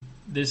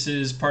This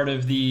is part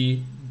of the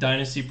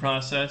Dynasty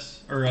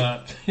process, or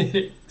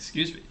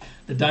excuse me,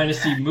 the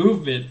Dynasty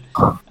Movement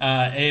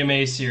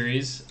AMA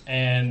series,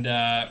 and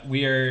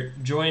we are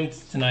joined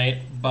tonight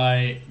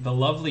by the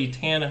lovely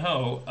Tan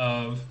Ho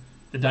of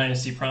the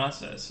Dynasty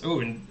process.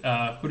 Oh, and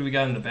who do we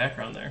got in the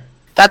background there?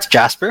 That's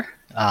Jasper.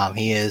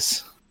 He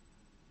is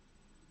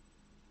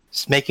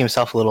just making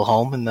himself a little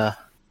home in the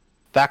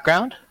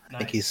background. Nice. I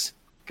think he's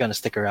going to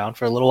stick around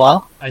for a little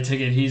while. I take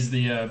it he's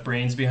the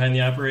brains behind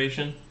the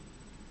operation?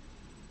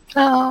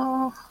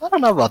 Oh, I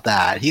don't know about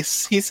that.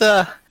 He's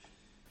a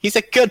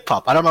good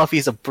pup. I don't know if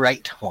he's a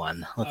bright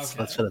one. Let's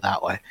put it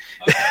that way.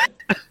 Okay.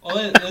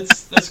 Well,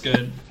 that's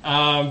good.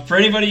 For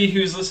anybody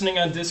who's listening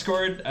on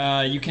Discord,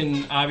 you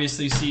can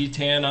obviously see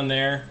Tan on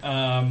there.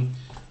 I'm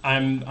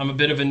a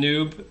bit of a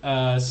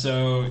noob,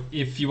 so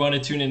if you want to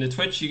tune into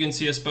Twitch, you can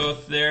see us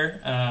both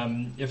there.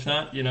 If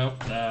not,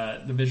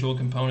 the visual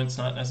component's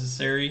not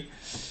necessary.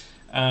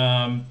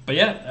 But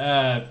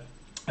yeah,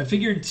 I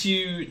figured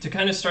to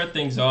kind of start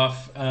things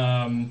off.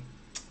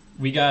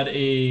 We got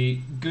a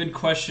good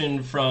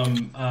question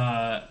from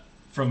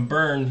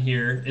Byrne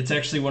here. It's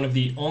actually one of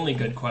the only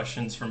good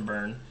questions from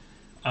Byrne.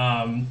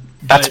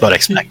 That's about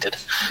expected.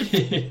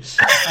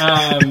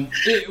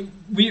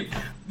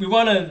 We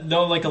want to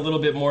know like a little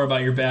bit more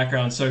about your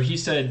background. So he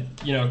said,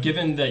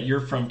 given that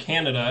you're from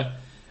Canada,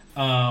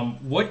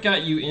 what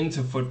got you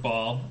into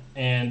football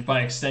and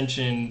by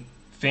extension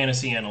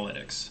fantasy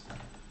analytics?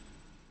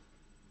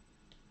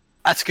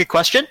 That's a good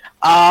question.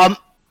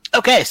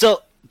 Okay,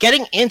 so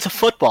getting into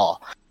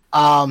football,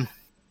 I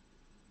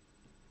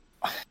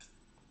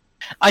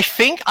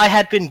think I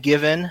had been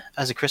given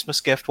as a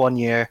Christmas gift one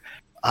year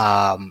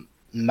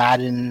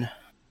Madden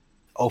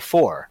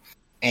 04,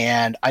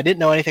 and I didn't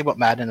know anything about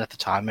Madden at the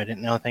time. I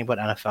didn't know anything about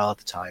NFL at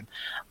the time,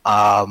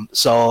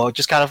 so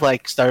just kind of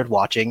like started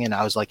watching, and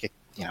I was like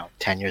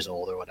 10 years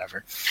old or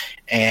whatever,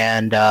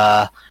 and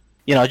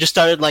just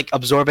started like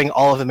absorbing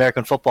all of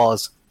American football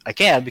as I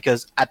can,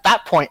 because at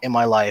that point in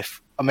my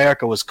life,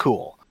 America was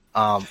cool.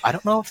 I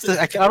don't know if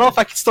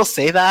I can still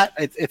say that.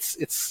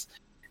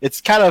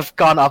 It's kind of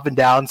gone up and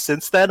down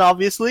since then,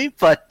 obviously,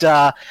 but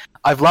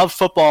I've loved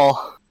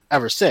football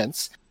ever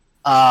since.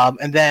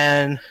 And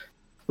then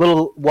a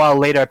little while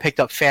later, I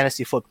picked up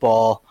fantasy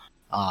football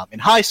in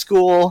high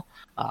school,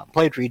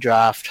 played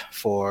redraft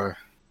for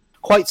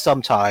quite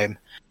some time,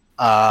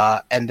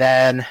 and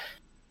then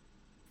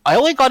I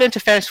only got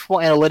into fantasy football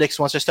analytics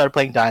once I started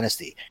playing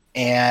Dynasty.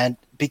 And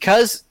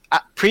because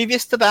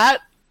previous to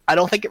that, I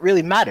don't think it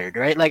really mattered,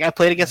 right? Like, I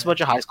played against a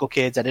bunch of high school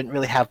kids. I didn't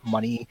really have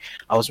money.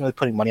 I wasn't really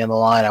putting money on the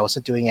line. I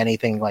wasn't doing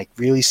anything like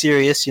really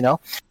serious,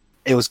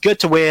 It was good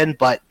to win,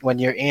 but when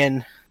you're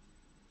in,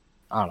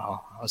 I don't know,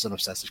 I was an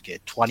obsessive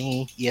kid,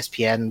 20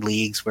 ESPN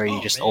leagues where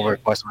you over the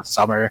course of the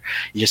summer,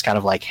 you just kind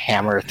of like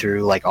hammer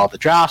through like all the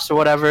drafts or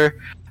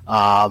whatever.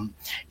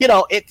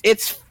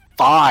 It's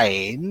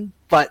fine,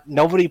 but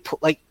nobody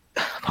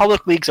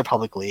public leagues are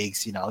public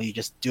leagues. You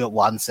just do it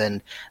once,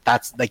 and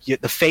that's like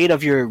the fate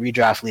of your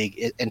redraft league.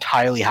 It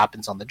entirely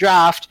happens on the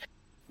draft,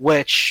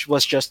 which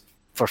was just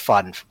for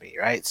fun for me,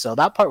 right? So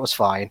that part was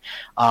fine.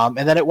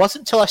 And then it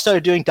wasn't until I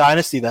started doing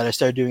Dynasty that I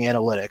started doing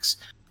analytics.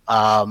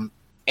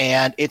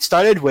 And it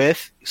started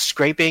with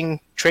scraping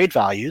trade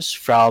values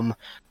from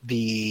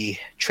the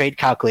trade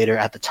calculator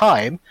at the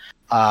time,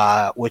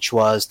 which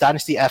was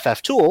Dynasty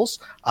FF Tools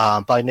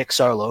by Nick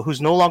Sarlo,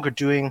 who's no longer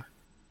doing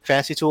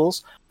fantasy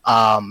tools.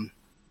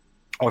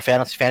 Or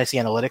fantasy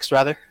analytics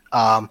rather.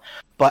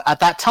 But at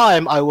that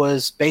time, I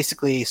was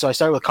basically, so I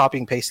started with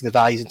copying and pasting the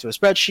values into a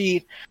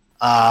spreadsheet,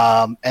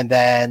 and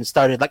then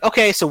started like,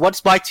 okay, so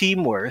what's my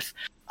team worth?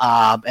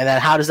 And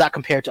then how does that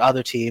compare to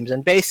other teams?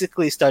 And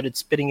basically started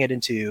spitting it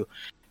into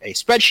a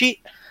spreadsheet,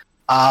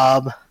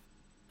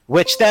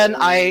 which then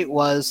I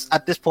was,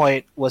 at this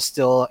point, was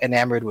still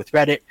enamored with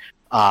Reddit.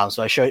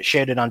 So I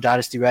shared it on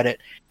Dynasty Reddit.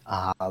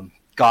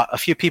 Got a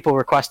few people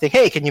requesting,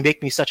 hey, can you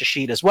make me such a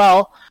sheet as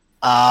well?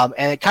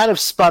 And it kind of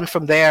spun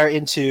from there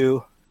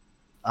into,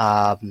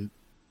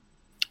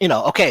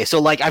 okay,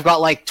 so like I've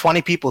got like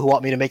 20 people who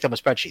want me to make them a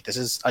spreadsheet. This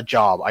is a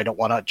job. I don't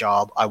want a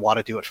job. I want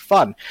to do it for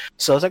fun.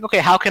 So I was like, okay,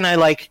 how can I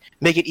like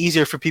make it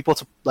easier for people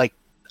to like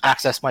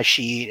access my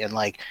sheet and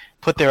like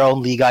put their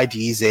own league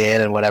IDs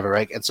in and whatever,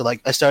 right? And so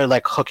like I started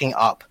like hooking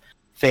up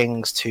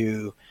things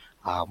to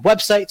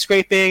website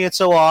scraping and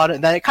so on,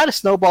 and then it kind of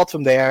snowballed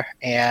from there.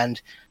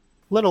 And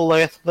little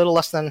less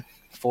than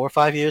 4 or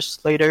 5 years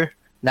later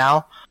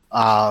now,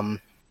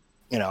 I'm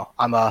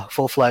a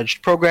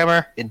full-fledged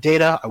programmer in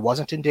data. I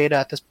wasn't in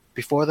data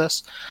before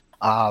this,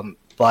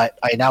 but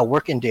I now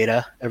work in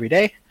data every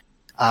day,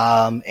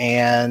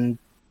 and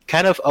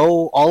kind of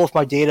owe all of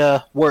my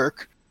data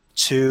work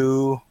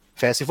to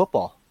fantasy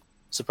football,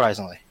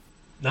 surprisingly.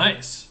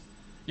 Nice.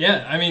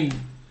 Yeah, I mean,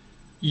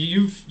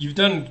 you've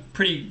done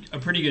a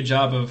pretty good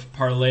job of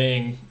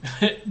parlaying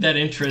that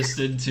interest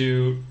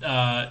into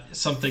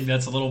something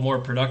that's a little more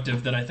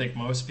productive than I think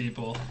most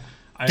people.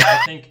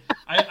 I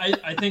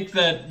think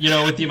that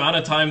with the amount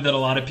of time that a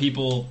lot of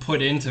people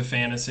put into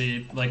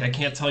fantasy, like I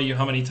can't tell you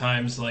how many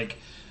times like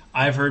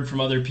I've heard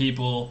from other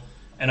people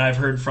and I've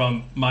heard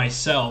from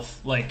myself,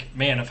 like,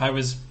 man, if I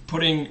was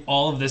putting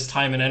all of this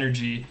time and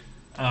energy,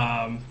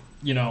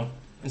 you know,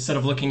 instead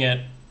of looking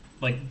at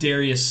like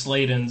Darius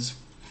Slayton's,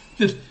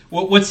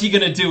 what's he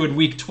gonna do in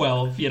week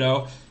 12? You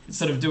know,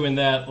 instead of doing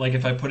that, like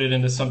if I put it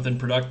into something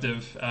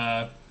productive,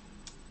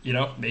 you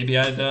know, maybe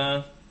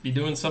I'd be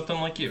doing something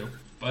like you.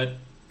 But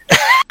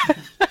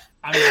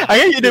I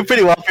hear you do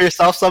pretty well for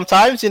yourself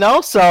sometimes, you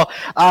know. So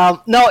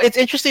no, it's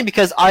interesting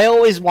because I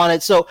always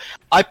wanted. So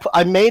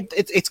I made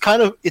it's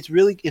kind of it's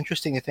really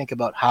interesting to think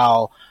about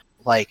how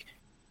like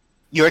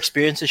your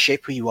experiences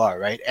shape who you are,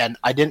 right? And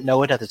I didn't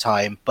know it at the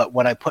time, but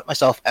when I put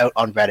myself out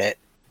on Reddit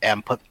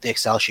and put the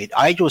Excel sheet,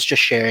 I was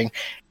just sharing,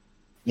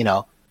 you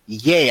know,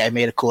 yay, I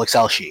made a cool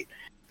Excel sheet,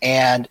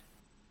 and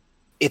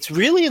it's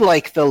really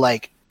like the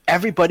like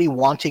everybody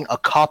wanting a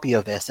copy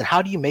of this and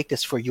how do you make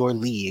this for your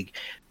league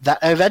that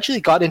I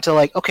eventually got into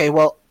like, okay,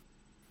 well,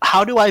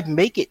 how do I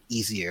make it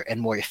easier and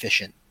more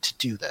efficient to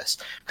do this?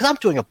 Because I'm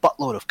doing a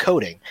buttload of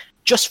coding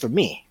just for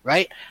me,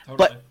 right? Totally.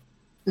 But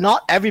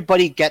not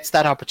everybody gets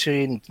that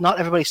opportunity, and not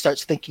everybody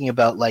starts thinking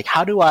about like,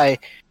 how do I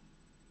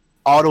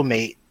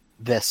automate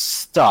this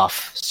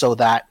stuff so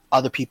that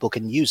other people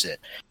can use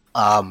it?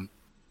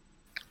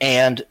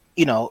 And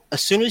you know,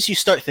 as soon as you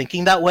start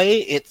thinking that way,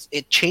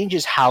 it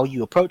changes how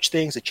you approach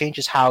things. It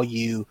changes how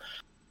you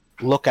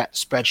look at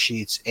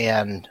spreadsheets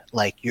and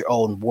like your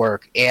own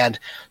work. And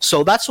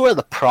so that's where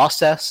the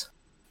process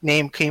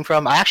name came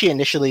from. I actually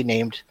initially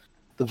named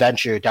the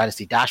venture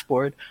Dynasty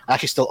Dashboard. I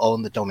actually still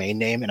own the domain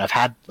name, and I've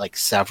had like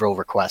several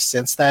requests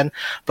since then.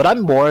 But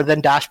I'm more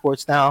than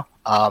dashboards now.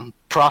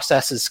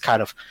 Process is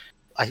kind of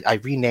I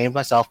renamed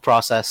myself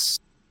Process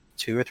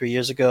 2 or 3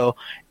 years ago,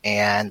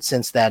 and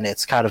since then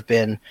it's kind of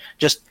been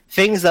just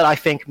things that I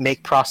think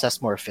make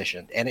process more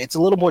efficient. And it's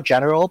a little more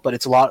general, but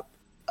it's a lot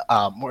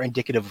more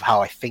indicative of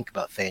how I think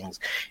about things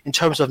in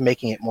terms of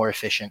making it more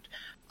efficient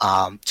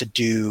to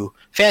do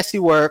fantasy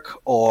work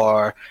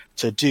or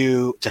to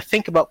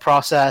think about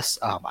process.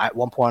 At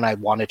one point, I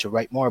wanted to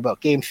write more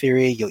about game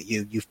theory.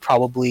 You've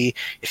probably,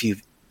 if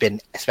you've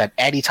spent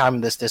any time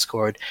in this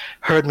Discord,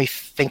 heard me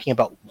thinking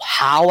about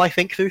how I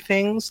think through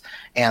things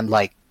and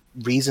like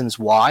reasons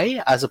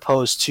why, as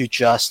opposed to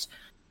just,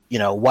 you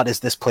know, what is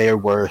this player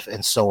worth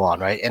and so on,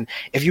 right? And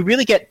if you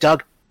really get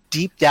dug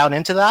deep down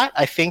into that,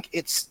 I think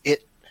it's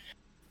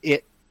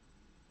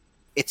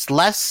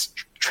less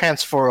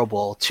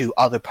transferable to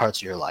other parts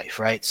of your life,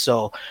 right?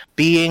 So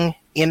being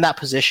in that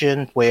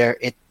position where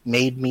it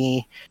made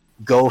me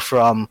go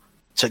from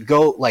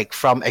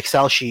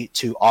Excel sheet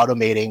to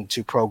automating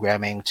to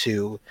programming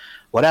to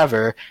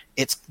whatever,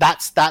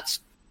 that's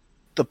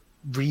the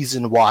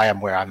reason why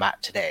I'm where I'm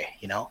at today,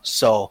 you know?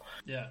 So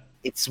yeah,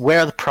 it's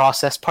where the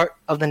process part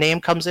of the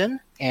name comes in,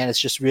 and it's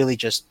just really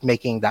just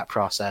making that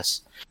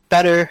process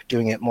better,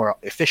 doing it more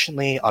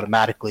efficiently,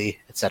 automatically,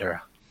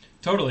 etc.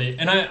 totally.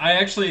 And I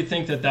actually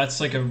think that that's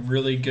like a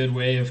really good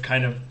way of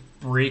kind of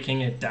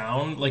breaking it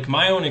down. Like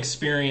my own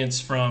experience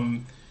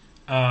from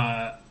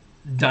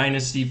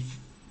Dynasty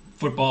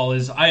football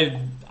is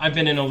I've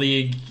been in a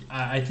league.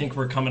 I think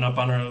we're coming up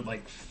on our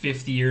like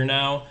 5th year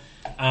now,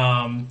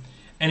 and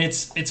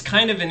it's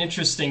kind of an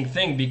interesting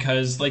thing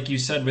because, like you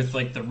said, with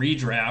like the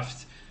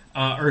redraft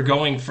or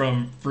going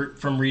from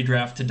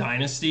redraft to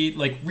Dynasty,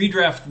 like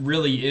redraft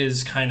really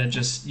is kind of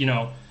just, you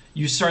know,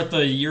 you start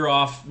the year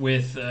off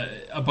with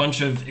a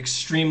bunch of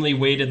extremely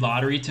weighted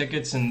lottery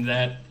tickets, and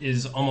that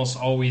is almost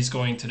always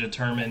going to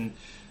determine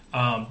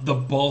the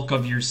bulk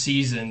of your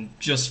season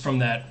just from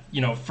that,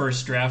 you know,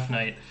 first draft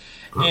night.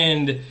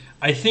 And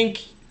I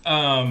think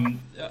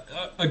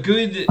a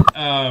good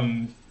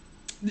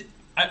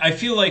I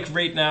feel like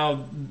right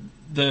now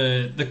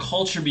the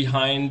culture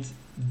behind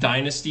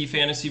Dynasty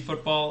fantasy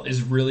football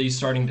is really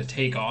starting to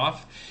take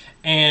off.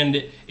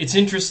 And it's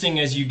interesting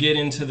as you get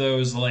into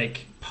those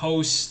like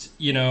post,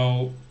 you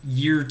know,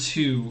 year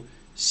 2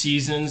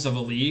 seasons of a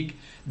league.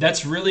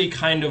 That's really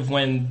kind of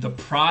when the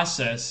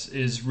process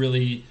is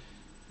really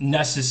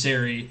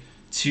necessary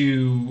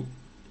to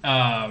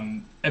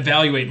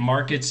evaluate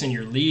markets in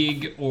your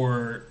league,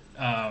 or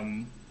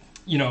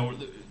you know,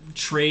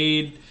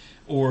 trade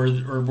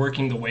or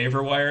working the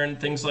waiver wire and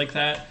things like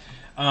that.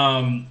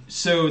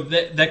 So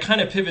that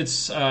kind of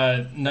pivots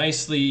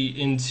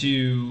nicely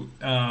into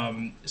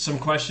some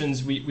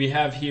questions we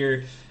have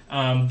here,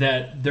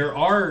 that there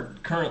are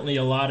currently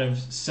a lot of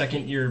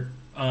second year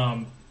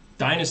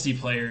Dynasty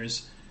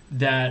players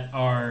that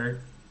are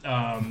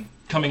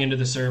coming into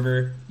the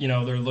server. You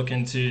know, they're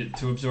looking to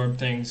absorb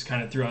things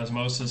kind of through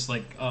osmosis,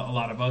 like a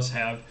lot of us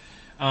have.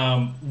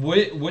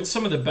 What's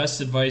some of the best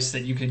advice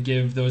that you could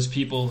give those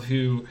people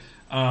who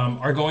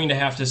are going to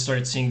have to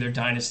start seeing their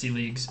Dynasty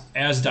leagues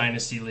as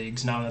Dynasty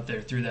leagues now that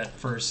they're through that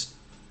first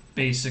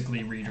basically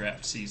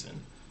redraft season?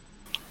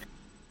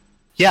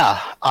 Yeah,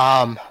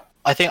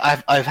 I think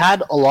I've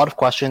had a lot of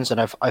questions, and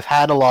I've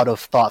had a lot of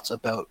thoughts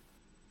about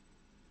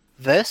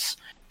this,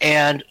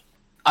 and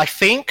I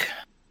think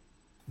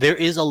there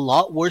is a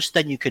lot worse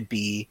than you could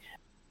be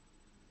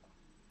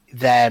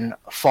than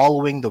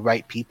following the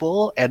right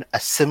people and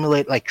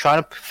assimilate, like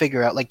trying to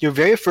figure out, like your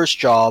very first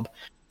job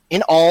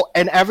in all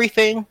and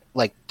everything,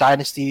 like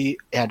Dynasty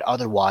and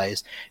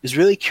otherwise, is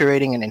really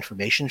curating an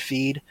information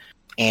feed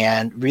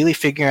and really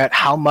figuring out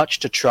how much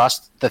to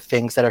trust the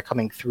things that are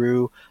coming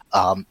through.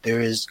 There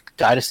is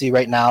Dynasty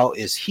right now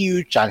is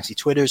huge. Dynasty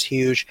Twitter is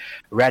huge.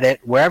 Reddit,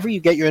 wherever you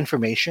get your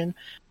information,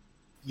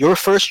 your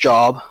first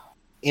job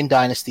in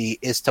Dynasty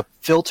is to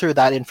filter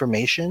that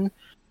information,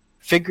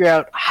 figure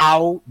out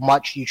how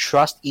much you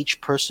trust each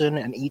person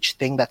and each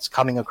thing that's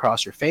coming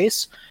across your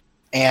face,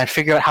 and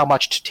figure out how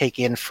much to take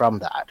in from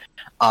that.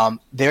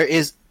 There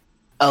is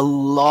a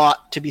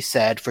lot to be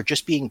said for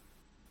just being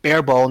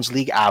bare bones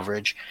league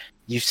average.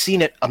 You've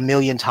seen it a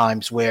million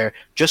times where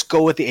just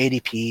go with the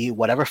ADP,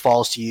 whatever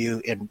falls to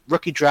you in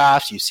rookie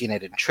drafts. You've seen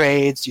it in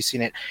trades. You see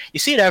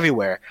it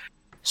everywhere.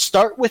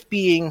 Start with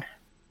aim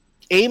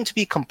to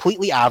be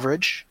completely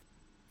average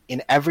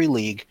in every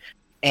league,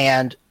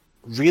 and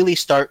really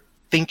start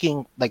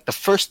thinking, like, the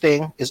first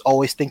thing is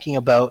always thinking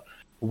about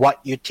what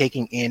you're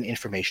taking in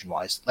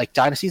information-wise. Like,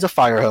 Dynasty's a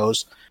fire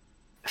hose,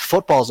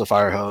 football's a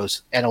fire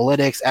hose,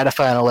 analytics,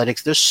 NFL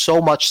analytics, there's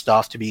so much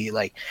stuff to be,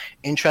 like,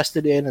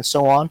 interested in and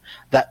so on,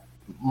 that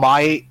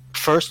my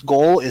first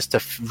goal is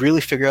to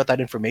really figure out that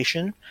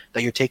information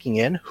that you're taking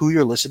in, who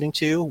you're listening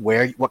to,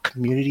 what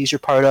communities you're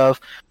part of,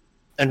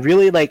 and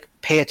really, like,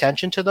 pay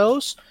attention to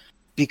those,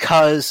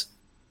 because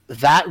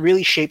that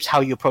really shapes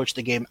how you approach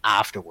the game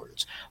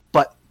afterwards.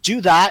 But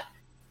do that,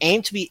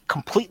 aim to be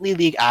completely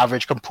league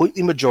average,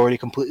 completely majority,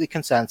 completely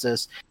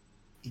consensus.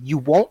 You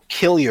won't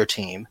kill your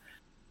team.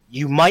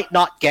 You might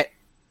not get,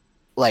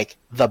 like,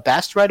 the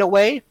best right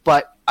away,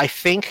 but I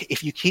think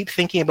if you keep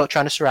thinking about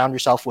trying to surround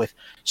yourself with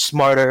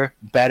smarter,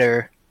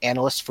 better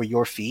analysts for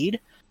your feed,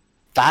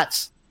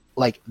 that's,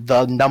 like,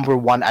 the number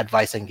one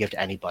advice I can give to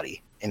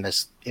anybody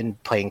in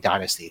playing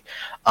Dynasty.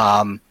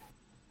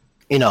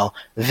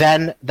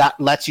 Then that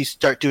lets you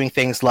start doing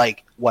things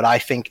like what I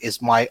think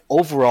is my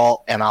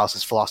overall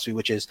analysis philosophy,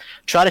 which is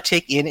try to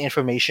take in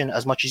information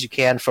as much as you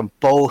can from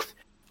both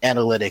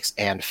analytics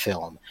and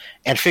film,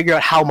 and figure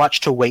out how much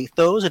to weight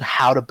those and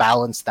how to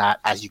balance that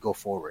as you go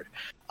forward.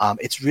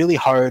 It's really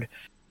hard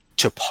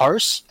to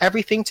parse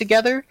everything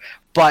together,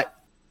 but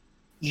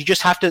you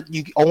just have to.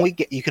 You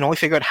can only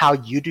figure out how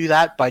you do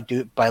that by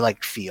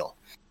like feel.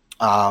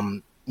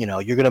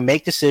 You're going to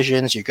make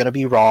decisions. You're going to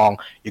be wrong.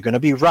 You're going to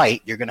be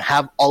right. You're going to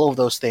have all of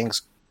those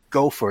things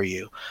go for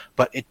you.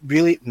 But it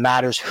really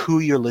matters who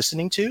you're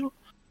listening to,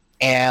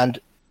 and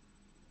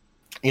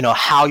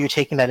how you're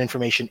taking that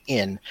information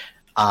in.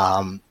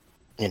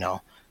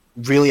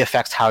 Really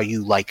affects how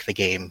you like the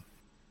game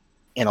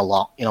in a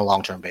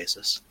long-term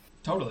basis.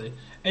 Totally.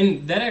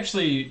 And that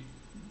actually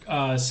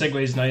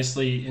segues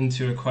nicely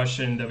into a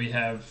question that we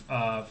have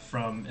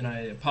from, and I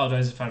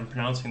apologize if I'm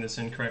pronouncing this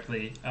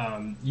incorrectly,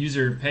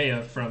 user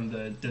Paya from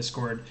the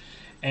Discord.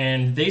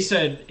 And they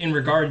said, in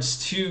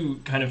regards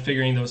to kind of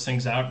figuring those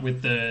things out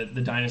with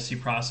the Dynasty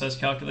process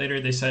calculator,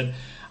 they said,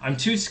 I'm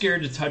too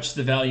scared to touch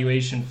the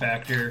valuation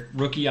factor,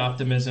 rookie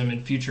optimism,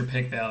 and future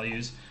pick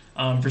values.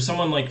 For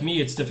someone like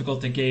me, it's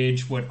difficult to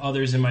gauge what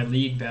others in my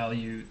league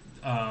value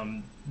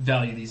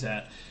these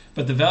at.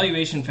 But the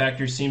valuation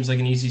factor seems like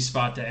an easy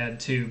spot to add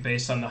too,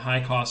 based on the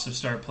high cost of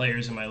star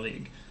players in my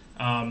league.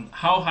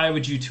 How high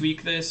would you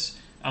tweak this,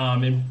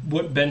 and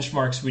what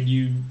benchmarks would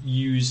you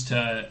use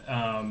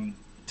to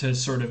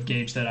sort of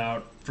gauge that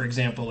out? For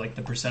example, like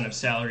the percent of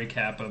salary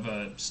cap of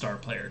a star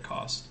player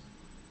cost.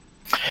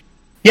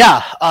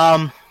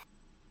 Yeah,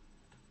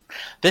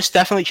 this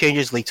definitely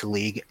changes league to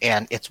league,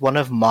 and it's one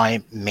of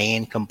my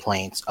main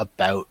complaints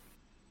about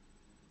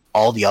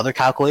all the other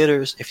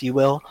calculators, if you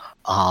will,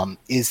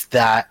 is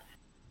that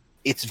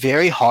it's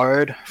very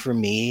hard for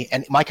me,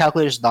 and my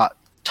calculator is not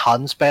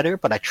tons better,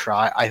 but I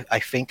try. I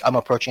think I'm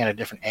approaching at a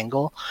different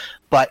angle,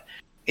 but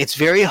it's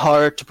very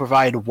hard to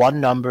provide one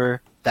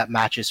number that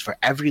matches for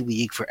every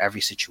league, for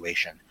every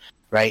situation,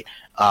 right?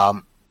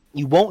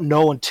 You won't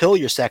know until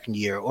your second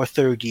year or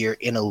third year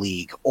in a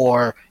league,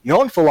 or your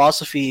own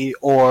philosophy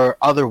or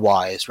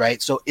otherwise, right?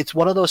 So it's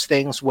one of those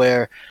things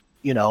where,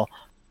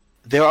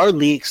 there are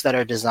leagues that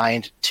are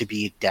designed to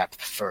be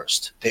depth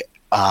first.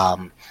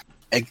 Red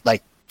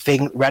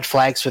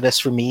flags for this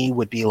for me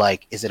would be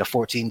like, is it a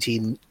 14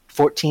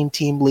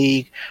 team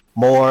league?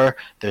 More,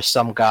 there's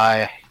some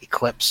guy,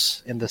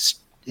 Eclipse, in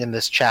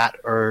this chat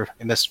or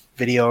in this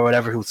video or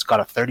whatever, who's got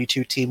a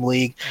 32 team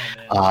league,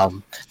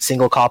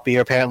 single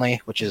copier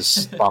apparently, which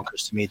is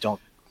bonkers to me.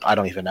 I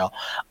don't even know.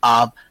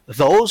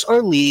 Those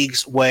are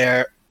leagues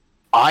where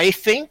I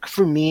think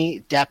for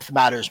me depth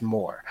matters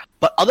more,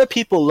 but other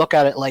people look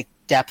at it like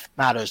depth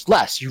matters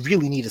less. You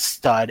really need a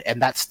stud,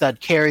 and that stud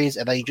carries,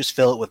 and then you just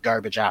fill it with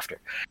garbage after.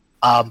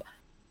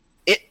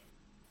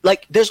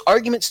 There's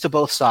arguments to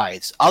both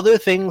sides. Other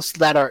things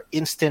that are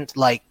instant,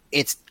 like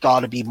it's got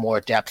to be more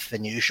depth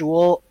than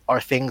usual,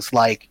 are things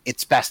like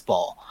it's best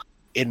ball,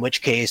 in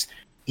which case,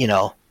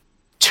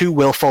 two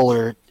Will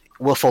Fuller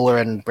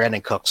and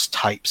Brandon Cooks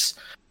types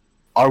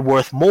are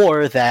worth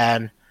more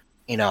than,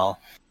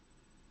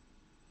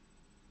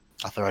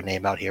 I'll throw a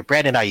name out here,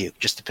 Brandon Ayuk,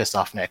 just to piss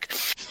off Nick.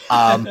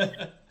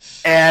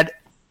 And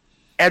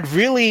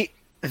really,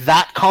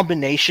 that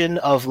combination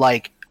of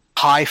like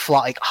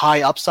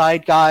high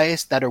upside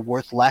guys that are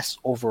worth less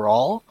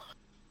overall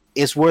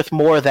is worth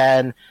more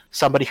than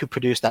somebody who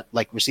produced that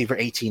like receiver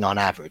 18 on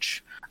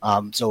average.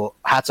 So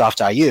hats off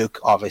to Ayuk.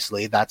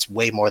 Obviously, that's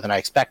way more than I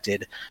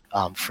expected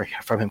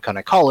from him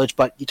coming to college.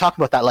 But you talk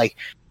about that like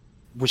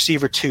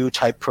receiver 2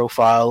 type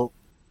profile.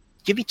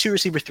 Give me 2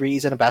 receiver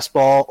 3s in a best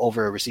ball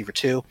over a receiver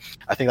 2.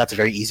 I think that's a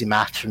very easy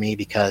math for me,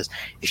 because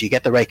if you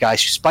get the right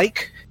guys who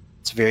spike,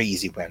 it's a very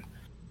easy win.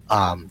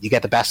 You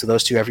get the best of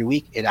those 2 every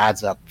week, it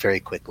adds up very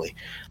quickly.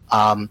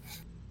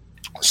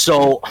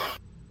 So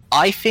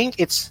I think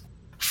it's,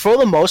 for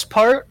the most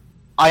part,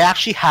 I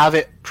actually have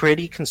it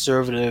pretty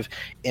conservative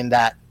in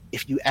that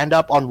if you end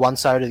up on one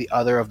side or the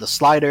other of the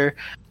slider,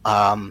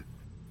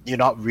 you're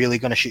not really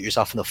going to shoot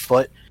yourself in the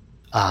foot.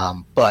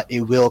 But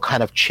it will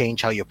kind of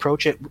change how you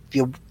approach it.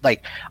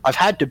 Like, I've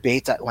had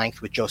debates at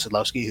length with Joe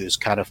Sadlowski, who's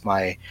kind of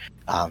my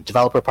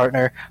developer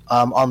partner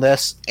on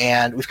this,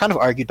 and we've kind of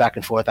argued back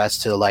and forth as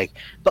to like,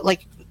 but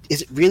like,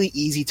 is it really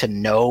easy to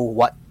know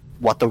what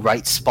the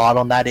right spot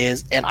on that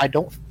is? And I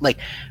don't, like,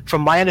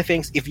 from my end of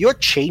things, if you're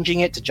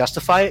changing it to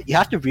justify it, you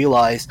have to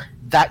realize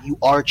that you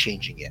are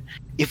changing it.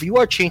 If you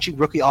are changing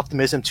rookie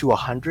optimism to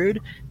 100,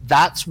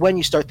 that's when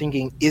you start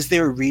thinking, is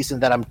there a reason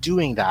that I'm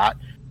doing that?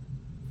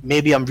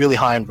 Maybe I'm really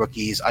high on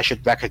rookies. I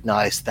should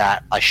recognize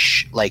that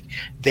like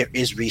there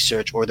is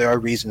research, or there are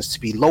reasons to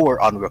be lower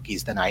on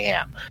rookies than I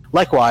am.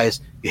 Likewise,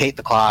 you hate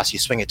the class, you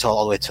swing it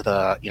all the way to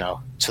the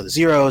to the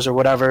zeros or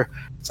whatever.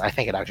 So I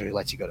think it actually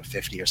lets you go to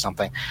 50 or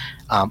something.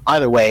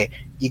 Either way,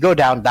 you go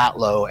down that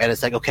low, and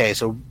it's like, okay,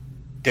 so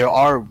there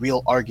are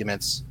real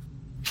arguments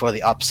for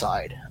the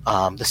upside.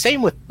 The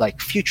same with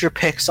like future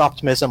picks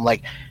optimism.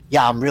 Like,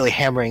 yeah, I'm really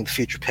hammering the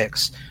future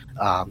picks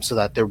so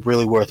that they're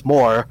really worth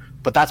more.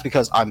 But that's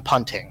because I'm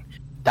punting.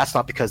 That's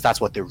not because that's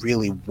what they're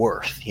really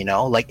worth,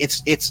 Like, it's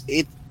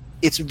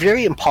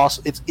very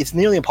impossible. It's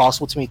nearly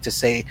impossible to me to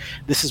say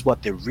this is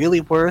what they're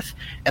really worth,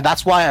 and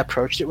that's why I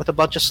approached it with a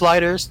bunch of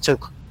sliders to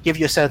give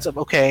you a sense of,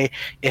 okay,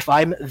 if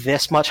I'm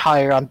this much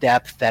higher on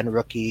depth than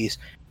rookies,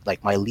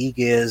 like my league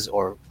is,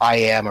 or I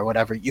am, or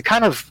whatever, you're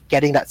kind of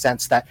getting that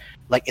sense that,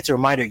 like, it's a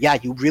reminder, yeah,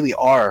 you really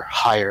are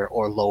higher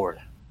or lower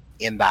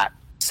in that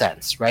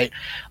sense, right?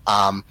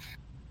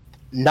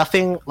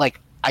 Nothing like.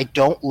 I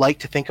don't like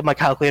to think of my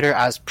calculator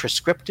as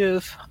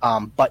prescriptive,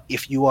 but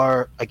if you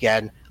are,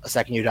 again, a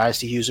second-year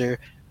Dynasty user,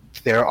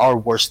 there are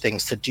worse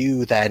things to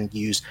do than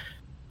use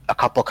a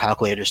couple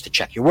calculators to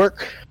check your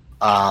work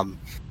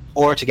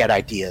or to get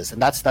ideas. And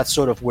that's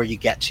sort of where you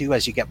get to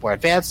as you get more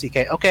advanced. You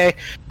get, okay,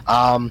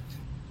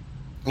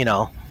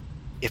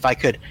 if I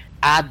could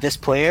add this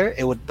player,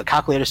 the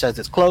calculator says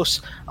it's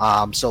close,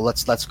 so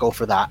let's go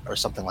for that, or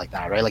something like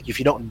that, right? Like, if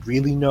you don't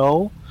really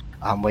know,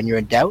 when you're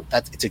in doubt,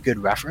 it's a good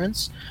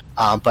reference,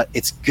 but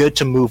it's good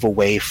to move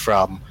away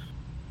from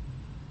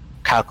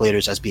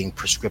calculators as being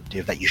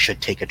prescriptive that you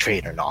should take a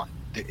trade or not.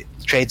 The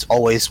trades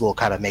always will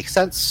kind of make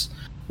sense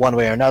one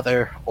way or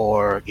another,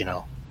 or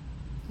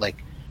like,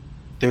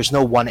 there's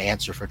no one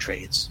answer for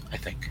trades, I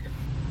think.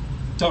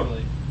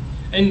 Totally.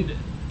 And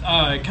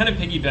kind of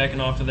piggybacking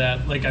off of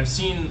that, like, I've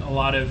seen a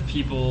lot of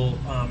people,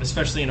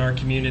 especially in our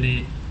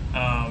community,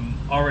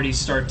 already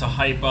start to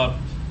hype up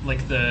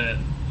like the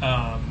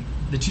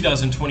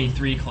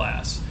 2023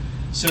 class.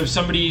 So if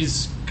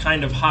somebody's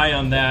kind of high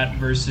on that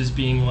versus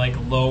being like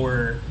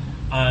lower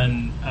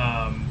on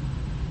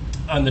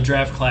the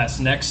draft class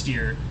next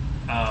year,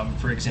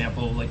 for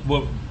example, like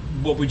what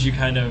would you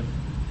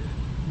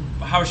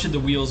how should the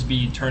wheels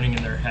be turning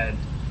in their head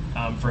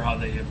for how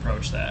they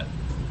approach that?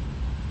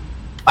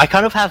 I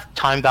kind of have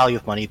time value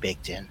of money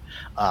baked in.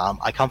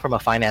 I come from a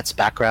finance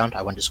background.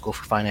 I went to school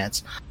for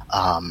finance.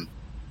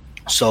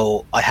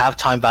 So I have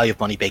time value of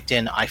money baked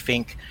in. I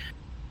think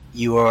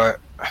the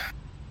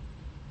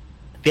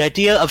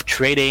idea of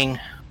trading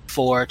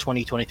for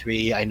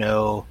 2023, I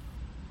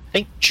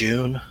think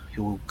June,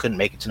 who couldn't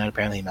make it tonight,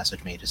 apparently he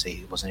messaged me to say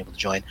he wasn't able to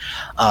join,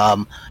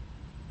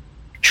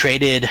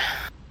 traded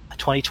a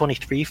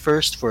 2023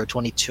 first for his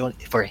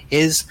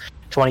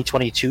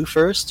 2022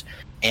 first,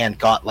 and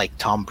got like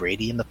Tom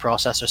Brady in the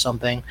process or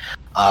something.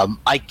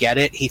 I get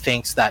it. He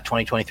thinks that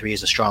 2023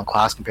 is a strong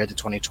class compared to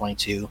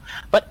 2022,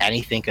 but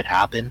anything could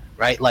happen,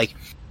 right? Like,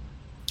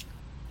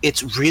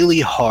 it's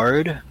really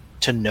hard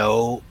to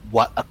know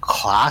what a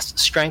class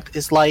strength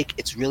is like.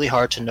 It's really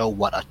hard to know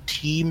what a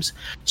team's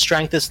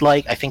strength is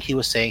like. I think he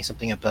was saying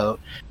something about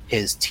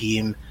his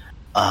team.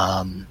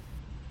 The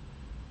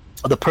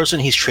person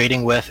he's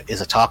trading with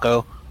is a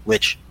taco,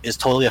 which is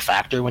totally a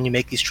factor when you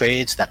make these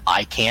trades that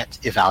I can't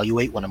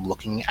evaluate when I'm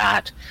looking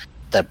at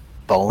the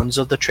bones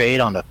of the trade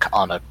on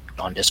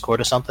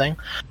Discord or something.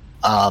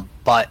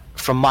 But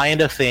from my end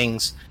of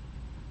things,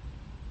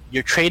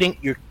 you're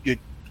trading.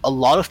 A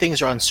lot of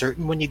things are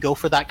uncertain when you go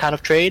for that kind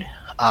of trade.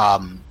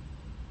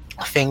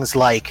 Things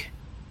like,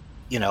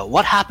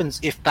 what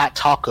happens if that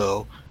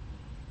taco,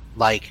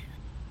 like,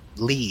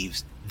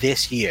 leaves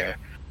this year,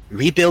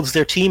 rebuilds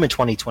their team in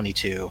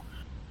 2022,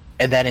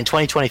 and then in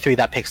 2023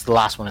 that picks the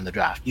last one in the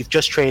draft. You've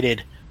just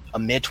traded a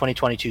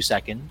mid-2022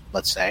 second,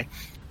 let's say,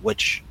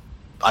 which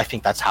I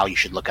think that's how you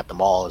should look at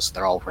them all. Is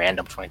they're all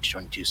random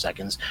 22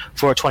 seconds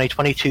for a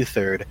 2022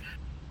 third,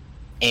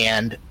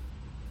 and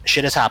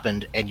shit has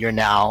happened, and you're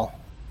now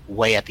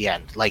way at the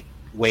end. Like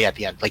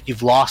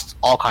you've lost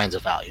all kinds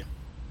of value.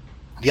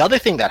 The other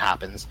thing that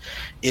happens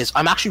is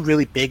I'm actually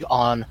really big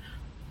on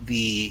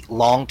the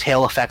long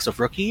tail effects of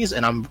rookies,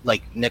 and I'm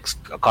like, Nick's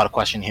got a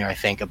question here, I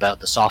think,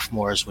 about the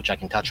sophomores, which I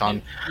can touch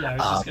on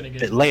a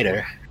bit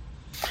later,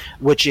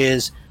 which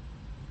is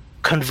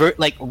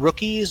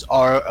rookies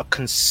are a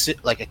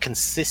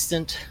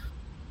consistent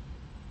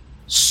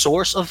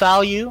source of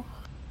value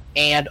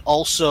and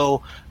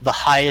also the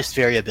highest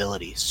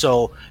variability.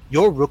 So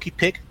your rookie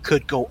pick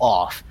could go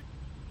off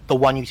the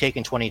one you take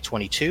in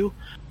 2022.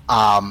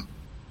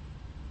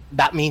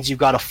 That means you've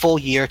got a full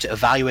year to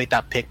evaluate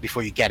that pick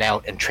before you get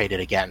out and trade it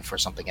again for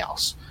something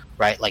else,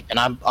 right? Like, and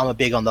I'm a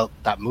big on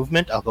that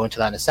movement. I'll go into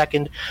that in a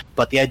second.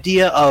 But the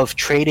idea of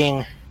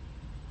trading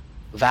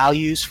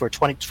values for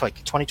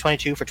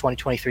 2022 for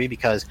 2023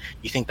 because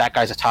you think that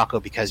guy's a taco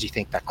because you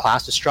think that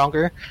class is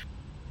stronger,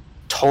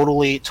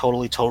 totally,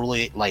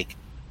 like,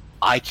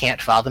 I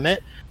can't fathom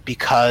it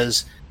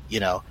because,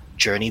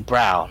 Journey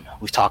Brown,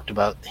 we've talked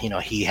about,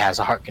 he has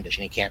a heart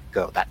condition, he can't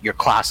go. That your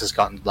class has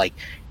gotten like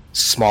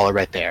smaller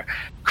right there.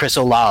 Chris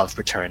Olave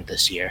returned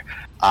this year.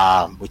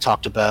 We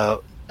talked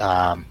about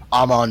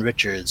Amon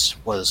Richards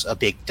was a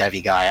big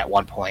Devi guy at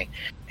one point,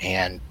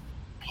 and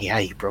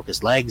he broke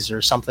his legs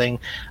or something.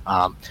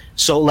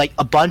 So like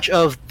a bunch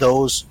of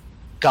those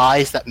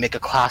guys that make a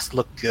class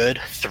look good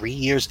 3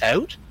 years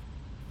out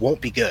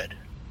won't be good,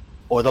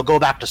 or they'll go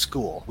back to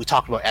school. We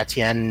talked about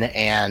Etienne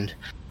and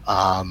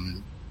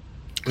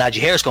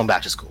Najee Harris going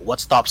back to school. What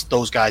stops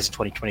those guys in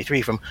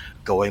 2023 from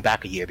going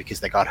back a year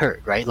because they got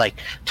hurt, right? Like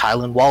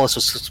Tylan Wallace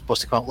was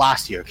supposed to come out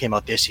last year, came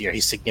out this year.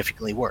 He's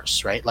significantly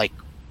worse, right? Like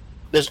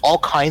there's all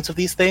kinds of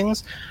these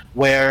things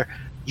where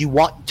you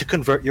want to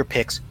convert your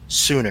picks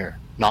sooner,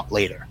 not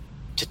later.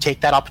 To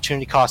take that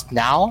opportunity cost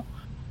now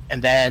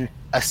and then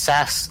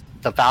assess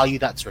the value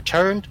that's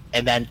returned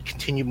and then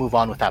continue to move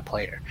on with that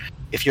player.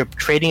 If you're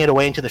trading it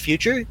away into the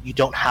future, you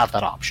don't have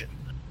that option.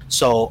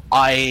 So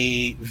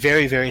I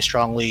very, very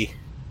strongly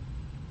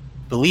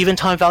believe in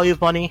time value of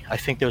money. I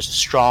think there's a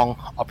strong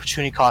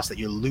opportunity cost that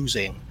you're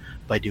losing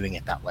by doing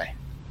it that way.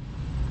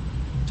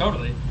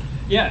 Totally.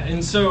 Yeah,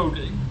 and so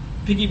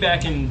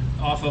piggybacking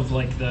off of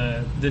like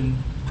the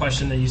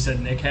question that you said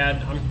Nick had,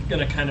 I'm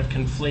going to kind of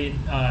conflate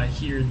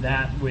here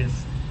that with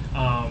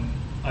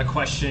a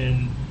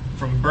question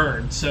from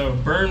Byrne. So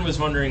Byrne was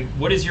wondering,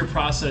 what is your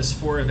process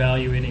for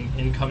evaluating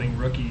incoming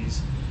rookies,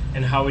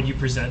 and how would you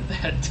present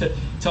that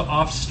to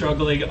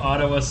off-struggling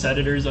Ottawa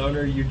Senators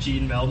owner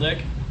Eugene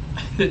Melnyk?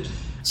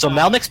 So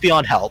Melnick's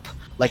beyond help.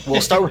 Like, we'll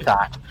start with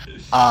that.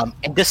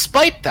 And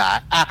despite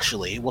that,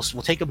 actually, we'll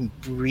take a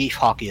brief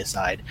hockey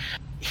aside.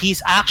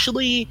 He's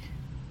actually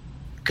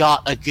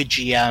got a good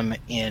GM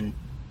in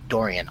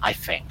Dorian, I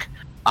think.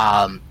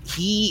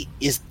 He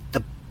is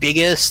the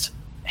biggest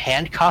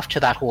handcuff to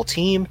that whole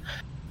team.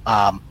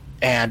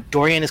 And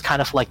Dorian is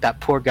kind of like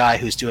that poor guy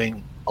who's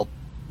doing a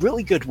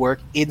really good work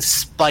in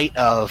spite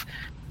of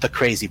the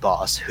crazy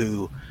boss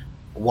who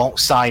won't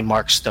sign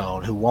Mark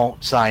Stone, who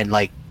won't sign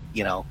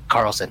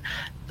Carlson.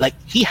 Like,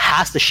 he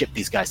has to ship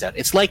these guys out.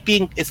 It's like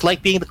being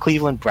the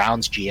Cleveland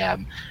Browns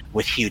GM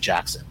with Hugh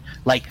Jackson.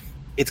 Like,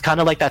 it's kind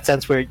of like that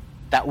sense where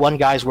that one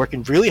guy's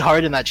working really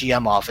hard in that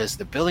GM office.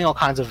 They're building all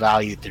kinds of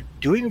value. They're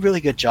doing a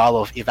really good job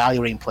of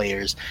evaluating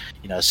players.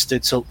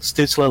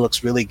 Stutzler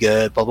looks really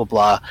good, blah, blah,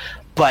 blah.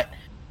 But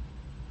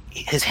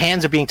his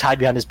hands are being tied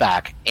behind his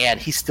back, and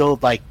he's still,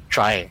 like,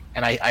 trying.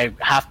 And I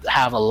have to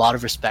have a lot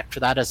of respect for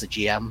that as a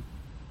GM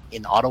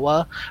in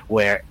Ottawa,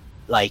 where,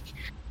 like,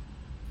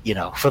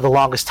 for the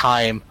longest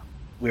time,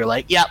 we were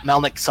like, yeah,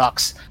 Melnyk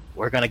sucks.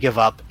 We're going to give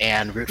up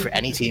and root for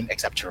any team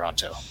except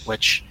Toronto,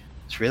 which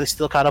is really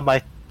still kind of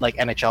my, like,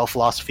 NHL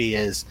philosophy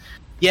is,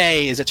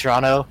 yay, is it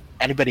Toronto?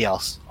 Anybody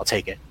else, I'll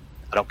take it.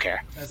 I don't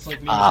care. That's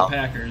like me with the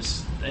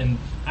Packers, and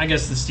I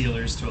guess the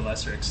Steelers to a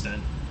lesser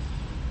extent.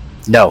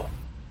 No.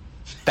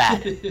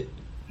 Bad.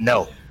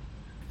 No.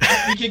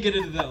 We can get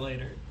into that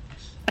later.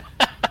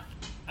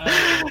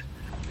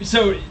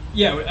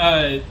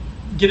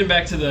 Getting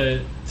back to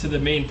the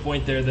main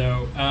point there,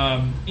 though,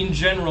 in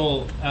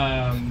general,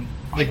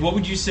 what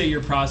would you say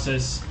your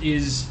process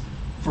is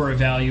for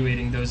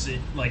evaluating those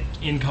like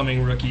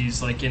incoming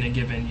rookies, like in a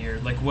given year?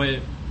 Like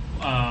what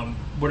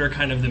are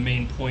kind of the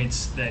main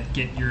points that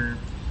get your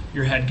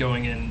head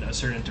going in a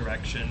certain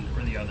direction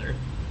or the other?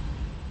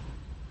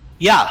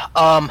 Yeah,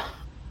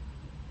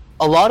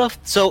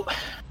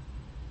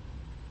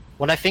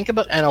 when I think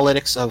about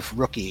analytics of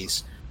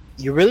rookies,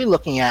 you're really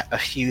looking at a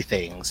few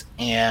things,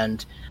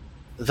 and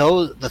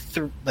though the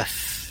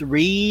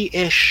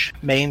three-ish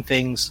main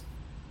things,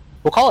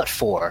 we'll call it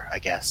four, I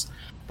guess.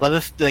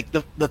 But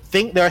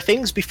there are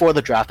things before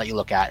the draft that you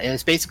look at, and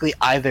it's basically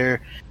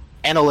either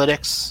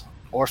analytics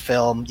or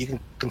film. You can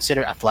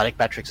consider athletic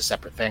metrics a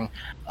separate thing,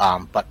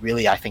 but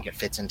really I think it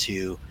fits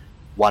into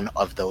one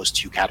of those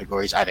two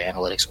categories, either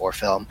analytics or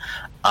film.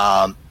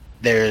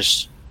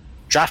 There's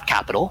draft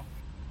capital,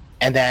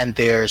 and then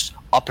there's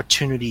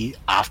opportunity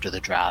after the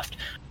draft.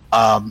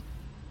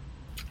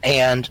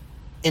 And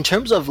in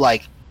terms of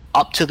like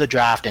up to the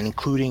draft and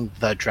including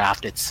the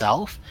draft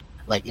itself,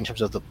 like in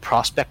terms of the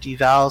prospect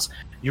evals,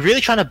 you're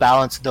really trying to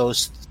balance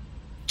those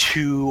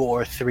 2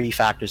 or 3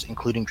 factors,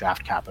 including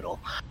draft capital.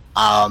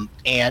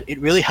 And it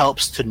really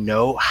helps to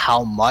know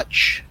how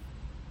much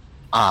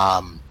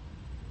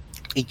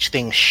each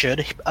thing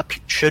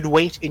should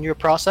weight in your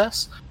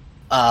process.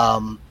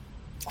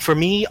 For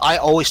me, I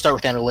always start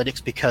with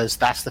analytics because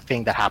that's the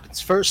thing that happens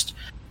first.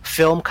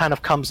 Film kind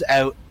of comes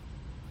out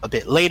a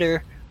bit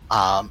later,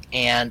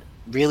 and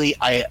really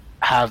I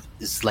have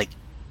is like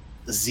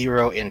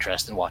zero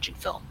interest in watching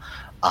film.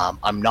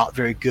 I'm not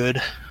very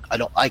good.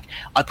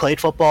 I played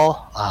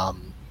football.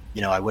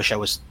 I wish I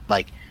was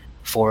like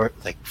 4,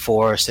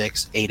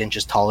 6, 8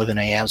 inches taller than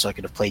I am, so I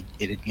could have played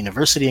it at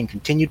university and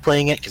continued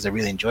playing it because I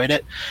really enjoyed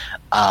it.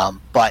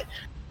 But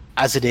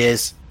as it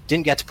is,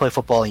 didn't get to play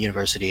football in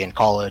university and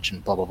college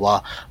and blah blah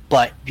blah.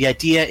 But the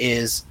idea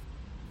is,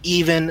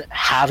 even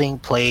having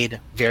played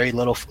very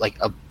little, like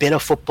a bit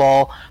of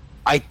football,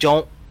 I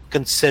don't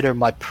consider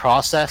my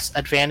process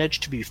advantage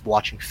to be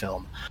watching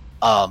film.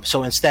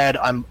 So instead,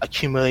 I'm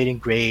accumulating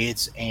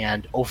grades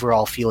and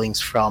overall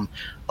feelings from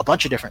a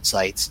bunch of different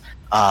sites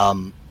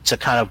to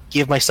kind of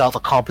give myself a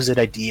composite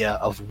idea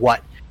of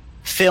what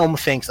film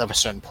thinks of a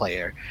certain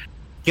player.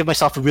 Give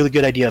myself a really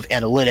good idea of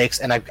analytics,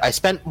 and I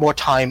spent more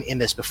time in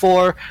this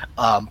before,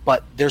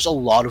 but there's a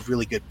lot of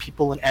really good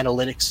people in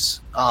analytics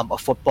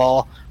of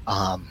football.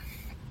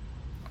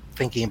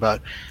 Thinking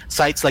about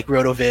sites like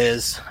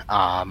RotoViz,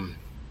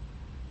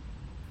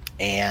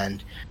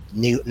 and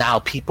now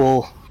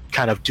people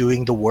kind of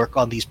doing the work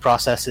on these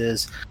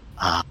processes.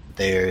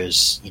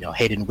 There's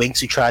Hayden Winks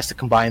who tries to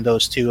combine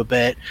those two a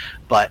bit,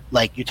 but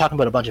like you're talking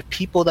about a bunch of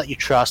people that you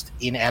trust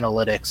in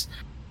analytics.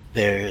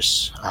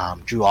 There's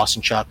Drew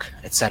Ostenchuk,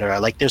 etc.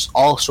 Like there's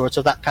all sorts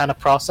of that kind of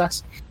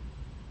process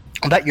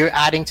that you're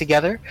adding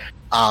together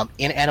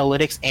in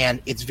analytics,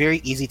 and it's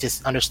very easy to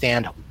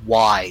understand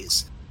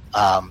whys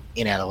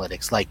in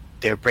analytics, like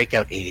their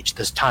breakout age,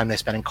 this time they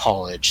spent in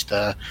college,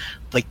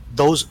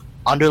 those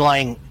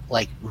underlying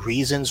like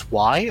reasons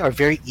why are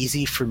very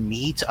easy for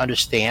me to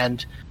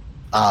understand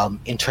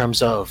in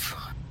terms of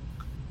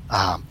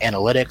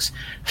analytics.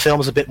 Film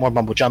is a bit more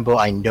mumbo jumbo.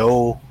 I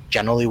know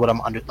generally what I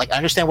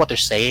understand what they're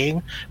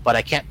saying, but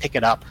I can't pick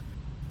it up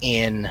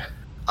in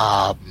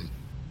I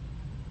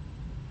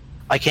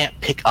can't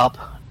pick up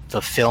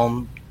the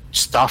film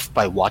stuff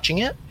by watching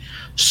it.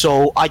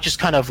 So I just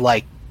kind of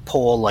like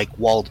pull like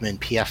Waldman,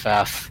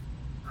 PFF,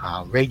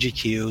 Ray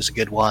GQ is a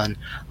good one.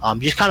 You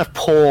just kind of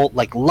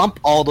lump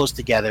all those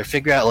together,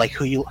 figure out like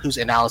whose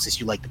analysis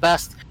you like the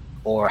best,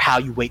 or how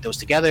you weight those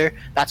together.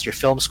 That's your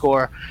film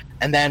score.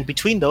 And then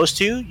between those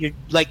two, you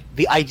like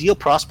the ideal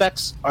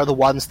prospects are the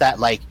ones that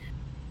like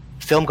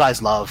film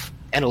guys love,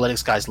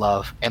 analytics guys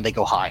love, and they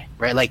go high,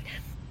 right? Like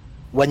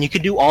when you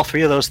can do all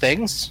 3 of those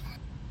things,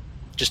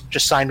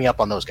 just sign me up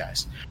on those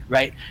guys,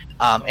 right?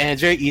 And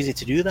it's very easy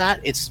to do that.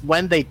 It's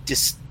when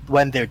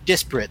they're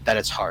disparate that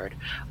it's hard.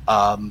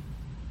 And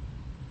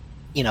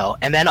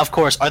then of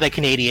course, are they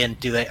Canadian?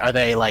 Are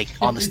they like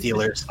on the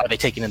Steelers? Are they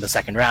taken in the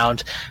second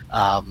round?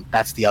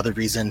 That's the other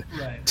reason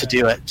to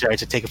do it,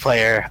 to take a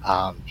player.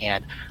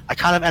 And I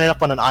kind of ended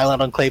up on an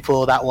island on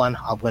Claypool. That one,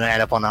 I'm going to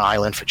end up on an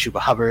island for Chuba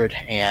Hubbard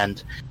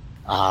and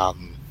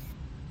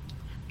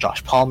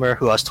Josh Palmer,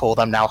 who I was told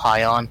I'm now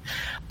high on.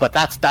 But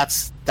that's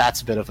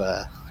a bit of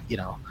a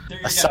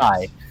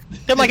aside.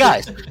 They're my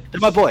guys.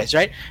 They're my boys,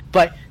 right?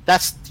 But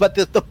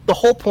the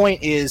whole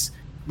point is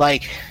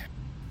like,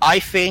 I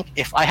think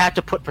if I had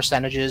to put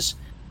percentages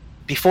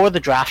before the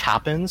draft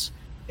happens,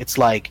 it's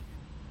like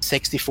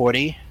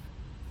 60-40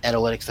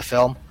 analytics to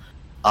film.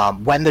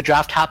 When the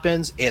draft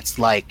happens, it's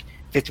like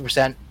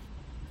 50%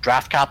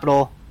 draft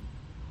capital,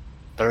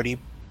 30,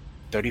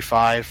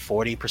 35,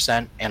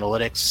 40%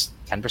 analytics,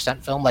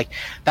 10% film. Like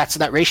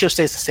that ratio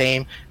stays the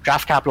same.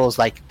 Draft capital is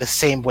like the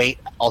same weight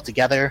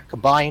altogether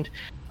combined.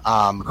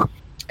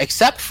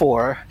 Except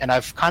for, and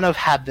I've kind of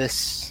had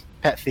this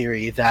pet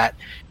theory that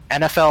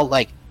NFL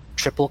like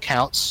triple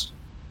counts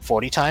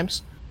 40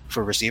 times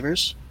for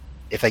receivers,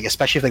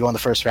 especially if they go in the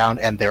first round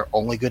and they're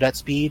only good at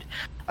speed.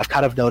 I've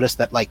kind of noticed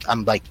that like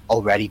I'm like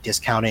already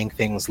discounting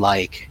things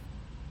like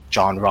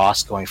John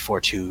Ross going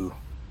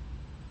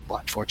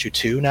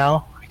 4.22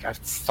 now. Like I've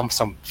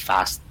some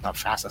fast, not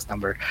fastest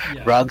number.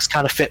 Yeah. Ruggs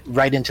kind of fit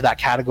right into that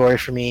category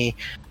for me.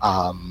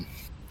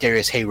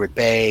 Darius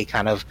Hayward-Bay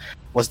kind of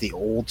was the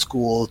old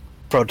school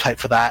prototype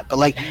for that. But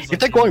like if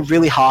they're going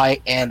really high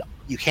and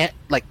you can't,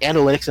 like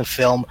analytics and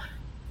film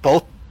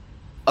both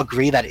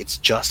agree that it's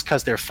just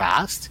because they're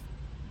fast,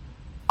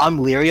 I'm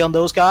leery on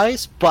those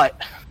guys.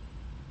 But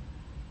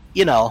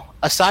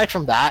aside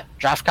from that,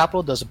 draft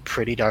capital does a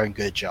pretty darn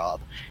good job.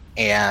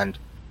 And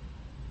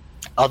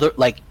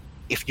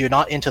if you're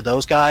not into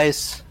those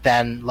guys,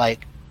 then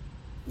like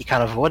you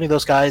kind of avoiding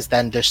those guys,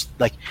 then there's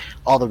like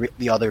all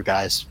the other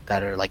guys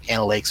that are like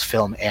analytics,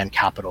 film, and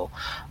capital.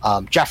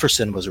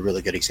 Jefferson was a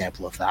really good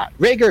example of that.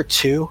 Rager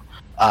too,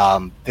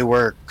 There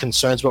were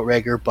concerns about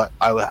Rager, but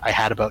I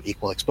had about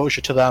equal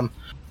exposure to them.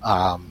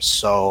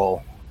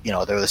 So, they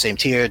were the same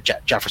tier.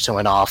 Jefferson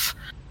went off.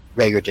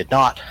 Rager did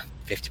not.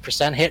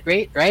 50% hit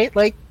rate, right?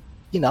 Like,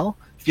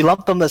 if you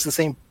lump them as the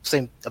same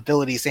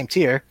ability, same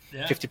tier,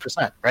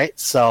 50%, right?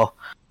 So,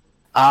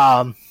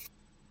 that's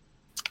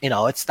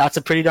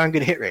a pretty darn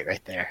good hit rate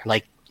right there.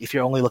 Like, if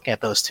you're only looking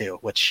at those two,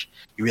 which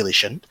you really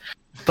shouldn't.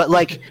 But,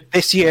 like,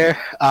 this year,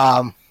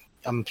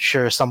 I'm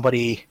sure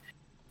somebody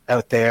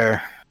out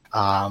there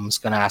is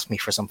going to ask me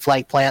for some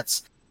flag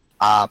plants.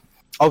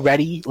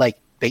 Already, like,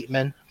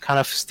 Bateman kind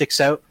of sticks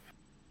out,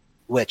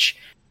 which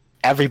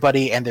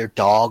everybody and their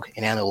dog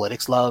in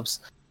analytics loves.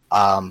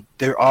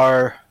 There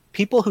are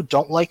people who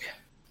don't like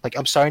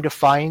I'm starting to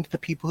find the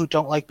people who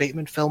don't like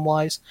Bateman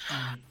film-wise.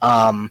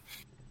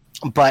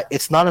 But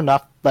it's not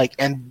enough,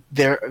 and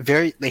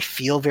they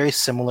feel very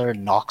similar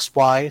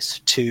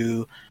Knox-wise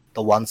to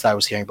the ones that I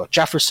was hearing about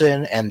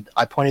Jefferson, and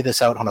I pointed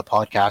this out on a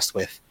podcast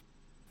with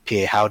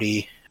P.A.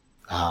 Howdy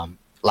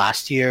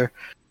last year,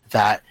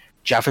 that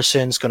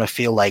Jefferson's going to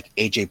feel like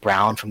A.J.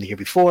 Brown from the year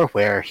before,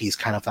 where he's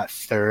kind of that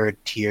third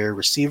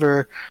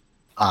receiver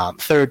in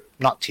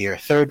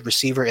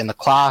the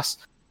class.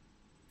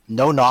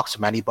 No knocks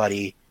from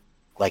anybody,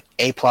 like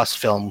A+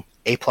 film,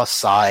 A+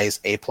 size,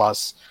 A+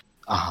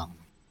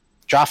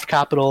 draft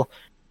capital.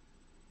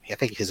 I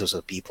think his was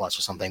a B+ or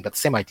something, but the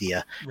same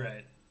idea.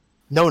 Right.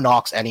 No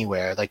knocks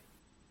anywhere, like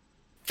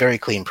very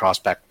clean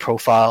prospect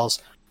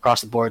profiles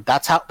across the board.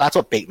 That's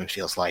what Bateman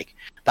feels like.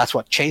 That's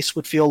what Chase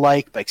would feel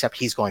like, but except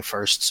he's going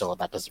first, so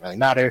that doesn't really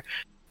matter.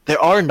 There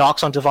are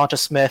knocks on Devonta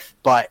Smith,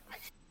 but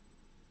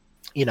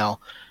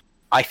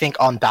I think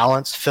on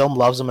balance, film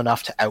loves him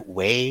enough to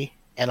outweigh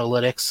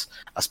analytics,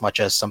 as much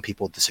as some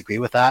people disagree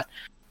with that.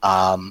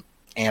 And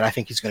I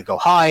think he's going to go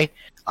high.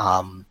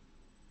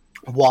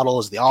 Waddle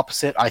is the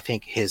opposite. I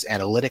think his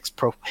analytics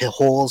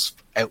holes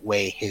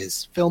outweigh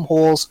his film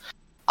holes.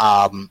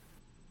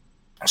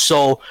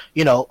 So,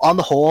 on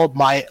the whole,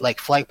 my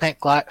flag plant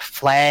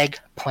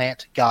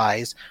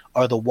guys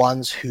are the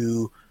ones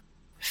who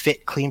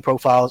fit clean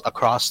profiles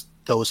across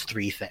those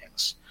three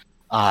things.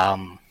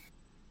 I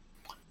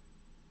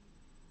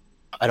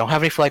don't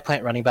have any flag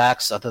plant running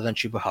backs other than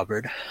Chuba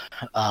Hubbard.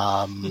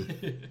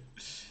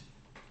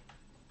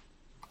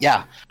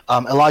 Yeah.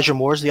 Elijah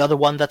Moore's the other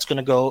one that's going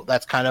to go.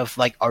 That's kind of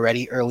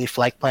already early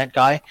flag plant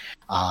guy.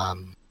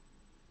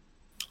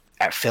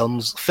 At film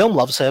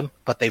loves him,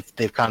 but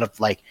they've kind of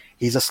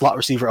he's a slot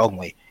receiver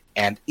only,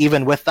 and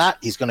even with that,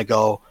 he's going to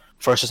go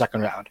first or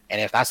second round.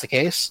 And if that's the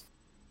case,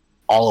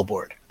 all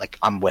aboard.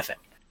 I'm with it.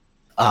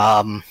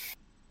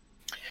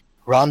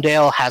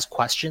 Rondale has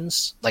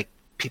questions.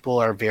 People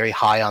are very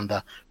high on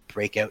the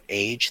breakout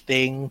age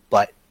thing,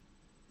 but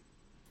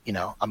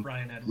I'm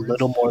a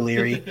little more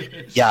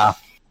leery. Yeah,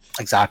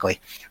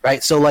 exactly.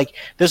 Right. So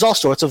there's all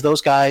sorts of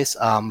those guys.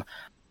 I'm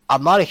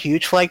not a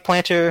huge flag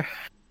planter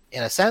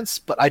in a sense,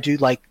 but I do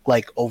like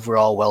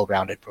overall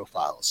well-rounded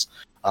profiles.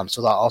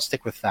 So I'll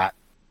stick with that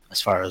as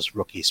far as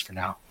rookies for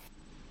now.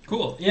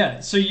 Cool. Yeah.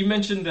 So you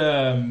mentioned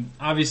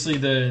obviously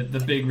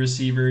the big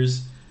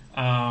receivers.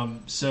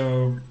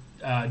 So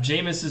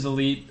Jameis is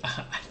elite.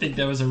 I think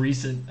that was a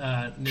recent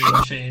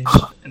name change,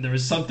 and there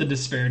was something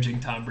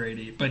disparaging Tom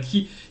Brady. But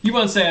he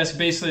wants to ask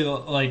basically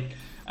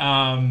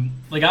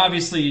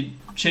obviously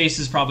Chase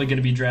is probably going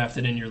to be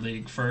drafted in your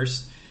league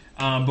first.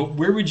 But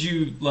where would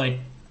you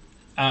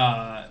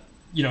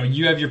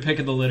you have your pick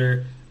of the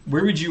litter.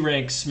 Where would you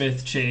rank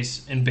Smith,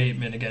 Chase, and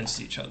Bateman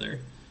against each other?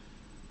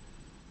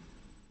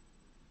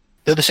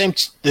 They're the same.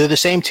 They're the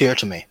same tier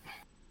to me.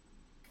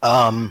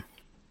 I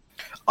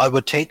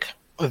would take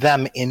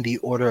them in the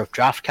order of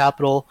draft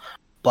capital,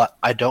 but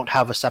I don't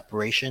have a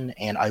separation,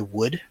 and I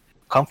would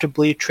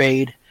comfortably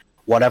trade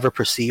whatever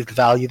perceived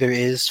value there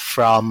is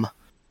from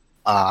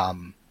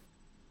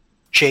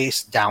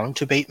Chase down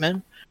to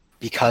Bateman,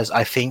 because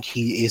I think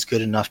he is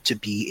good enough to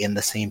be in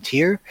the same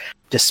tier,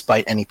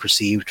 despite any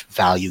perceived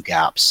value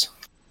gaps.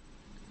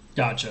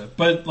 Gotcha.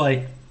 But,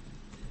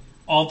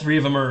 all three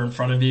of them are in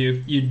front of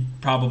you. You'd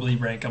probably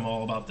rank them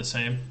all about the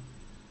same.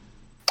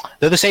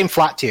 They're the same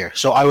flat tier,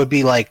 so I would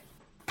be,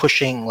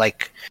 pushing my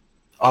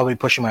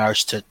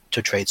arse to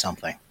trade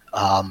something.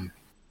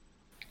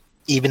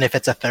 Even if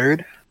it's a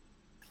third.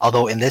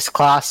 Although in this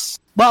class,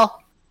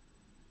 well,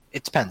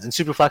 it depends. In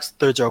Superflex,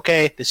 thirds are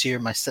okay. This year,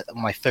 my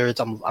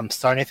thirds, I'm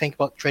starting to think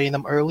about trading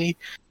them early.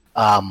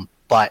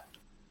 But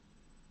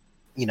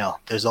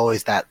there's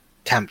always that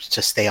tempt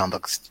to stay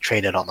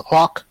traded on the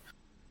clock.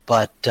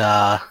 But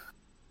we'll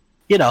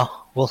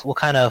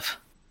kind of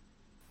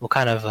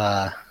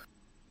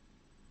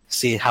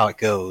see how it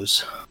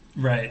goes.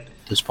 Right.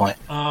 At this point.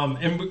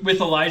 And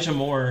with Elijah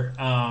Moore,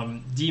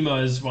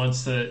 Dimas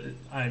wants to.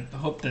 I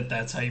hope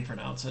that's how you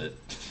pronounce it.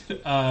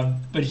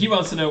 But he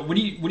wants to know, what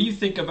do you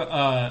think of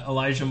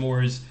Elijah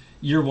Moore's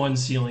year one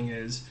ceiling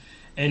is,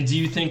 and do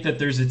you think that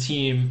there's a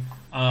team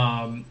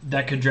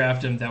that could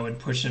draft him that would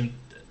push him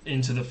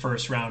into the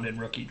first round in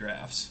rookie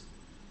drafts?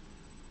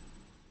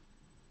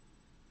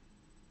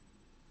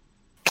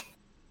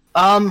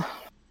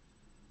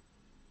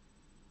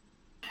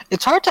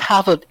 it's hard to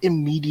have an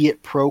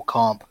immediate pro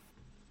comp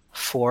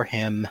for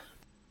him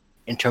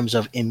in terms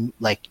of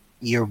like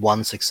year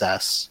one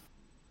success.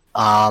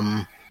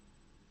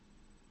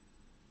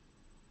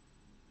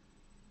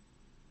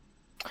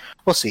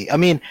 We'll see. I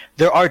mean,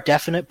 there are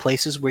definite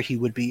places where he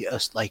would be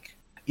like,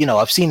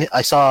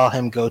 I saw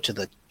him go to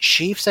the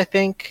Chiefs, I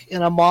think,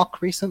 in a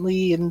mock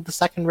recently in the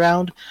second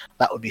round.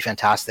 That would be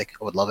fantastic.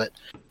 I would love it.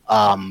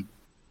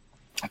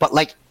 But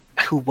like,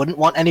 who wouldn't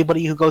want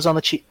anybody who goes to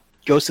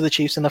the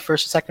Chiefs in the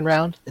first or second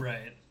round?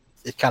 Right.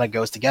 It kind of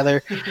goes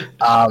together.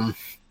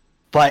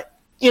 But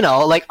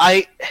like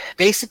I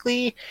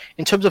basically,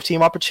 in terms of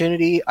team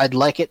opportunity, I'd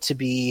like it to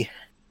be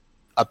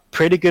a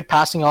pretty good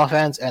passing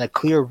offense and a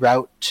clear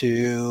route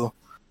to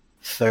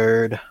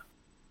third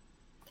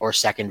or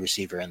second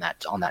receiver on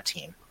that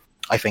team.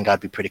 I think I'd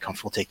be pretty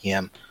comfortable taking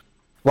him.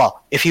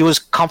 Well, if he was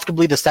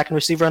comfortably the second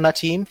receiver on that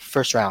team,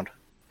 first round,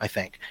 I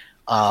think.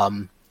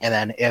 And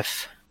then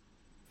if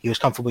he was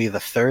comfortably the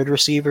third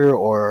receiver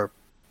or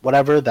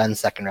whatever, then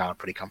second round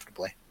pretty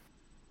comfortably.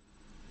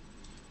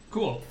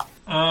 Cool.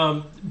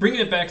 Bringing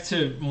it back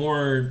to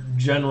more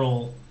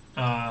general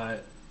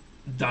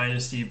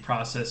dynasty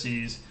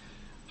processes.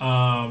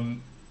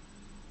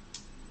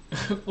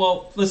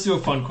 Well, let's do a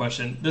fun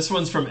question. This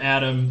one's from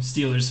Adam,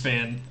 Steelers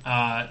fan.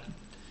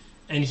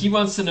 And he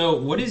wants to know,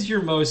 what is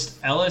your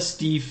most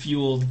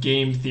LSD-fueled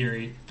game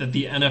theory that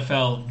the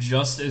NFL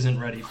just isn't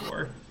ready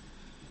for?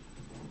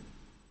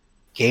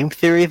 Game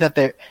theory that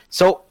they're...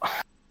 So,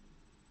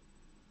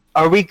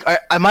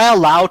 am I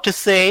allowed to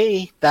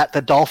say that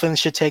the Dolphins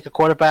should take a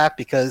quarterback?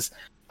 Because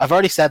I've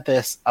already said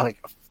this like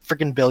a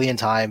freaking billion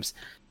times.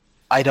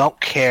 I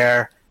don't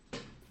care.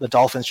 The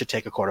Dolphins should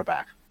take a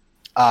quarterback.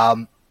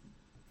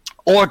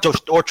 Or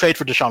trade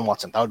for Deshaun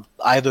Watson.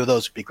 Either of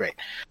those would be great.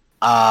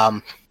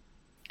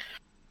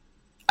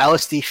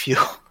 LSD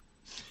fuel.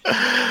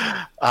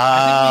 I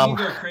think we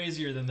can go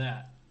crazier than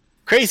that.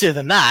 Crazier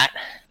than that?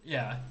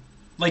 Yeah.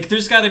 Like,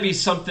 there's got to be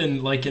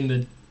something, like, in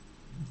the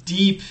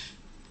deep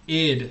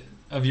id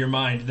of your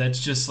mind that's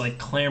just, like,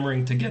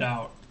 clamoring to get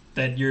out.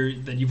 That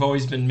you've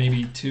always been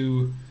maybe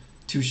too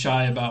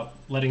shy about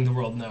letting the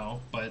world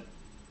know. But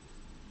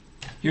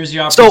here's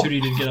your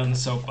opportunity to get on the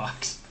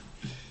soapbox.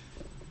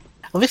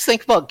 Let me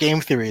think about game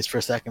theories for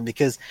a second,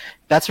 because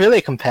that's really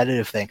a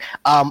competitive thing.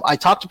 I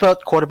talked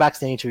about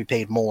quarterbacks needing to be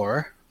paid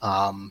more.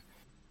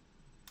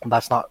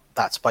 That's not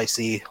that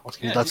spicy.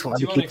 Let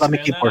me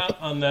keep working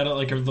on that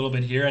like a little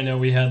bit here. I know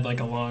we had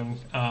like a long.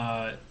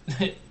 That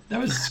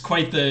was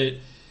quite the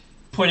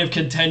point of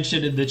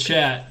contention in the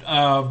chat.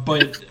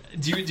 But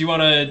do you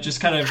want to just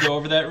kind of go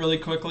over that really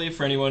quickly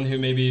for anyone who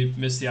maybe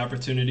missed the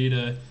opportunity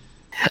to?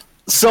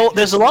 So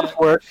there's a lot of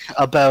work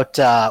about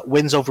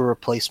wins over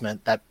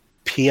replacement that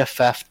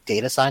PFF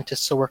data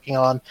scientists are working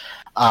on,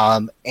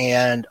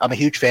 and I'm a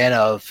huge fan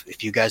of,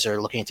 if you guys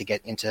are looking to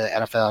get into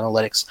NFL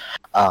analytics,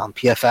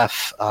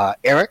 PFF,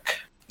 Eric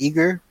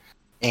Eager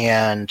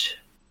and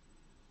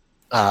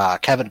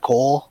Kevin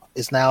Cole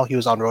he's at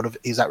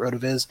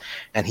RotoViz,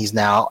 and he's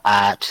now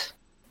at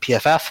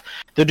PFF.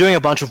 They're doing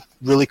a bunch of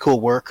really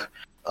cool work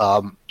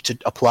to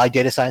apply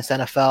data science to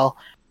NFL,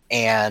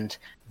 and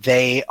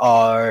they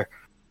are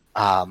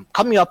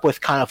coming up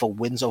with kind of a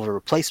wins over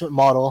replacement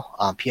model.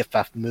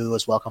 PFF Moo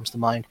as well comes to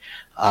mind,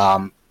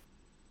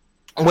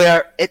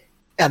 where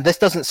and this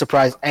doesn't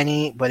surprise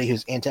anybody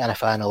who's into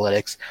NFL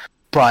analytics,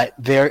 but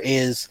there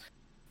is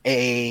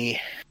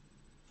a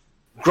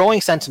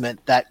growing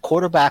sentiment that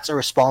quarterbacks are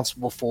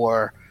responsible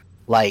for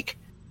like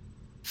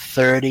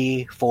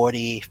 30,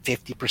 40,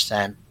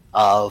 50%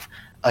 of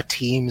a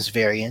team's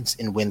variance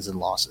in wins and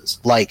losses.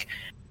 Like,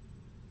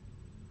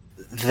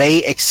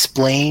 they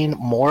explain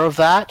more of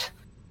that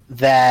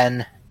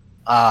than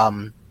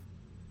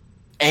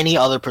any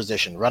other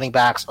position. Running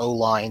backs,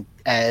 O-line,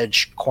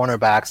 edge,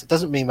 cornerbacks, it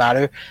doesn't really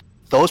matter.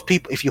 Those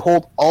people, if you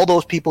hold all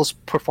those people's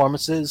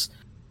performances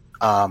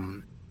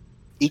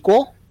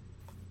equal,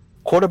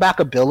 quarterback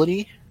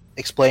ability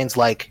explains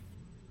like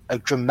a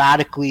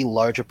dramatically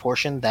larger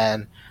portion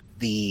than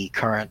the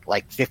current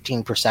like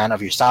 15%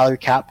 of your salary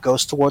cap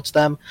goes towards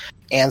them.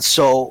 And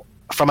so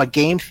from a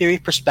game theory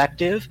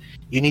perspective,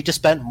 you need to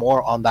spend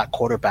more on that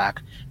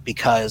quarterback,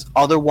 because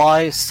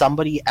otherwise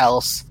somebody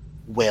else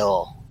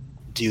will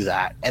do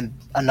that, and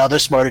another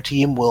smarter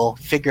team will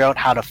figure out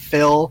how to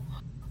fill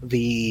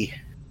the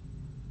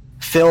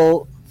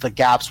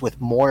gaps with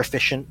more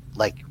efficient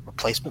like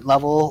replacement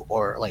level,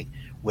 or like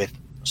with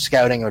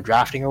scouting or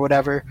drafting or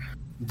whatever,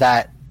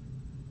 that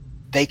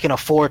they can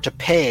afford to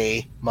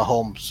pay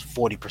Mahomes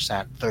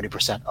 40%,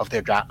 30%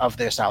 of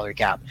their salary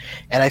cap.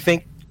 And I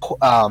think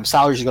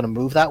salaries are going to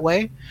move that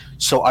way.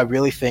 So I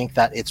really think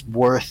that it's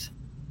worth,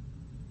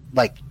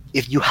 like,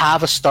 if you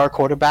have a star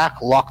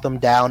quarterback, lock them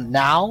down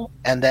now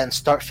and then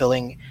start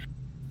filling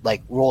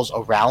like roles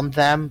around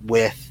them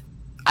with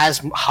as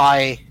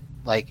high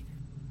like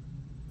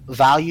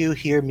value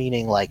here,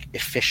 meaning like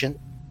efficient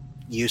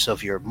use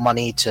of your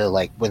money to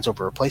like wins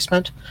over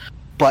replacement.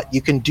 But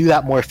you can do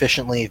that more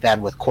efficiently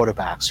than with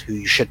quarterbacks who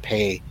you should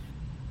pay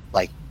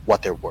like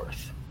what they're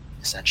worth,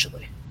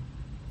 essentially.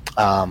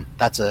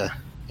 That's a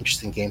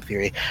interesting game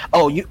theory.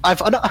 Oh, I've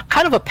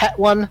kind of a pet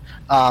one.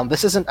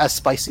 This isn't as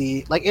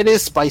spicy. Like, it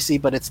is spicy,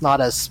 but it's not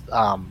as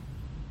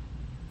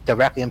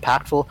directly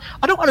impactful.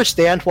 I don't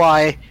understand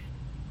why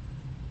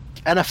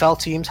NFL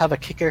teams have a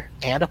kicker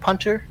and a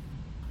punter.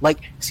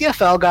 Like,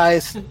 CFL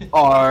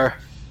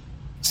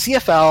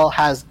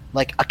has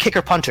like a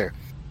kicker punter,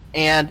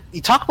 and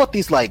you talk about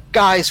these like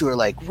guys who are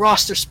like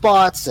roster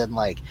spots and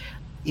like,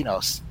 you know,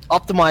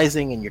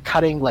 optimizing, and you're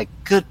cutting like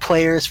good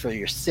players for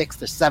your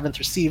 6th or 7th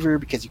receiver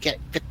because you can't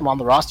fit them on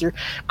the roster.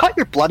 Cut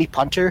your bloody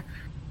punter.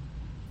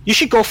 You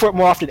should go for it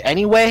more often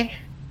anyway.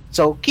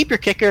 So keep your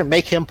kicker and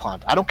make him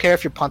punt. I don't care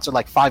if your punts are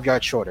like 5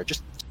 yards shorter.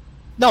 Just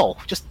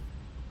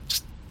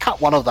cut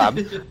one of them.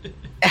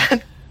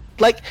 And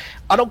like,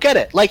 I don't get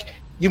it. Like,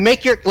 you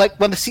make your, like,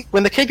 when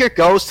the kicker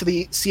goes to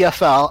the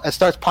CFL and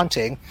starts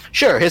punting,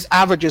 sure, his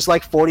average is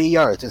like 40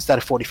 yards instead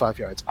of 45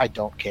 yards. I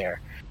don't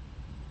care.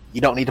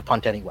 You don't need to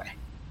punt anyway.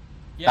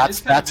 Yeah,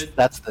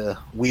 that's the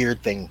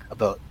weird thing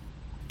about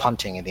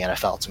punting in the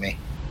NFL to me.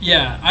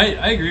 Yeah,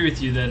 I agree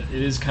with you that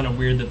it is kind of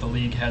weird that the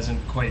league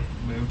hasn't quite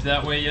moved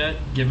that way yet,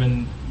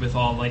 given with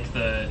all like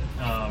the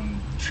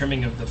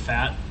trimming of the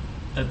fat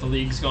that the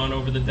league's gone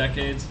over the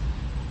decades.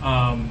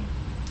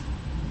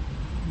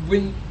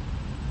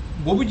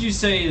 What would you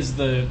say is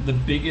the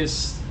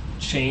biggest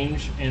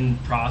change in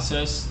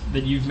process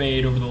that you've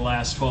made over the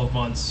last 12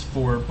 months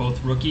for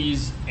both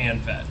rookies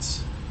and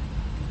vets?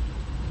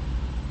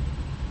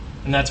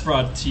 And that's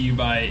brought to you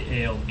by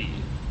ALB.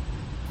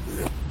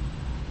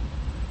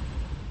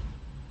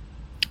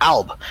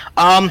 ALB.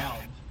 There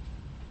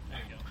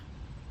you go.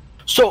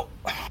 So,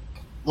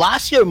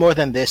 last year more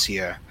than this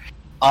year,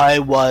 I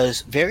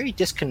was very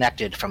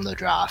disconnected from the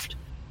draft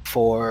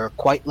for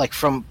quite, like,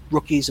 from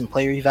rookies and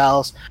player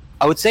evals.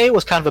 I would say it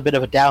was kind of a bit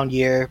of a down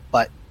year,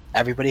 but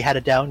everybody had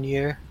a down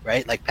year,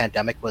 right? Like,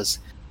 pandemic was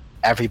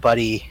a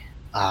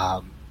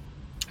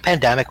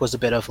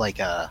bit of like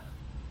a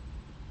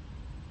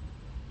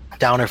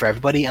downer for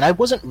everybody, and I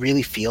wasn't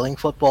really feeling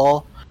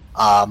football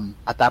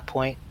at that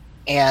point.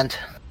 And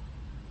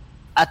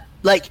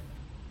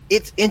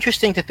it's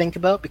interesting to think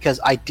about because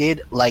I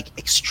did like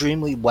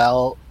extremely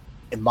well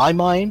in my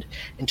mind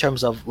in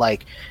terms of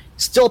like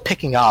still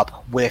picking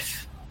up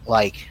with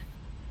like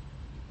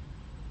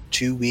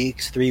 2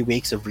 weeks, 3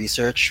 weeks of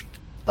research,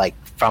 like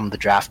from the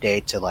draft day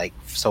to like,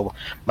 so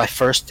my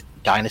first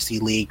Dynasty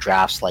League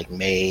drafts like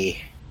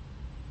May,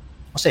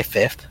 I'll say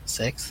 5th,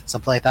 6th,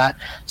 something like that.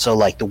 So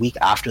like the week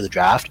after the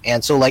draft.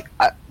 And so like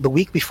the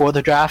week before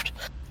the draft,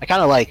 I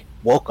kind of like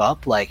woke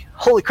up like,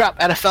 holy crap,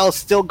 NFL is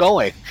still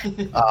going.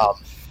 I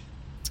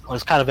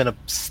was kind of in a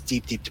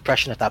deep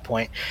depression at that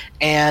point,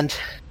 and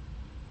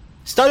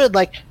started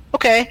like,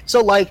 okay,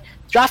 so like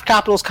draft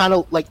capital is kind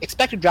of like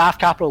expected draft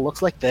capital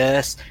looks like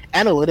this.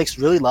 Analytics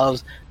really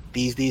loves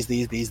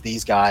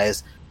these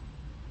guys.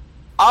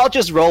 I'll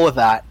just roll with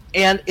that.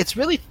 And it's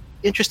really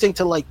interesting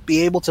to like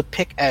be able to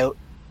pick out,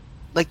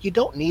 like, you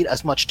don't need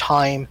as much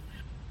time.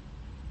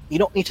 You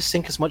don't need to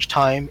sink as much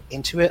time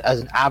into it as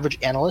an average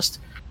analyst,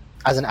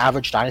 as an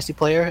average Dynasty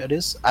player, it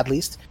is, at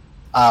least,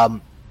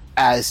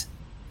 as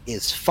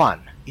is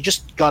fun. You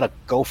just gotta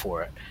go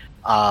for it.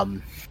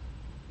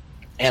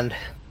 And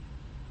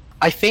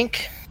I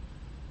think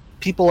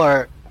people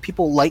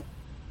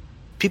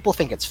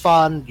think it's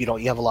fun, you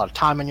have a lot of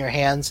time on your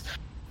hands,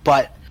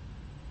 but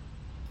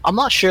I'm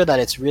not sure that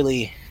it's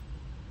really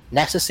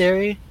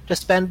necessary to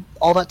spend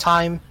all that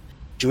time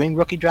doing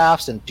rookie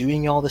drafts and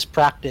doing all this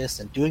practice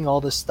and doing all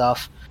this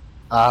stuff.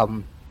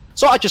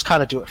 So I just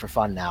kind of do it for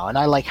fun now, and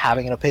I like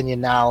having an opinion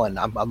now, and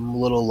I'm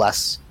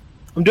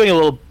doing a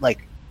little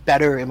like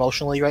better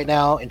emotionally right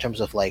now in terms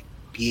of like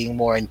being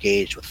more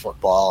engaged with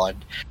football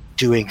and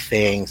doing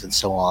things and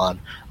so on.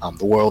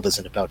 The world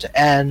isn't about to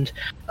end,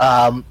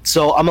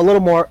 so I'm a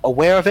little more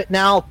aware of it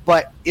now.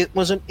 But it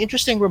was an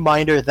interesting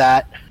reminder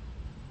that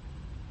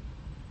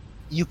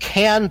you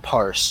can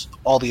parse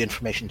all the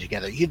information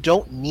together. You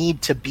don't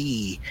need to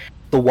be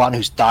the one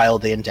who's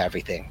dialed into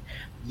everything.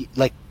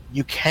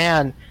 You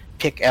can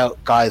pick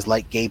out guys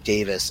like Gabe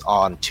Davis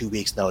on 2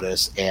 weeks'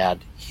 notice,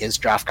 and his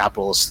draft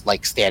capital is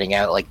like standing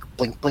out, like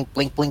blink, blink,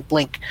 blink, blink,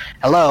 blink.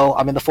 Hello,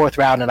 I'm in the 4th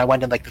round, and I'm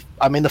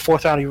in the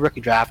 4th round of your rookie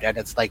draft, and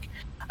it's like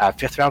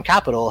 5th round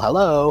capital.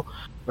 Hello,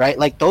 right?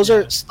 Like those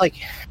are like,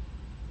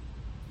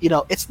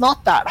 it's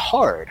not that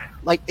hard.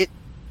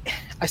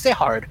 I say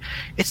hard.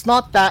 It's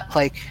not that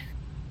like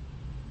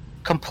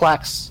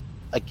complex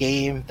a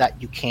game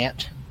that you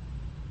can't,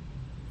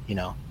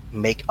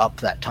 make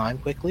up that time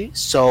quickly.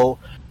 So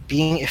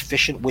being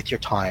efficient with your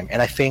time.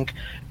 And I think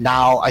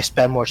now I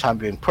spend more time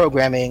doing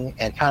programming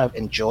and kind of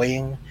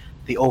enjoying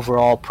the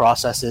overall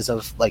processes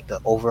of like the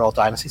overall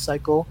dynasty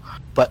cycle.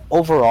 But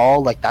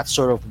overall, like that's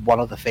sort of one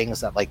of the things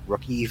that like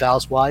rookie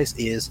evals wise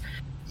is,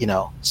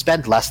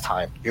 spend less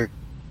time.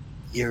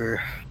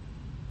 Your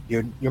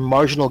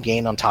marginal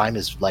gain on time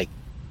is like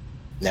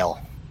nil.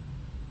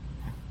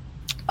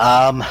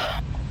 That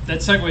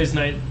segues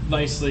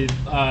nicely.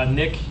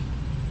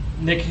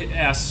 Nick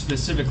asked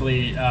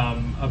specifically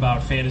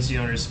about fantasy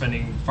owners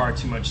spending far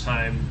too much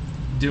time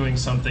doing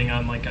something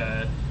on like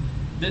a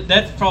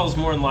that falls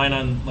more in line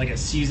on like a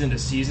season to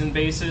season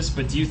basis.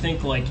 But do you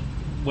think like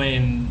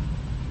when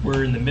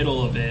we're in the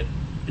middle of it,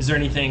 is there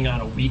anything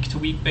on a week to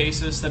week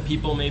basis that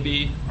people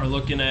maybe are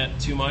looking at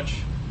too much?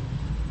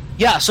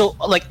 Yeah, so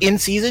like in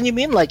season, you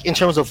mean like in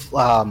terms of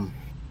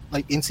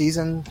like in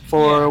season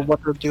for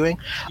what they're doing?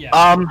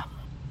 Yeah.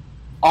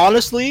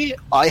 Honestly,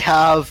 I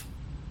have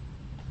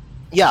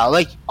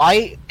like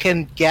I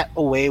can get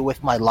away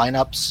with my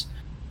lineups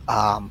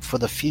for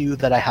the few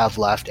that I have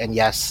left, and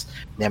yes,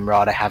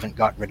 Nimrod, I haven't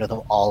gotten rid of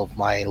all of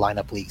my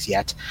lineup leagues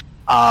yet.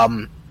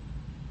 I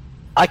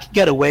could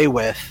get away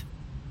with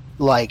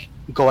like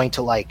going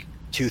to like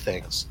two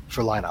things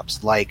for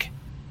lineups. Like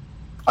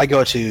I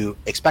go to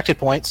expected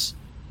points,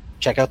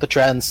 check out the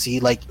trends, see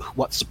like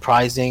what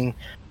surprising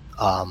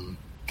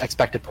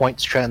expected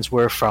points trends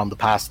were from the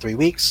past 3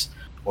 weeks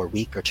or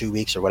week or 2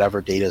 weeks or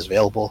whatever data is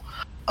available,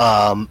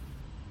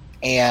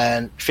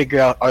 and figure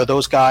out, are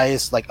those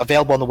guys like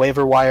available on the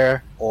waiver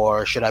wire,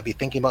 or should I be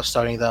thinking about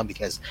starting them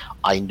because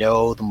I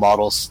know the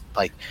models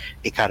like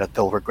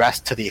they'll regress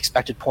to the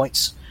expected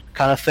points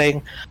kind of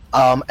thing,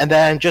 and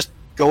then just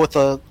go with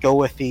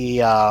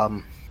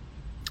the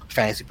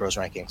Fantasy Pros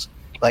rankings.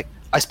 Like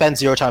I spend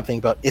zero time thinking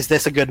about, is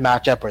this a good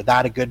matchup or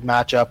that a good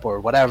matchup or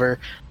whatever.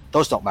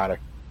 Those don't matter.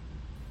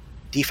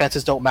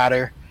 Defenses don't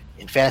matter.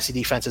 In fantasy,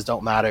 defenses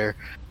don't matter.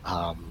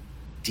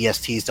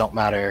 DSTs don't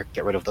matter.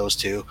 Get rid of those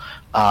two.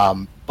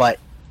 But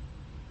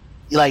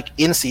like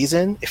in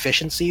season,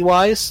 efficiency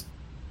wise,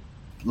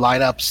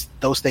 lineups,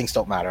 those things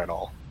don't matter at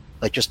all.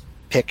 Like just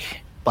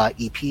pick by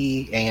EP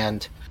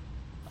and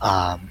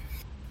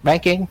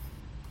ranking.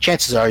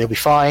 Chances are you'll be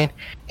fine.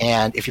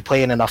 And if you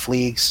play in enough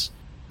leagues,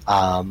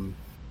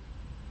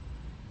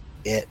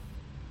 it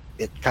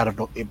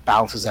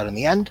balances out in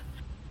the end.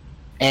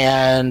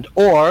 And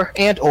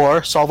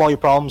or solve all your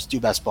problems, do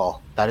best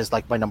ball. That is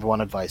like my number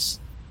one advice.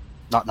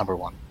 Not number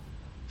one.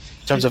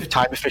 In terms of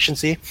time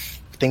efficiency,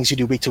 things you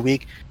do week to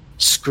week,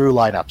 screw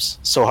lineups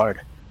so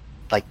hard.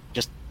 Like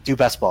just do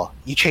best ball.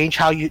 You change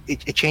how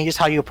it changes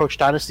how you approach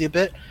Dynasty a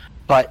bit,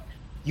 but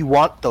you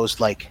want those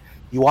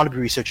you want to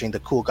be researching the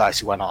cool guys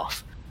who went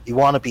off. You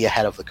want to be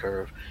ahead of the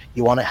curve.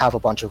 You want to have a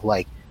bunch of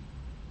like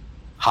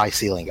high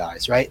ceiling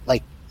guys, right?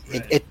 Like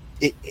right.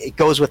 It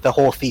goes with the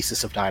whole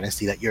thesis of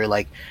Dynasty that you're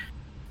like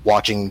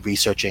watching,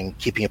 researching,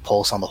 keeping a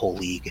pulse on the whole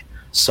league.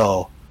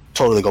 So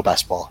totally go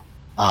best ball.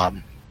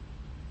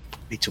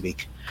 Week to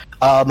week.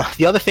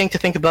 The other thing to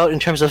think about in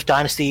terms of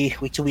Dynasty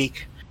week to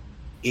week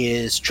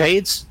is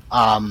trades.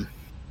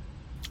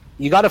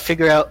 You got to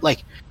figure out,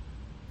 like,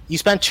 you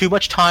spend too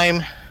much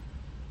time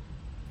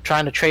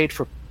trying to trade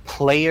for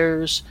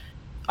players.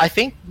 I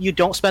think you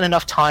don't spend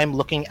enough time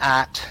looking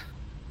at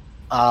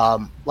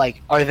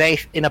like, are they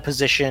in a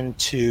position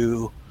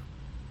to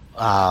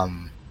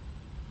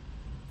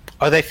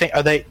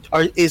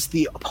is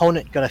the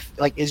opponent gonna,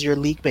 like, is your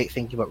league mate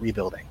thinking about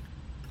rebuilding?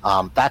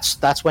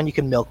 That's when you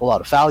can milk a lot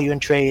of value in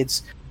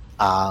trades.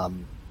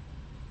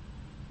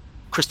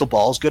 Crystal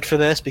Ball is good for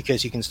this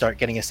because you can start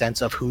getting a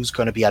sense of who's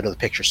going to be out of the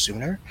picture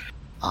sooner.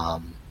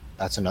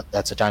 That's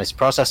a Dynasty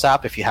Process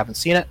app if you haven't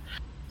seen it.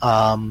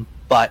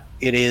 But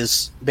it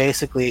is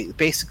basically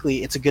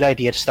it's a good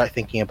idea to start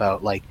thinking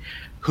about, like,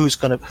 who's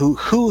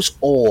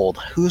old,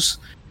 who's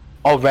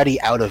already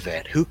out of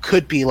it, who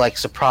could be like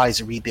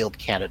surprise rebuild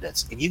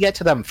candidates. If you get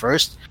to them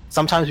first,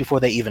 sometimes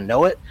before they even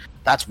know it,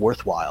 that's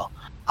worthwhile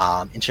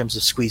in terms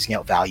of squeezing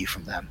out value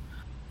from them.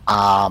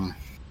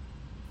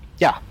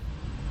 Yeah.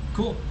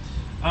 Cool.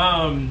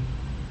 And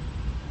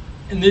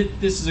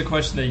this is a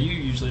question that you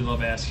usually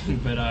love asking,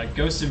 but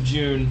Ghost of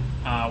June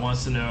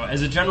wants to know,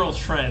 as a general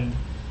trend,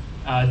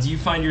 do you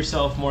find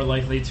yourself more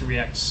likely to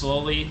react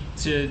slowly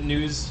to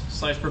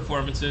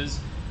news/performances?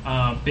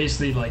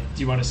 Basically, like,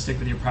 do you want to stick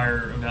with your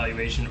prior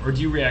evaluation, or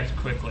do you react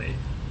quickly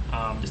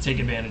to take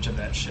advantage of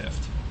that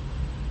shift?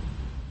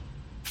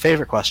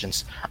 Favorite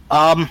questions.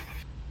 I'm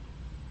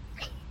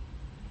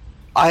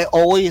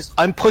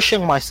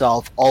pushing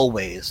myself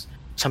always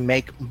to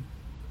make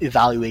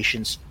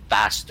evaluations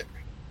faster.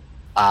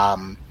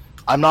 I'm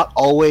not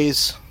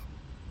always,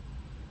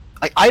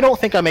 like, I don't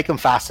think I make them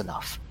fast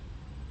enough,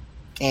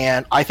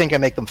 and I think I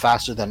make them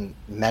faster than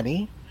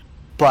many,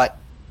 but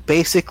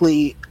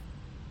basically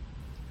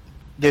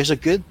there's a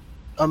good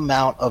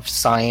amount of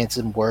science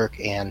and work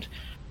and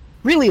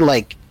really,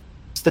 like,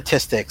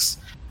 statistics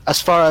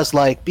as far as,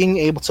 like, being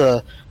able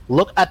to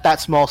look at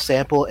that small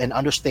sample and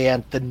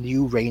understand the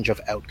new range of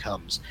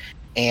outcomes.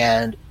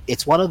 And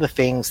it's one of the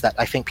things that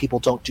I think people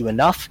don't do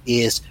enough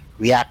is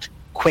react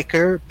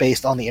quicker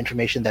based on the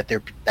information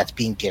that's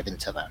being given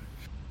to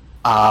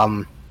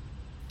them.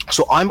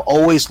 So I'm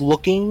always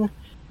looking,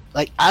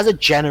 like, as a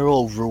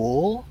general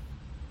rule,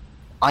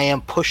 I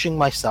am pushing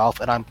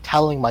myself and I'm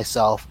telling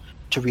myself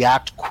to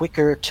react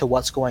quicker to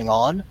what's going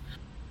on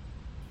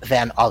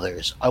than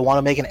others. I want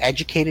to make an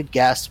educated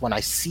guess when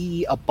I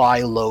see a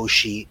buy low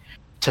sheet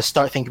to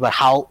start thinking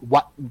about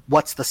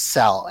what's the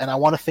sell, and I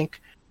want to think,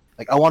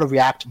 like, I want to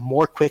react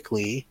more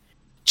quickly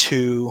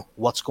to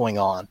what's going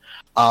on.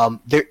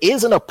 There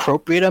is an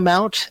appropriate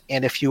amount,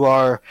 and if you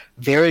are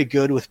very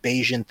good with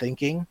Bayesian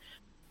thinking,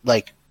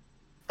 like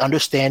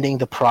understanding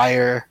the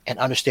prior and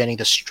understanding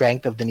the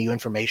strength of the new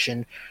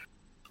information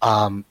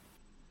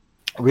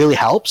really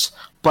helps.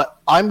 But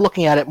I'm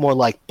looking at it more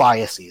like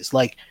biases.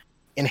 Like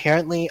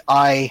inherently,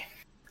 I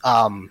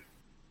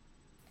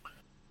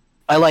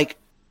like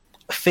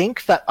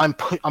think that I'm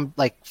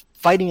like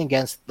fighting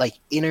against like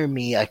inner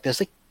me. Like there's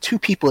like two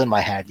people in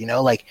my head, you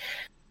know, like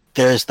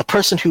there's the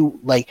person who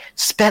like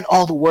spent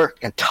all the work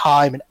and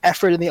time and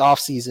effort in the off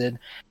season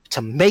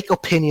to make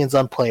opinions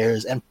on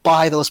players and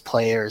buy those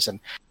players and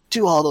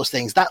do all those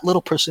things. That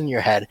little person in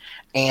your head.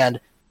 And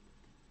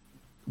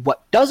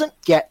what doesn't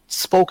get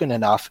spoken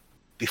enough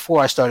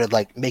before I started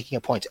like making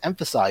a point to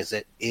emphasize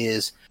it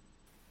is,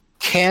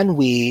 can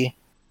I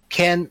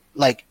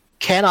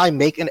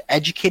make an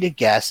educated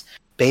guess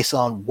based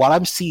on what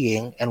I'm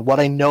seeing and what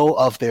I know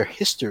of their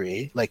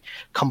history, like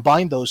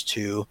combine those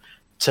two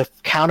to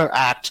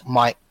counteract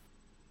my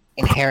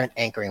inherent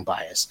anchoring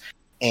bias.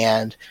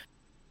 And,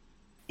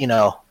 you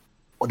know,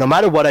 no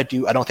matter what I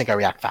do, I don't think I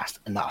react fast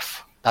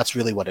enough. That's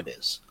really what it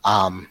is.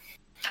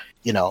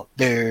 You know,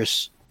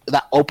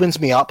 that opens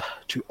me up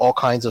to all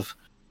kinds of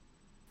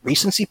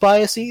recency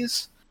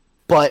biases,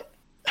 but,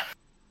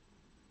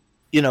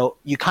 you know,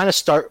 you kind of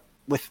start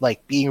with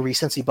like being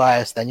recency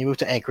bias, then you move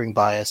to anchoring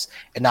bias,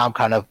 and now I'm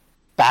kind of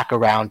back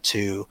around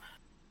to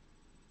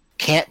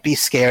can't be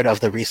scared of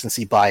the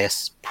recency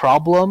bias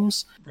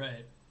problems,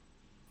 right?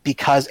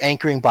 Because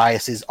anchoring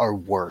biases are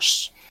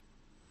worse.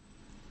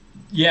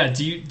 Yeah.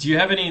 Do you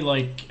have any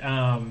like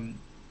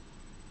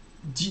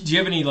do you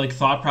have any like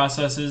thought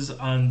processes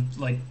on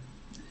like,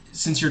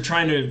 since you're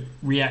trying to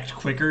react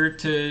quicker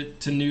to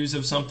news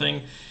of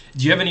something,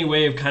 do you have any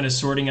way of kind of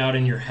sorting out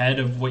in your head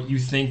of what you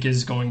think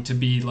is going to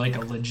be like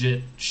a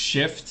legit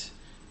shift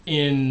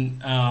in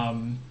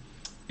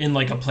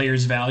like a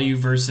player's value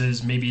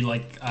versus maybe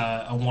like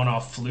a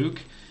one-off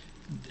fluke?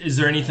 Is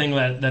there anything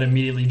that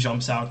immediately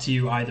jumps out to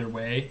you either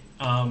way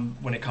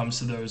when it comes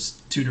to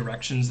those two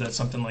directions that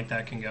something like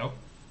that can go?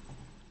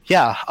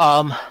 Yeah,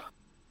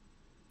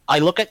 I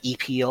look at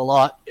EP a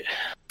lot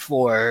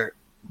for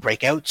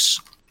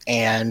breakouts,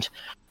 and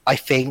I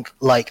think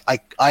like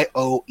I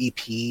owe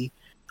EP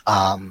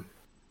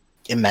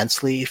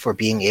immensely for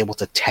being able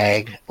to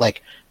tag,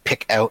 like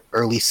pick out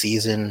early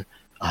season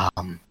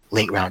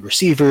late round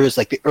receivers.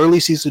 Like the early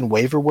season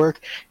waiver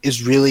work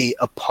is really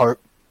a part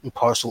and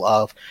parcel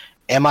of,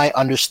 am I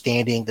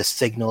understanding the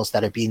signals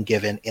that are being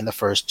given in the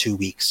first 2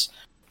 weeks,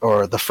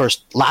 or the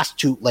last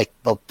two, like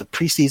the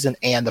preseason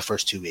and the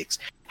first 2 weeks?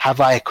 Have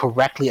I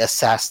correctly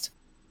assessed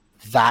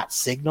that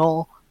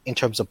signal in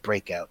terms of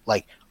breakout?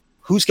 Like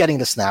who's getting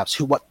the snaps,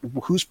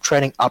 who's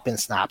trending up in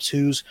snaps,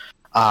 who's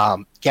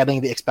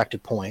getting the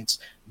expected points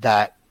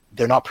that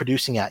they're not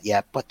producing at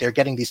yet, but they're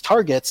getting these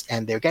targets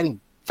and they're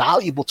getting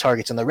valuable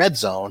targets in the red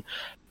zone.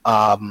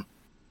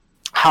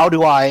 How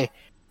do I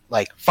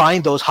like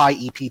find those high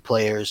EP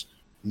players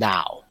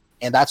now?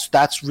 And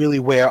that's really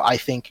where I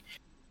think,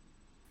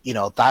 you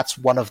know, that's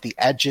one of the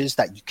edges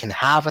that you can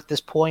have at this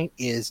point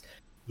is,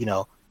 you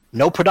know,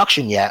 no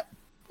production yet,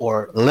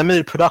 or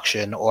limited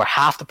production, or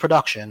half the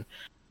production.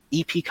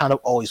 EP kind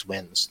of always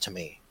wins to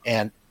me.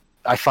 And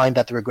I find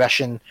that the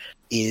regression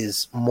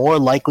is more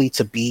likely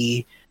to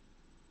be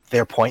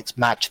their points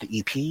match the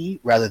EP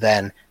rather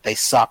than they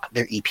suck,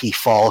 their EP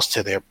falls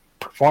to their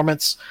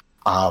performance.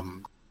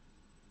 You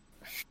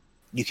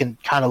can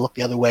kind of look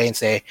the other way and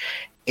say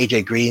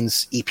AJ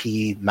Green's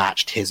EP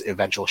matched his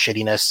eventual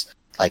shittiness.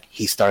 Like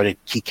he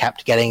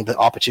kept getting the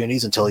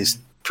opportunities until he's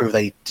proved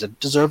that he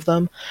deserved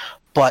them.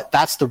 But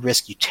that's the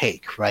risk you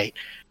take, right?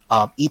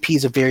 EP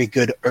is a very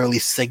good early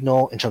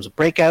signal in terms of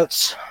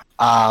breakouts.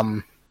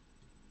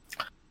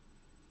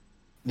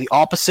 The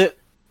opposite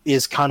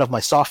is kind of my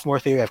sophomore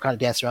theory. I've kind of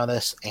danced around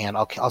this, and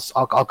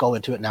I'll go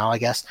into it now, I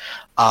guess.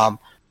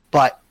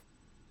 But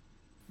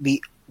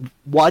the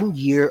 1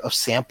 year of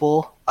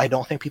sample, I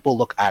don't think people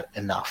look at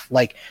enough.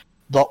 Like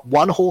the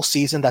one whole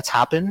season that's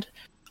happened,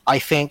 I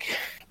think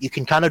you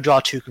can kind of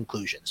draw two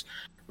conclusions,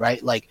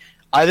 right? Like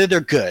either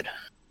they're good,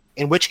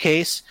 in which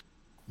case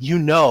you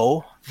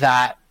know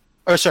that,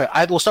 or sorry,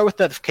 I will start with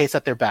the case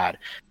that they're bad.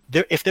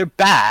 If they're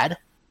bad,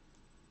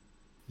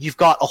 you've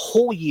got a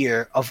whole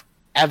year of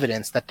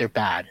evidence that they're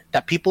bad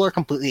that people are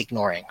completely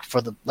ignoring.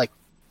 For the like,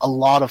 a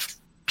lot of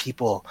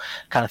people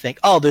kind of think,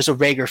 oh, there's a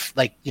Rager,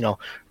 like, you know,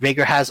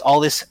 Rager has all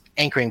this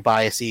anchoring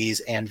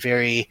biases and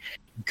very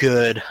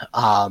good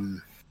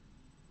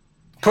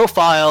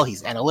profile.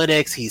 He's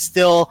analytics. He's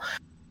still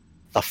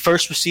the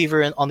first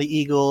receiver on the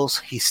Eagles.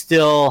 He's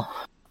still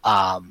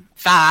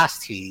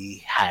fast.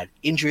 He had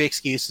injury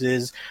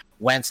excuses.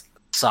 Wentz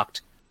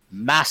sucked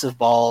massive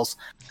balls.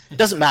 It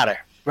doesn't matter,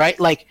 right?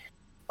 Like,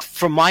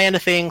 from my end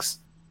of things,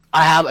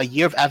 I have a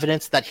year of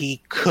evidence that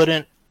he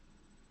couldn't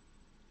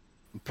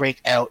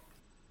break out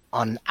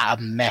on a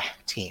meh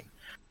team.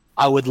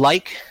 I would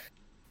like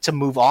to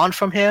move on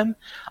from him.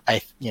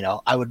 I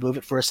would move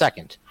it for a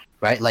second,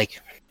 right? Like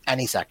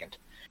any second.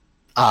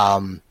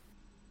 And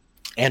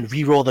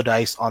re-roll the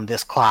dice on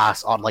this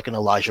class on like an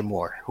Elijah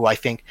Moore, who I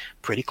think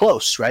pretty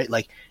close, right?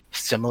 Like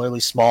similarly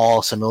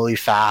small, similarly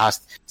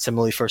fast,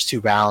 similarly first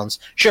 2 rounds.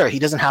 Sure, he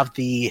doesn't have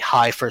the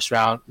high first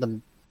round, the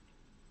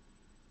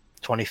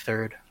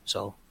 23rd,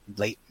 so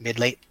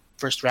mid-late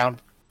first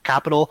round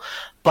capital,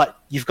 but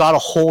you've got a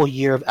whole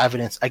year of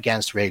evidence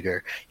against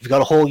Rager. You've got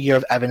a whole year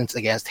of evidence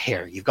against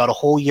Hare. You've got a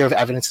whole year of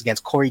evidence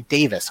against Corey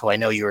Davis, who I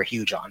know you were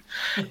huge on,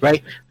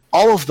 right?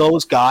 All of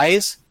those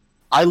guys,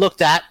 I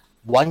looked at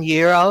 1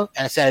 year of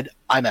and I said,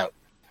 I'm out.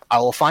 I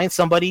will find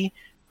somebody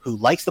who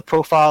likes the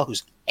profile,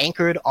 who's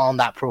anchored on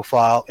that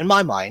profile. In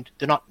my mind,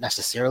 they're not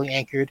necessarily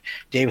anchored.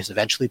 Davis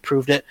eventually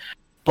proved it,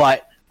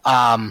 but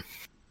the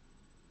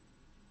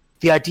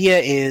idea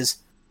is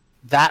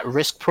that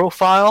risk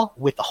profile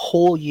with a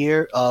whole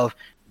year of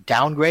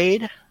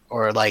downgrade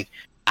or like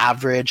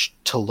average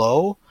to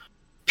low,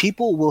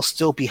 people will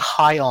still be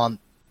high on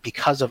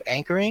because of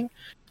anchoring.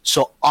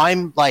 So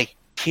I'm like,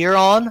 here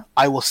on,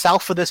 I will sell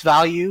for this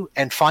value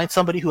and find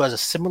somebody who has a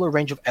similar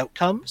range of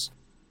outcomes,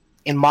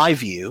 in my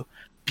view,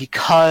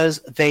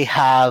 because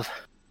I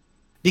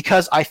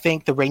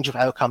think the range of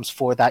outcomes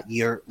for that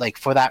year, like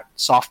for that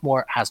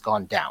sophomore, has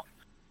gone down.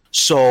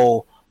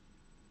 So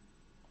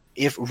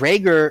if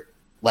Rager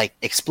like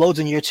explodes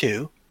in year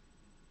 2,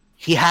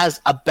 he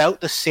has about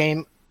the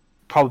same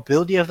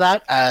probability of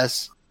that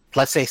as,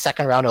 let's say,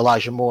 second round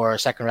Elijah Moore,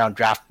 second round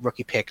draft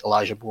rookie pick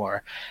Elijah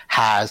Moore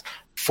has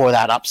for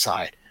that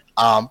upside.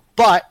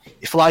 But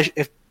if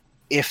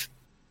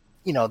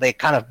you know, they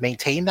kind of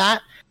maintain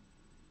that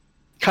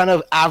kind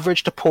of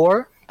average to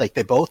poor, like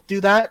they both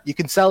do that, you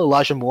can sell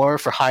Elijah Moore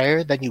for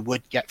higher than you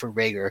would get for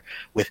Rager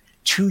with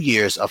 2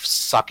 years of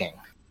sucking.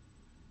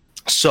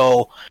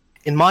 So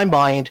in my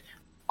mind,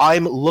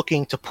 I'm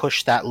looking to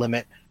push that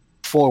limit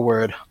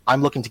forward.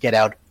 I'm looking to get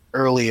out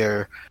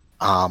earlier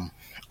on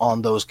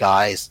those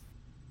guys.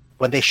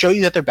 When they show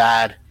you that they're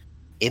bad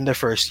in their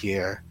first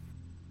year,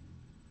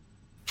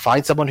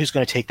 find someone who's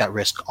going to take that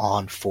risk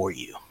on for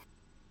you,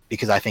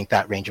 because I think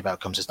that range of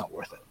outcomes is not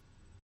worth it.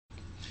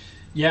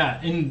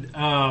 Yeah,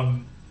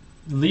 and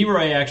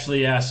Leroy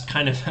actually asked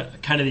kind of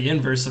the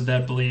inverse of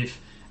that belief.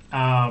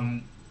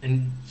 And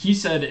he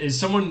said, as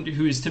someone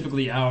who is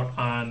typically out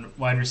on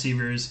wide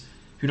receivers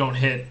who don't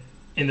hit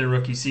in their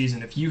rookie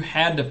season, if you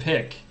had to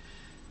pick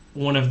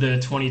one of the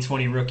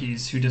 2020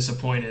 rookies who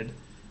disappointed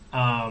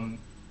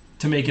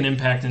to make an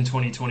impact in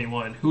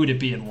 2021, who would it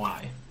be and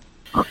why?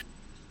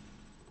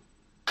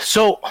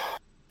 So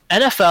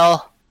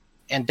NFL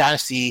and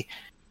Dynasty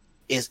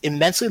is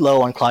immensely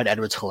low on Clyde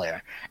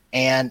Edwards-Helaire,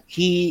 and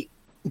he,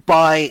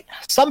 by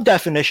some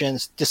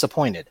definitions,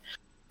 disappointed.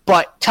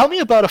 But tell me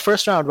about a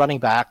first-round running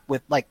back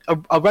with like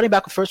a running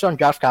back with first-round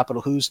draft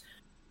capital who's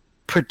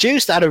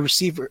produced at a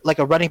receiver, like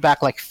a running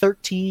back like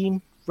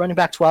 13, running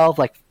back 12,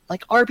 like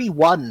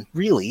RB1,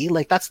 really.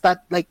 Like that's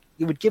that, like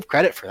you would give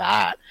credit for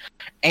that.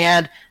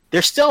 And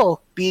they're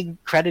still being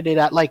credited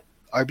at like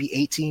RB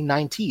 18,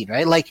 19,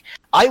 right? Like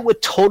I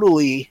would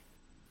totally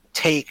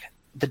take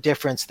the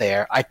difference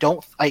there. I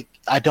don't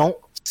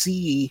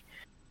see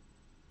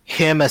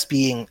him as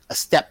being a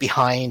step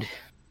behind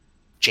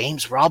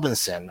James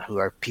Robinson,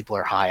 who people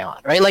are high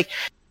on, right? Like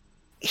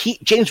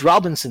James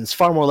Robinson's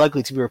far more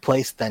likely to be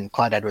replaced than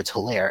Clyde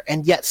Edwards-Helaire,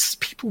 and yet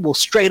people will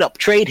straight up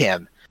trade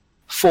him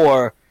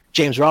for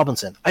James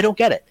Robinson. I don't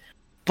get it.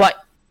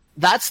 But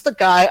that's the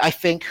guy I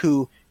think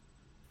who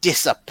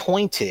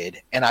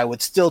disappointed, and I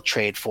would still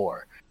trade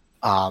for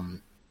a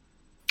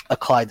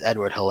Clyde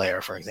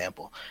Edwards-Helaire, for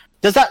example.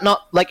 Does that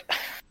not, like,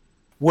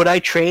 would I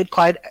trade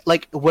Clyde?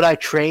 Like, would I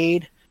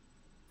trade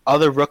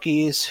other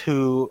rookies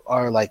who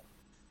are like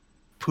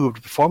who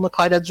perform like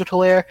Clyde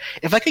Edwards-Helaire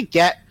if I could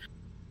get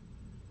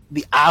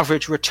the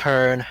average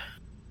return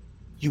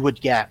you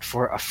would get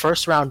for a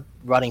first-round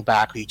running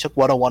back who you took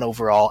 101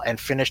 overall and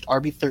finished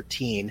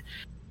RB13?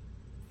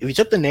 If you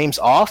took the names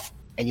off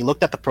and you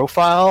looked at the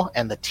profile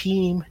and the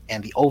team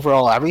and the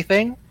overall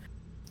everything,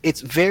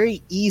 it's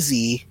very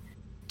easy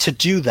to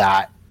do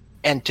that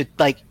and to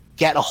like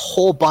get a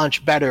whole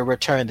bunch better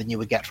return than you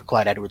would get for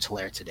Clyde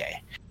Edwards-Helaire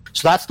today.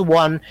 So that's the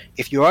one.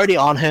 If you're already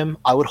on him,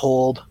 I would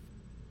hold.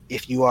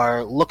 If you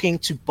are looking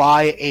to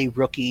buy a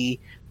rookie,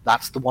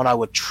 that's the one I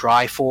would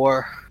try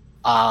for.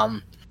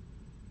 I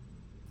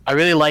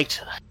really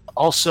liked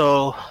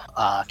also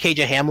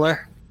KJ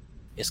Hamler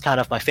is kind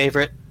of my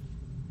favorite.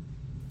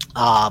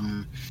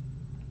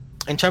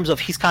 In terms of,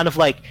 he's kind of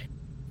like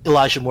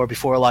Elijah Moore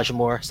before Elijah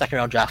Moore, second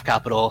round draft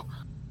capital,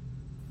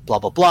 blah,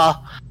 blah,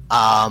 blah.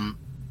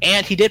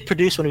 And he did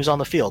produce when he was on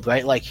the field,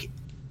 right? Like,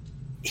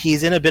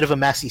 he's in a bit of a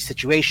messy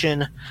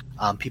situation.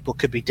 People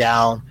could be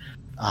down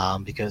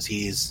because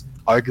he's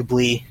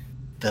arguably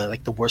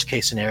the worst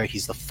case scenario.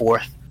 He's the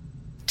fourth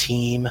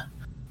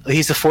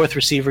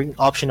receiving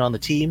option on the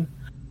team.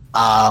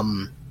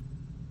 But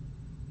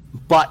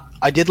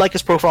I did like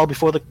his profile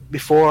before the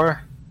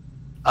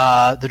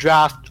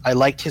draft. I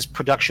liked his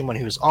production when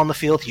he was on the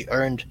field. He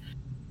earned,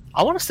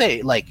 I want to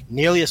say, like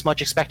nearly as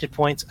much expected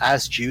points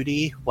as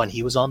Judy when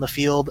he was on the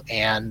field,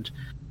 and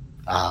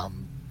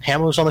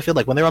Hamler was on the field.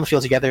 Like when they were on the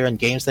field together and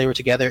games they were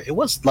together, it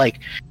was like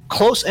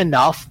close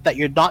enough that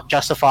you're not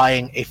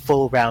justifying a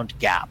full round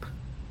gap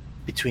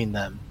between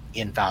them.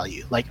 in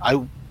value. Like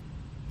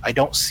I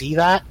don't see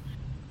that.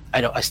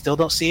 I still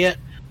don't see it.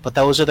 But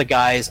those are the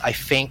guys I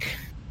think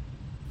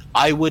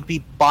I would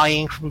be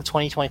buying from the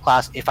 2020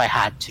 class if I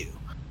had to.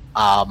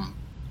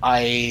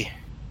 I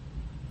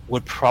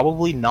would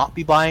probably not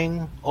be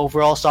buying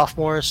overall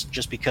sophomores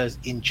just because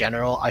in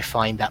general I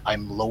find that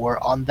I'm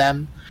lower on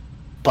them.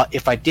 But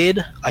if I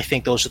did, I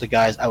think those are the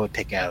guys I would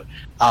pick out.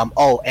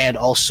 And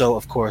also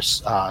of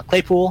course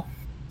Claypool,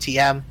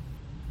 TM.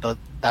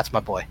 That's my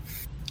boy.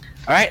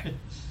 All right,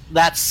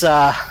 that's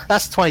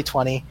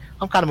 2020.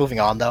 I'm kind of moving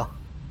on though.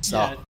 So.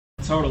 Yeah,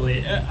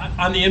 totally.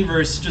 On the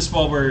inverse, just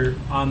while we're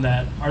on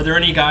that, are there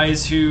any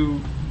guys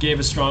who gave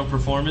a strong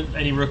performance?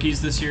 Any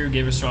rookies this year who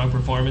gave a strong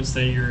performance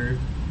that you're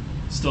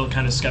still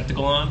kind of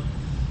skeptical on?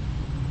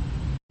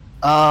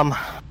 I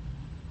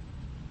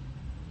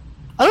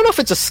don't know if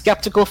it's a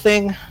skeptical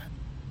thing.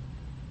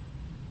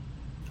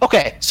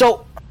 Okay,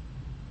 so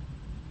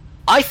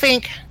I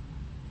think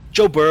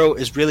Joe Burrow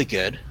is really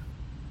good,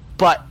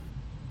 but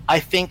I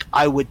think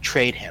I would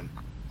trade him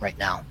right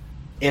now.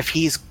 If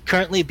he's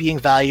currently being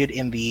valued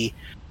in the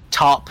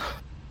top,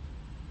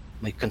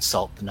 let me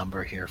consult the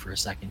number here for a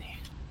second.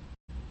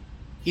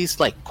 He's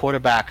like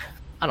quarterback,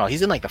 I don't know,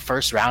 he's in like the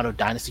first round of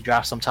dynasty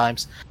drafts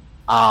sometimes.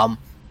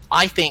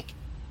 I think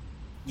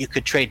you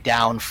could trade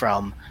down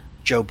from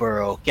Joe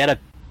Burrow, get a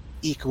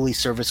equally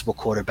serviceable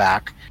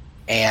quarterback,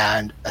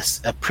 and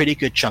a pretty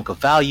good chunk of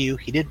value.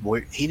 He did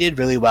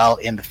really well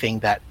in the thing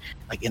that,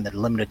 like in the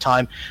limited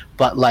time,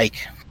 but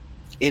like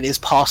it is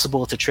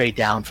possible to trade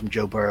down from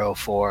Joe Burrow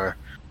for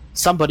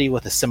somebody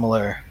with a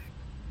similar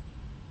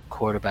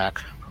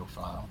quarterback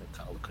profile. They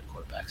kind of look at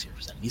quarterbacks here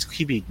for a second. He's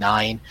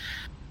QB9.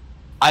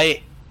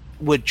 I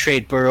would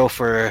trade Burrow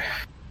for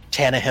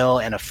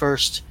Tannehill and a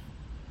first,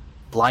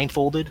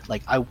 blindfolded.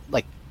 I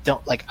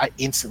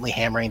instantly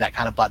hammering that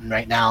kind of button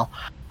right now.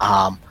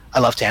 I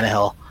love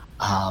Tannehill.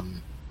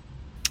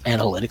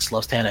 Analytics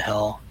loves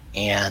Tannehill,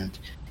 and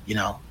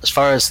as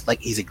far as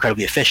like he's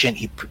incredibly efficient.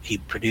 He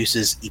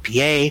produces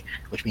EPA,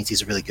 which means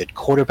he's a really good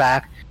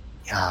quarterback.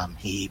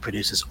 He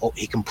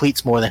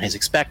completes more than his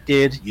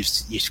expected.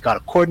 You've got a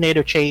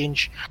coordinator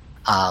change,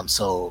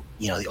 so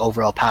the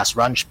overall pass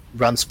run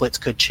splits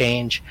could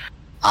change.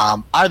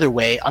 Either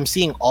way, I'm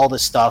seeing all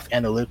this stuff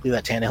analytically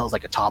that Tannehill is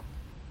like a top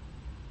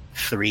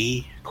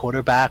 3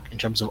 quarterback in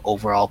terms of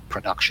overall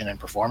production and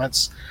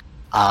performance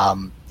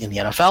in the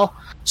NFL.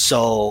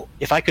 So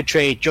if I could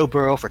trade Joe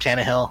Burrow for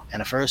Tannehill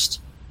and a first,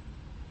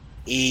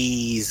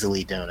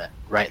 easily doing it,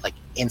 right? Like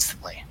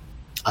instantly.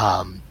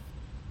 And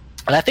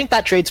I think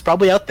that trade's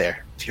probably out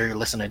there if you're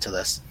listening to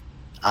this.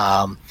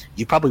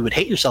 You probably would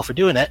hate yourself for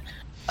doing it,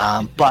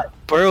 but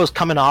Burrow's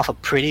coming off a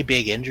pretty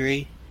big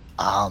injury,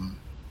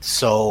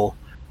 so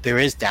there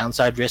is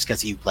downside risk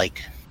as he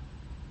like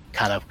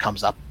kind of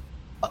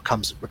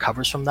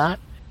recovers from that.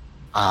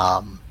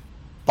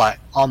 But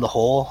on the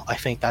whole, I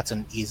think that's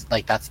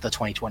that's the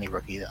 2020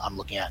 rookie that I'm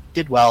looking at.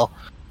 Did well,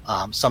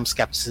 some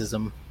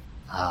skepticism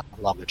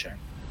longer term.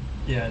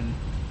 Yeah, and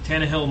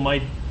Tannehill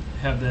might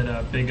have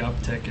that big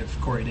uptick if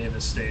Corey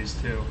Davis stays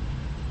too.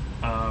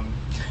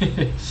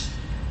 MX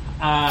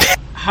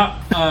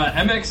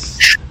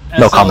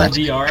No comment.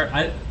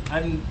 SLDR.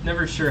 I'm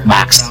never sure how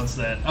Max. to pronounce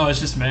that. Oh, it's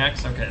just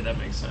Max? Okay, that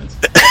makes sense.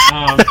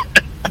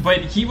 But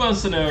he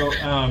wants to know,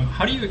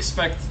 how do you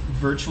expect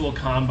virtual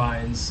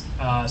combines /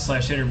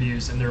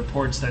 interviews and the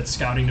reports that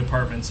scouting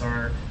departments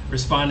are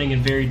responding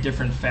in very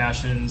different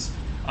fashions,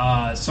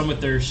 some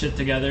with their shit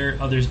together,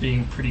 others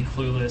being pretty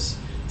clueless,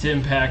 to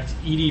impact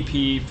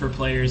EDP for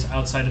players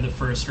outside of the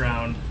first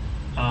round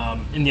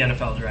in the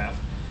NFL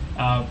draft?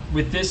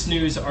 With this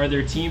news, are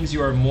there teams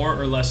you are more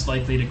or less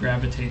likely to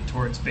gravitate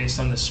towards based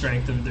on the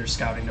strength of their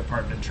scouting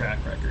department track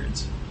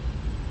records?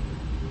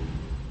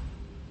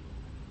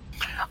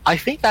 I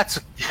think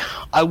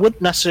I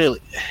wouldn't necessarily.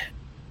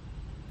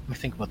 Let me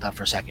think about that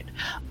for a second.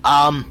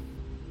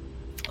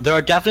 There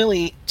are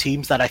definitely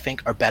teams that I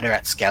think are better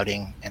at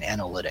scouting and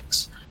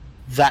analytics.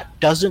 That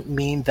doesn't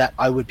mean that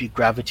I would be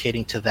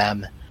gravitating to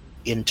them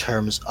in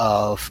terms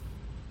of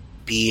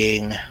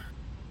being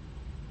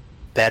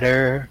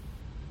better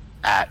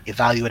at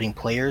evaluating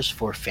players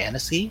for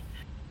fantasy.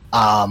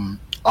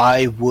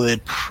 I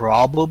would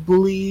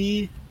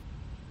probably,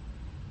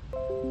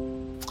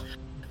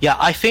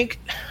 I think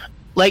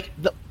like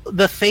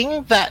the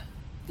thing that,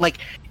 like,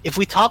 if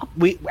we talk,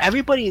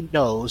 everybody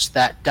knows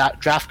that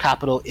draft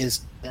capital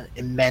is an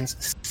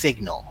immense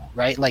signal,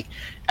 right? Like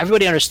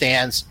everybody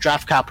understands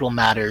draft capital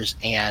matters,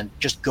 and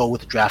just go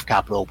with the draft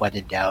capital when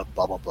in doubt,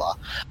 blah blah blah.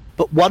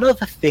 But one of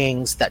the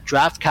things that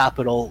draft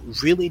capital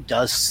really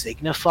does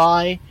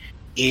signify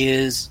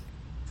is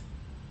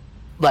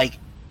like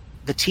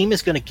the team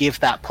is going to give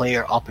that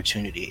player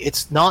opportunity.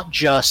 It's not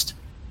just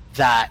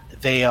that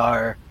they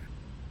are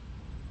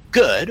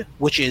good,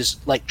 which is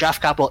like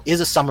draft capital is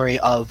a summary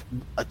of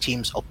a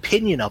team's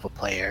opinion of a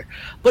player,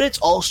 but it's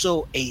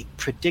also a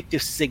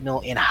predictive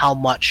signal in how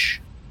much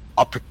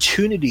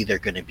opportunity they're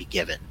going to be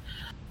given.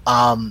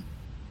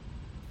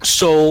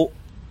 So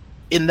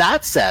in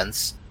that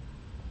sense,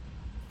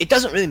 it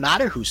doesn't really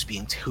matter who's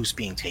being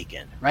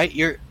taken, right?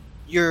 You're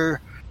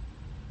you're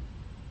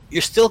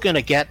still going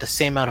to get the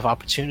same amount of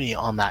opportunity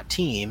on that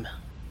team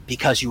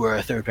because you were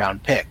a third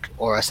round pick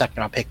or a second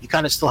round pick. You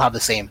kind of still have the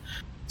same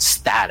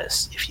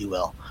status, if you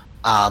will.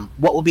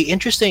 What will be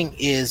interesting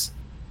is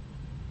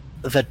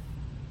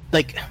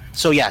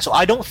so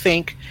I don't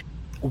think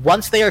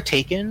once they are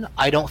taken,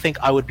 I don't think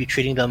I would be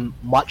treating them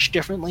much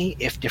differently,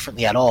 if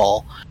differently at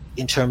all,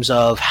 in terms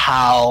of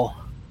how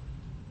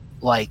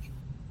like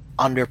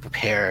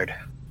underprepared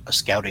a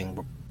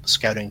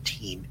scouting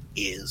team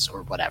is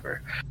or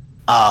whatever.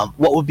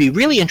 What would be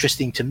really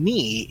interesting to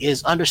me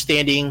is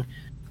understanding,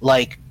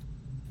 like,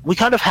 we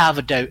kind of have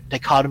a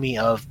dichotomy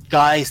of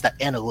guys that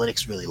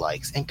analytics really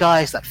likes and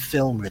guys that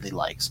film really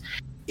likes.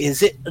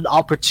 Is it an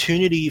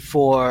opportunity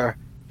for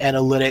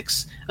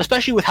analytics,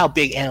 especially with how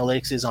big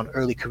analytics is on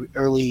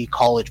early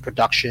college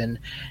production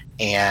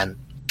and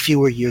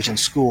fewer years in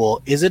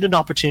school? Is it an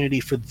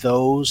opportunity for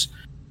those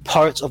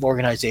parts of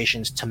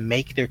organizations to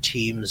make their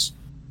teams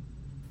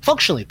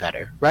functionally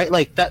better, right?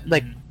 Like that,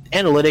 like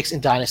analytics in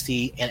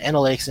Dynasty and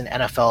analytics in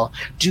NFL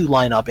do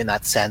line up in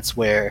that sense,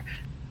 where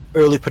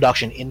early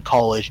production in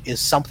college is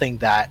something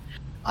that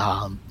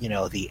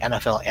the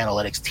NFL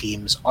analytics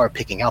teams are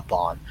picking up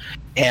on.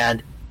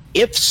 And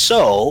if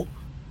so,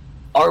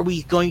 are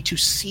we going to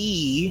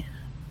see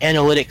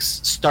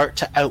analytics start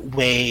to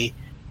outweigh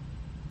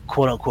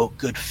quote unquote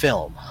good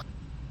film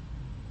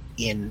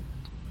in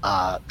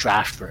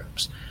draft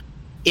rooms?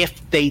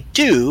 If they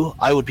do,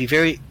 I would be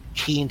very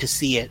keen to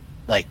see it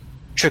like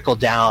trickle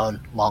down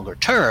longer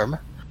term,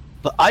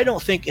 but I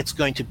don't think it's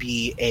going to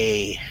be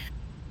a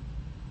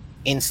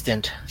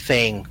instant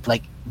thing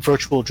like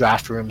virtual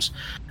draft rooms.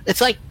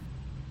 It's like,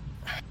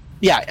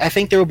 yeah, I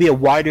think there will be a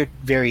wider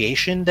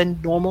variation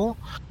than normal,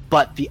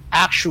 but the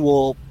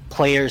actual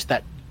players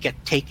that get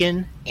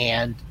taken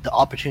and the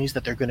opportunities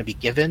that they're going to be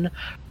given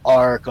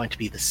are going to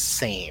be the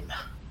same,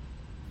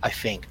 I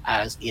think,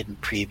 as in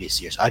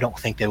previous years. I don't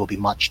think they will be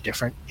much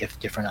different, if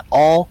different at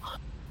all.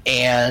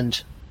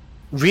 And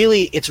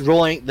really, it's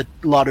rolling the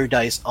lottery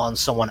dice on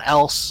someone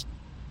else,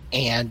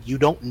 and you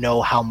don't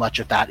know how much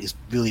of that is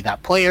really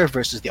that player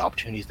versus the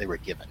opportunities they were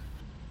given.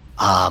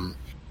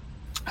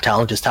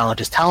 Talent is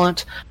talent is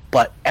talent,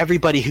 but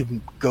everybody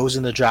who goes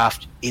in the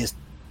draft is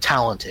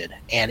talented,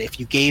 and if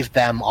you gave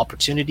them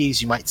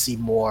opportunities, you might see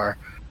more.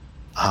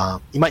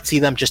 You might see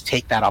them just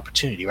take that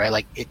opportunity, right?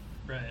 Like it.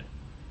 Right.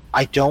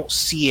 I don't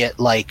see it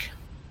like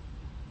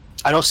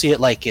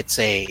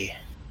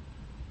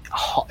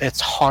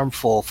it's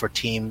harmful for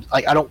teams.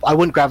 Like I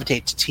wouldn't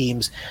gravitate to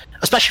teams,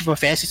 especially from a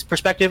fantasy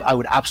perspective. I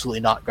would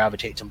absolutely not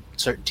gravitate to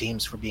certain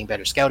teams for being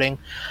better scouting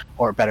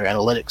or better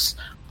analytics.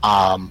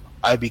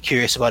 I'd be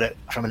curious about it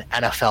from an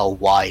NFL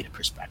wide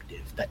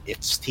perspective, that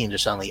if teams are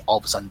suddenly all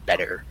of a sudden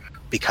better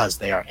because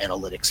they are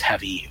analytics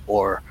heavy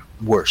or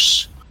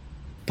worse.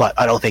 But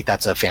I don't think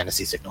that's a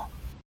fantasy signal.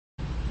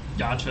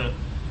 Gotcha.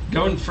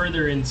 Going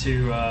further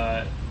into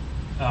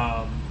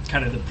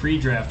kind of the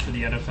pre-draft for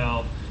the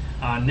NFL,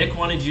 Nick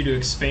wanted you to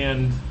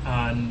expand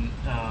on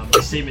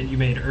the statement you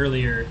made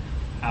earlier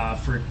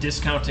for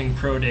discounting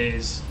pro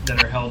days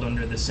that are held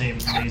under the same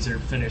laser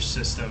finish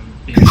system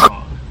being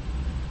wrong.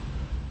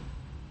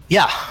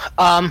 Yeah.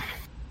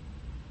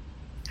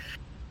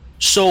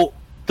 So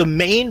the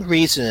main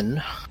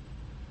reason...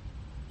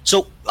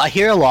 So I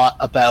hear a lot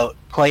about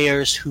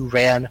players who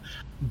ran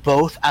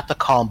both at the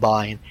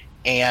combine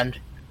and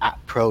at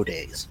pro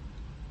days.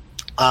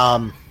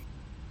 Part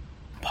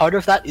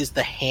of that is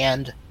the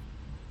hand.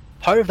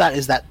 Part of that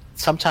is that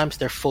sometimes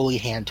they're fully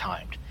hand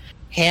timed.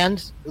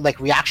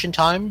 Reaction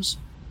times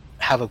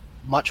have a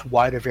much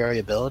wider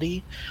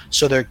variability,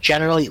 so they're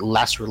generally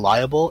less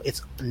reliable.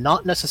 It's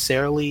not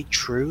necessarily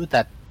true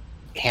that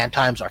hand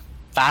times are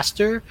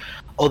faster,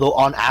 although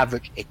on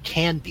average it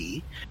can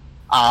be.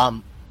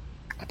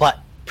 But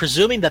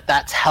presuming that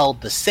that's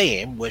held the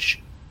same,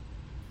 which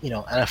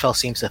NFL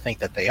seems to think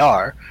that they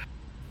are,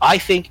 I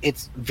think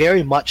it's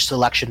very much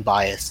selection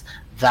bias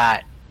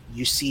that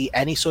you see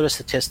any sort of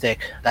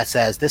statistic that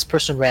says this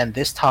person ran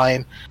this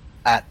time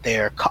at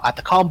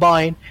the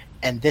combine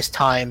and this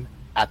time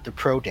at the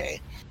pro day,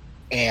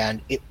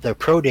 and the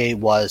pro day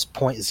was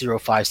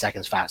 0.05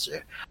 seconds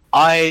faster.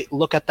 I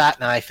look at that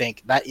and I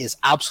think that is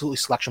absolutely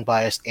selection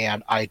bias,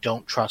 and I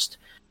don't trust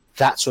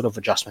that sort of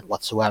adjustment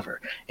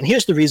whatsoever. And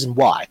here's the reason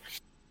why.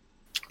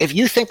 If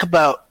you think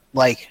about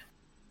like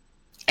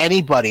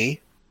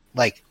anybody,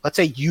 like let's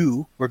say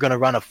you were going to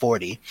run a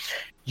 40,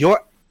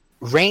 your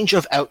range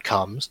of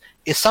outcomes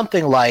is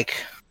something like,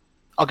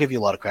 I'll give you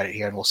a lot of credit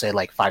here and we'll say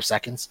like 5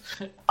 seconds.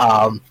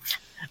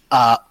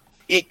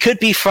 It could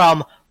be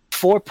from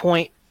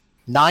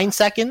 4.9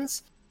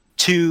 seconds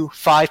to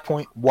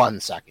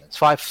 5.1 seconds.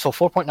 So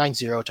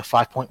 4.90 to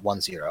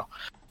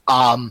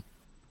 5.10.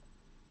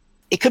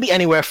 It could be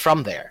anywhere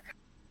from there.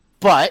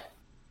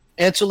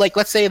 And so like,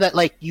 let's say that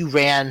like you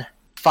ran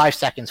 5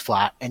 seconds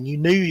flat and you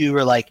knew you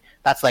were like,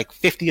 that's like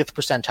 50th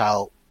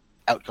percentile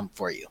outcome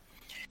for you.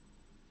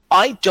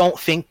 I don't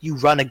think you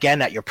run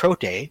again at your pro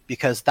day,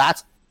 because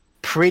that's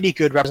pretty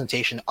good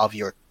representation of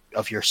your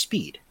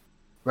speed,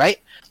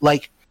 right?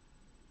 Like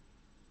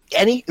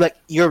any like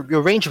your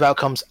range of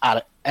outcomes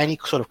at any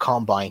sort of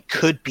combine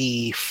could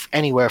be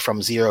anywhere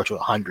from 0 to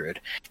 100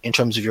 in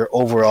terms of your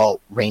overall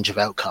range of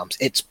outcomes.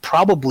 It's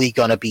probably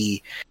going to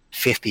be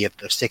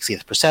 50th or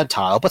 60th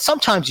percentile, but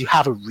sometimes you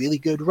have a really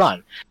good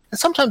run, and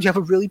sometimes you have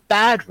a really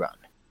bad run.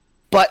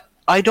 But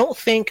I don't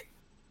think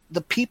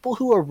the people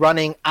who are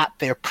running at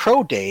their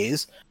pro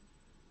days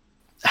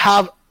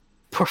have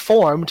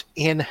performed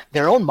in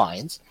their own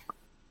minds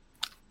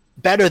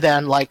better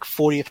than like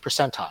 40th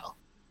percentile.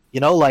 You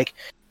know, like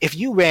if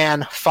you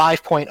ran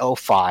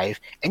 5.05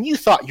 and you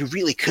thought you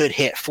really could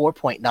hit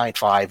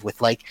 4.95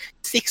 with like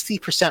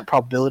 60%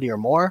 probability or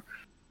more,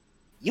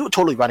 you would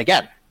totally run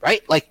again,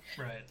 right? Like,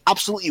 right.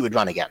 Absolutely you would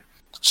run again.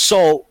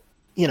 So,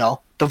 you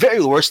know, the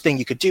very worst thing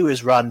you could do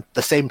is run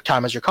the same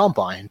time as your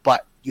combine,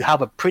 but you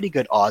have a pretty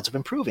good odds of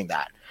improving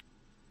that.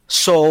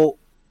 So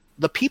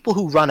the people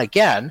who run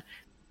again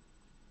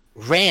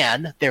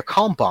ran their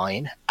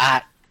combine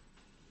at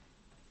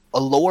a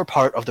lower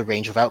part of the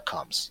range of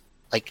outcomes,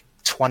 like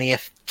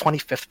 25th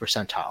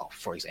percentile,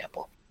 for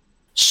example.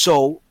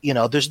 So, you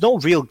know, there's no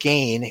real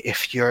gain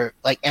if you're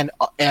like, and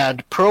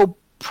pro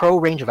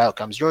range of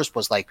outcomes, yours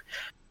was like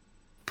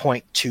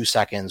 0.2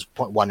 seconds,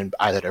 0.1 in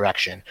either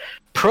direction.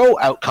 Pro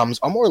outcomes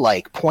are more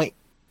like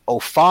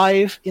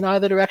 0.05 in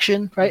either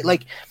direction, right? Mm-hmm.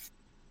 Like,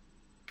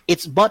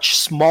 it's much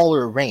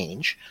smaller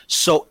range.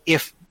 So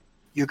if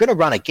you're going to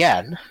run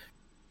again,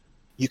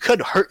 you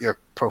could hurt your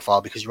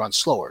profile because you run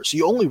slower. So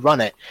you only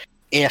run it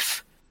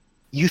if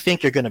you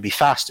think you're going to be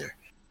faster.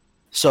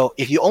 So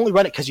if you only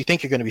run it because you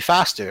think you're going to be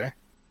faster,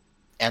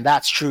 and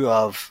that's true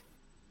of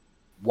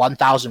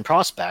 1,000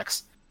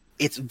 prospects,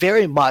 it's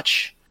very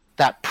much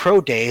that pro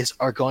days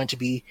are going to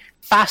be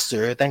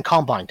faster than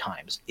combine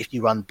times if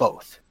you run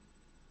both.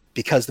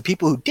 Because the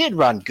people who did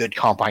run good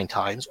combine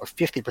times, or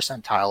 50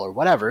 percentile or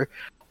whatever,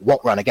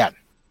 won't run again.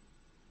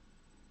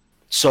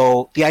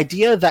 So the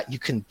idea that you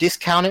can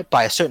discount it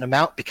by a certain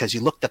amount because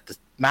you looked at the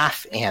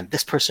math and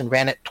this person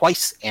ran it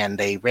twice and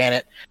they ran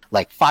it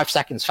like 5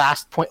 seconds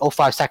fast,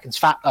 0.05 seconds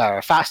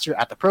faster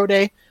at the pro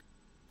day,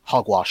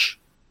 hogwash.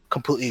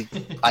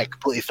 I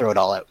completely throw it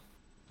all out.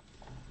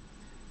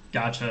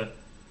 Gotcha.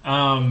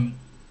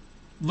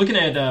 Looking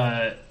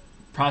at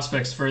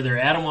prospects further,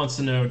 Adam wants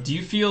to know, do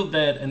you feel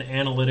that an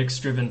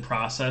analytics-driven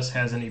process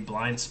has any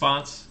blind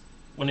spots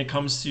when it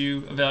comes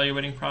to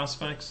evaluating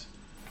prospects?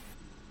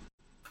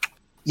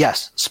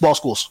 Yes, small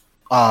schools.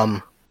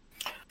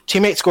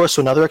 Teammate scores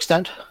to another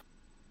extent.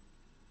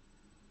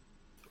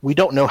 We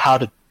don't know how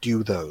to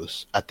do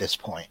those at this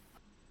point,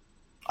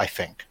 I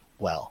think.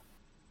 Well,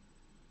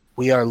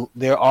 and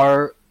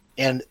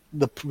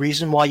the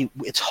reason why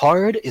it's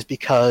hard is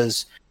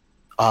because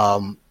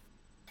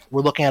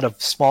we're looking at a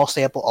small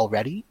sample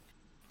already,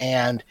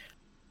 and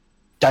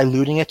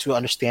diluting it to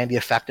understand the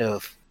effect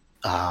of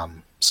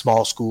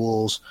small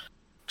schools,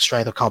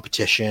 strength of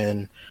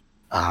competition,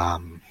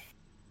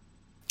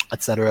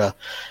 etc.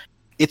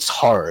 It's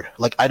hard.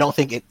 Like, I don't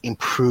think it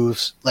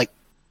improves. Like,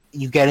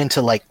 you get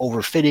into like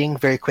overfitting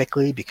very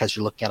quickly because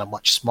you're looking at a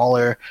much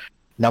smaller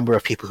number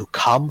of people who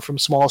come from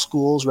small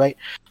schools, right?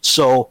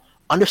 So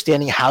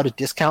understanding how to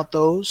discount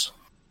those,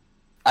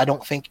 I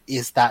don't think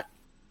is that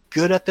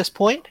good at this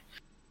point.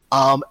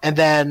 And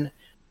then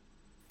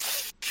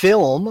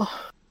film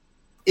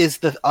is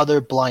the other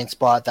blind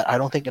spot that I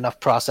don't think enough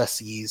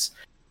processes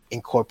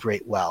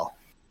incorporate well.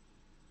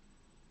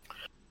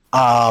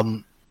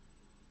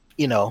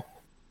 You know,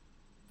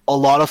 a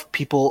lot of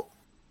people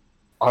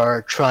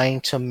are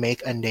trying to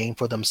make a name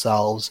for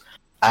themselves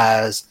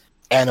as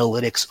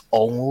analytics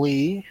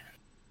only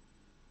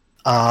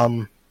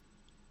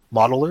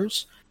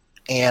modelers,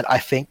 and I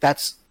think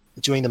that's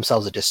doing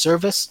themselves a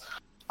disservice.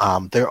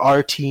 There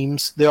are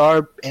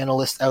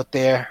analysts out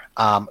there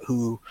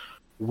who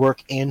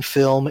work in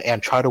film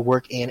and try to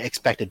work in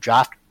expected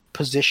draft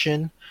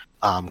position,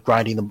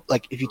 grinding them.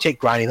 Like, if you take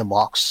grinding the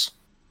mocks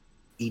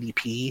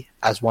EDP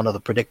as one of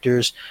the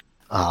predictors,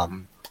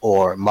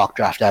 or mock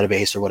draft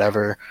database or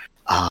whatever,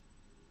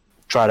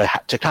 try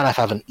to kind of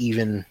have an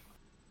even,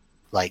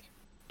 like,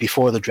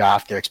 before the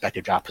draft, their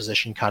expected draft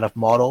position kind of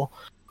model.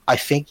 I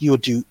think you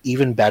would do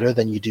even better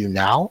than you do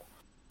now,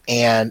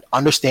 and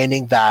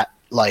understanding that,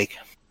 like,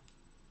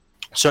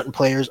 certain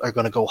players are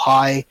going to go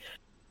high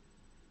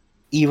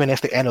even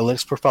if the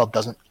analytics profile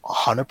doesn't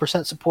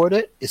 100% support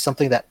it is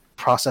something that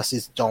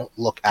processes don't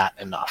look at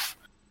enough.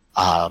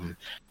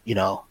 You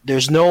know,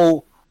 there's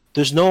no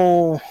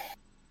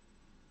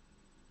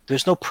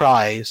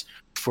prize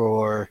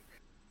for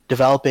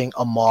developing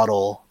a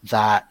model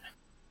that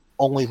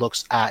only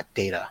looks at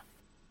data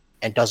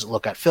and doesn't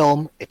look at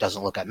film, it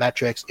doesn't look at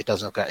metrics, it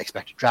doesn't look at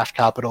expected draft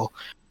capital,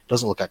 it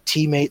doesn't look at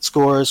teammate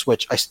scores,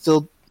 which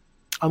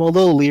I'm a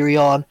little leery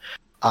on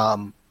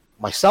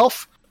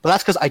myself, but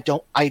that's because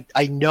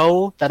I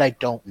know that I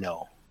don't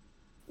know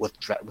with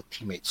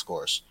teammate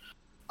scores.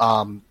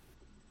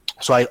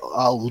 So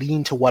I'll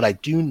lean to what I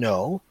do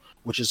know,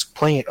 which is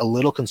playing it a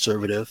little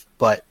conservative,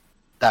 but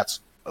that's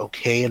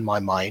okay in my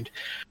mind.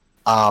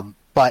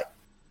 But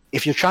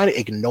if you're trying to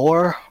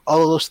ignore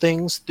all of those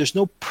things, there's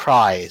no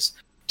prize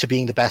to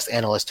being the best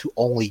analyst who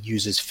only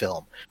uses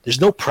film.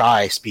 There's no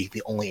prize being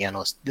the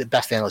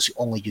best analyst who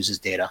only uses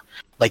data.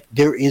 Like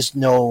there's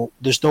no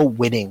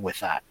winning with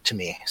that to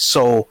me.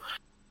 So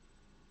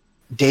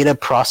data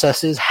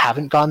processes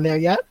haven't gone there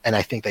yet, and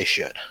I think they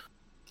should.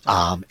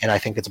 And I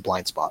think it's a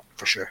blind spot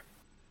for sure.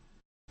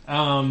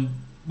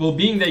 Well,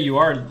 being that you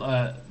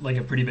are like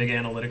a pretty big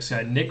analytics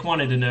guy, Nick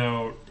wanted to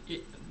know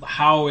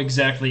how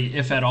exactly,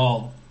 if at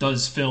all,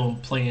 does film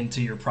play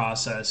into your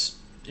process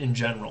in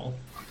general?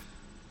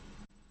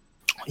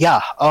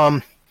 Yeah,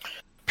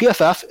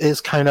 PFF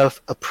is kind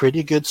of a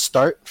pretty good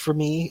start for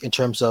me in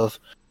terms of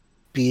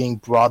being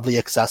broadly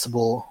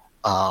accessible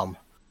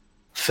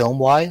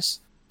film-wise.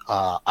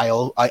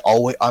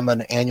 I'm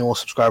an annual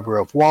subscriber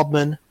of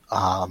Waldman.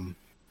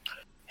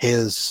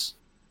 His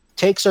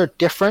takes are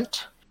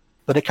different,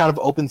 but it kind of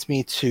opens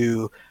me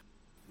to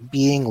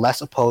being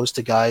less opposed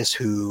to guys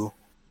who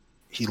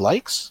he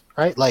likes,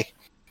 right? Like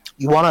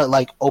you want to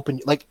like open,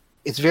 like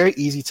it's very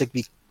easy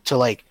to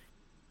like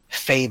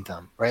fade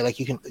them, right? Like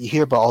you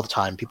hear about all the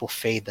time people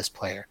fade this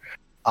player.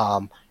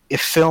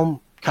 If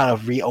film kind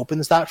of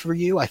reopens that for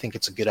you, I think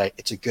it's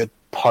a good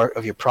part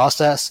of your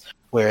process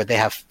where they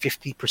have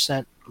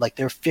 50%, like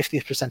they're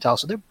 50th percentile,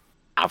 so they're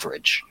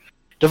average.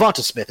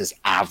 Devonta Smith is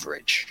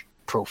average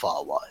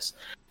profile wise.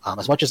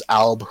 As much as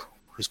Alb,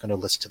 who's going to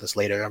listen to this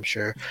later, I'm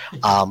sure,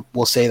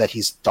 will say that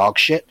he's dog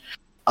shit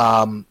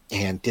and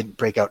didn't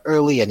break out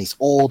early and he's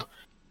old,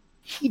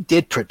 he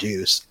did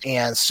produce.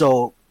 And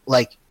so,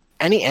 like,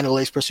 any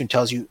analytics person who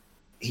tells you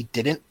he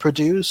didn't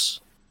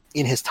produce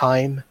in his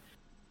time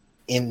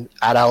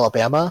at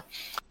Alabama,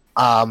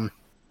 I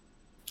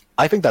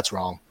think that's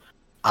wrong.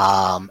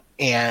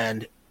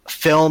 And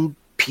film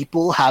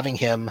people having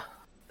him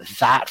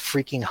that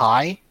freaking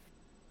high,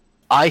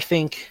 I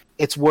think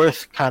it's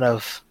worth kind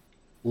of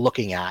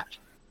looking at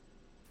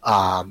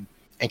and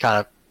kind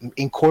of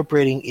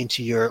incorporating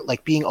into your,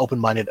 like, being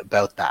open-minded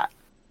about that.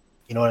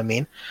 You know what I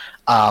mean?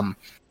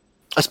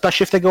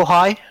 Especially if they go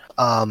high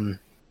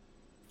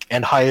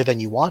and higher than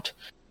you want.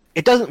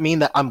 It doesn't mean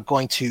that I'm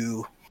going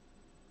to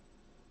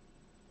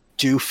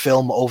do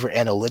film over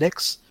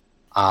analytics.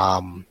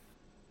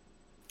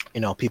 You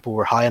know, people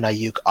were high on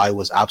Ayuk. I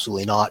was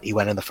absolutely not. He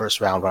went in the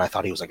first round when I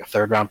thought he was like a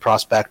third-round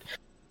prospect.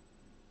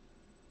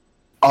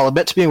 I'll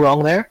admit to being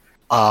wrong there.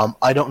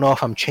 I don't know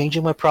if I'm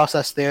changing my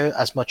process there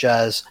as much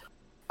as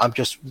I'm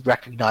just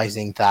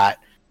recognizing that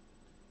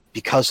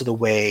because of the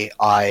way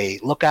I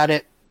look at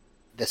it,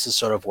 this is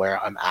sort of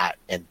where I'm at,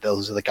 and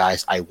those are the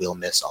guys I will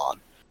miss on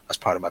as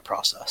part of my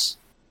process.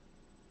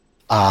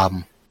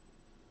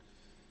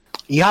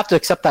 You have to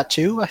accept that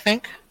too, I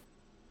think.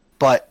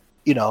 But,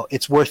 you know,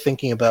 it's worth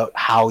thinking about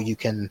how you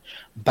can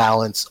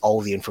balance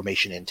all the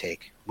information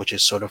intake, which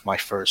is sort of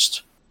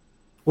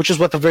which is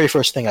what the very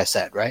first thing I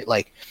said, right?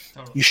 Like,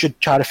 you should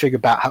try to figure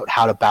out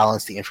how to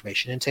balance the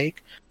information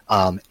intake,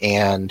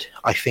 and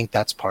I think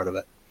that's part of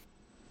it.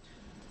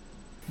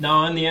 Now,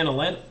 on the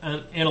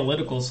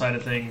analytical side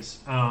of things,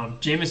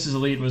 Jameis'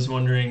 Elite was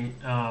wondering,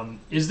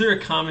 is there a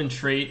common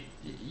trait?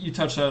 You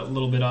touched a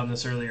little bit on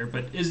this earlier,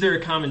 but is there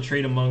a common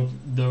trait among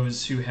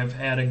those who have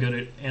had a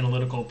good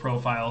analytical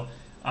profile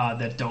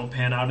that don't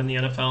pan out in the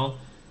NFL?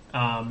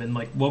 And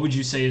like, what would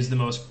you say is the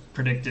most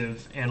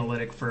predictive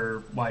analytic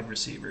for wide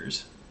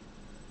receivers?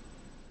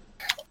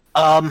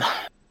 I'm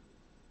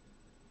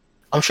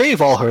sure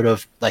you've all heard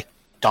of like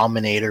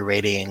dominator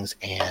ratings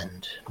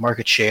and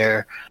market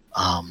share.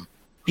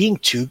 Being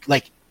too,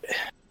 like,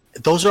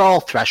 those are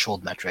all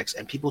threshold metrics,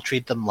 and people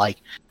treat them like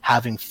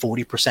having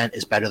 40%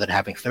 is better than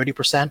having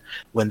 30%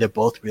 when they're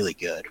both really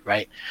good,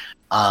 right?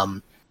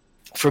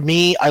 For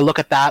me, I look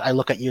at that. I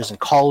look at years in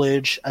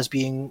college as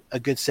being a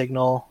good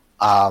signal.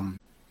 Trying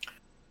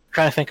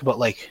to think about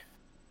like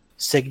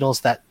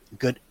signals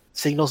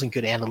and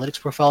good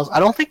analytics profiles. I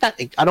don't think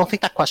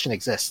that question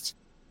exists.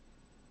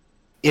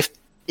 If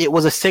it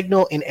was a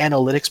signal in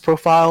analytics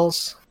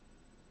profiles,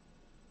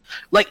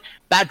 like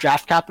bad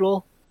draft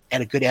capital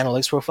and a good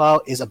analytics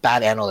profile is a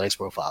bad analytics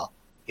profile.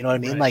 You know what I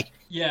mean? Right. Like,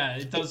 yeah,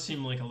 it does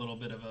seem like a little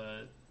bit of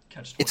a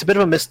catch. It's a bit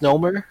of a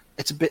misnomer.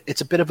 It's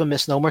a bit of a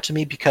misnomer to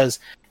me because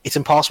it's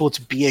impossible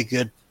to be a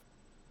good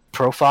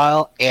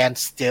profile and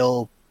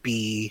still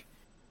be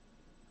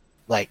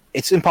like,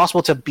 it's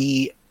impossible to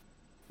be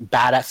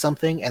bad at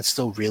something and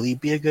still really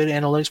be a good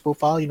analytics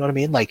profile. You know what I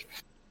mean? Like,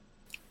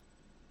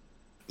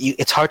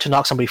 it's hard to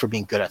knock somebody for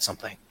being good at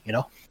something, you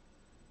know?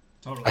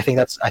 Totally. I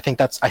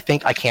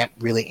think I can't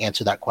really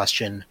answer that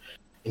question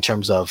in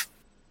terms of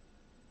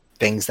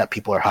things that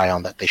people are high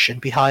on that they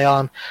shouldn't be high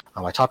on.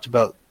 I talked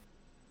about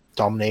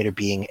dominator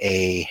being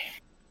a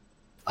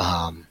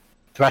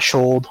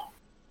threshold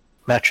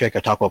metric. I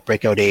talked about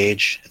breakout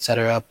age,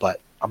 etc. But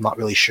I'm not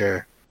really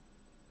sure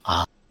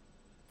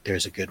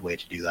there's a good way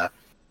to do that.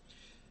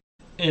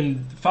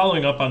 And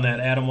following up on that,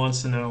 Adam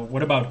wants to know,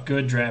 what about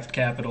good draft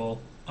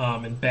capital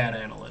and bad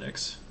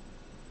analytics?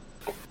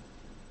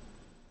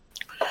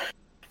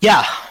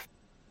 Yeah,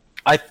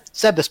 I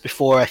said this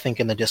before, I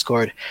think, in the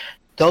Discord.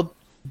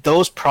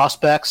 Those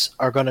prospects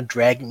are going to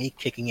drag me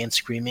kicking and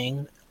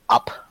screaming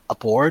up a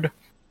board.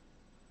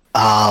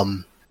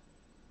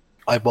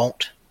 I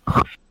won't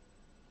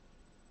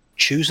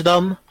choose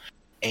them.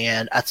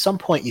 And at some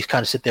point, you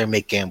kind of sit there and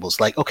make gambles.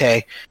 Like,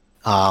 okay,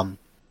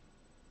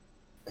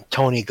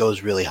 Tony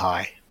goes really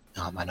high.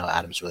 I know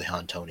Adam's really high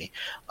on Tony.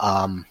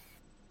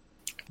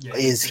 Yeah,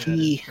 Is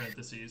he?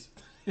 Parentheses.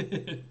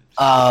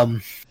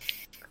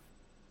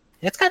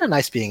 It's kind of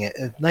nice being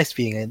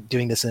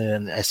doing this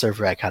in a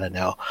server I kind of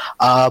know.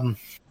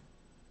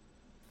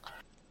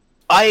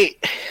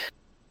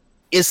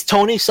 Is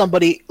Tony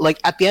somebody, like,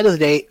 at the end of the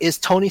day, is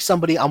Tony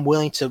somebody I'm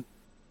willing to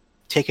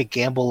take a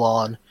gamble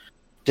on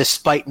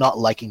despite not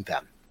liking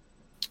them?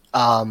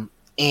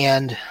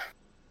 And,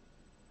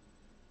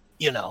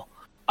 you know,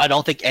 I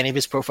don't think any of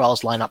his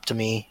profiles line up to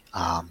me.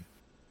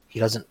 He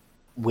doesn't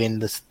win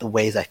the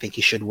ways I think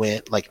he should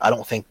win. Like, I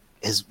don't think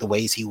the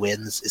ways he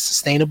wins is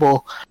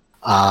sustainable.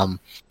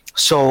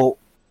 So,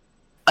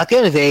 at the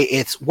end of the day,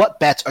 it's what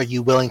bets are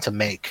you willing to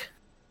make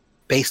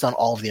based on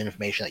all of the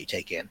information that you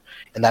take in.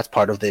 And that's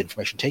part of the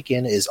information take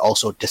in is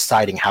also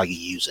deciding how you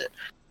use it.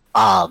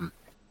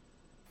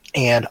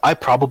 And I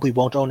probably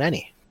won't own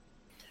any.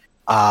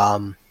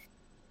 And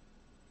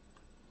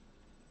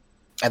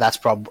that's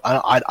probably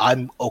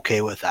I'm okay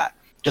with that.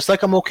 Just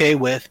like I'm okay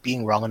with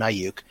being wrong on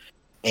Ayuk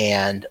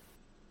and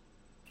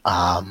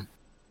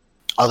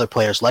other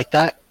players like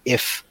that.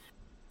 If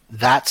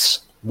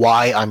that's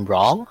why I'm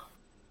wrong,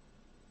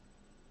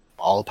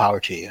 all the power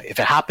to you. If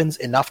it happens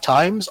enough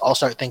times, I'll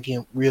start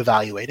thinking,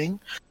 reevaluating.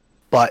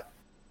 But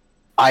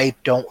I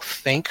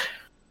think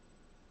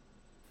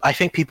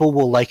people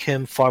will like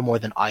him far more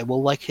than I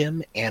will like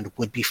him and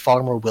would be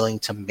far more willing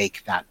to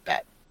make that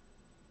bet.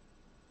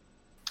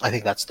 I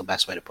think that's the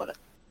best way to put it.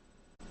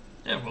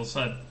 Yeah, well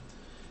said.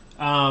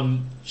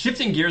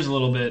 Shifting gears a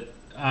little bit,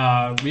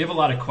 we have a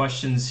lot of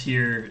questions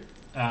here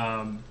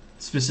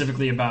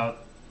specifically about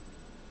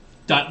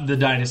the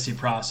dynasty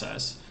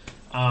process.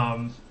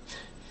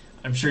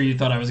 I'm sure you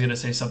thought I was going to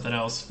say something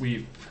else.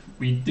 We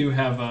do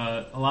have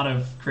a lot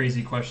of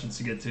crazy questions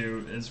to get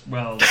to as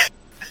well.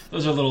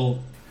 Those are a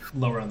little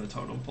lower on the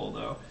totem pole,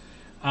 though.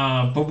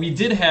 But we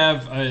did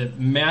have a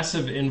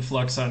massive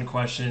influx on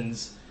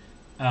questions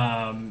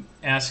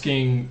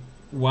asking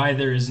why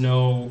there is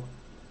no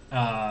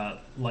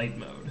light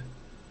mode.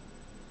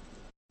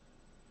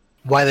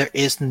 Why there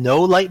is no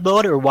light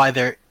mode, or why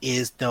there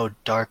is no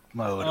dark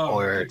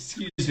mode?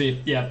 Excuse me.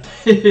 Yeah.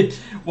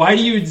 Why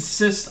do you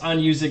insist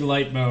on using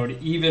light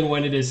mode even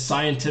when it is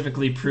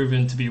scientifically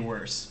proven to be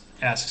worse?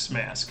 Asks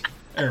Max.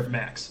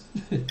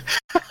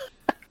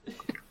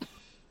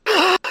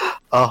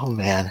 Oh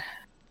man.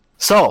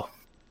 So,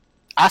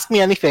 ask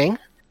me anything,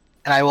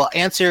 and I will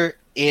answer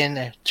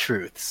in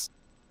truths.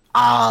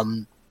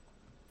 And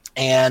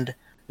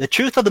the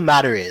truth of the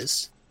matter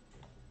is,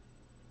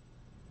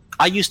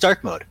 I use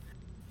dark mode.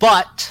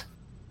 But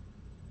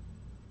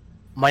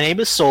my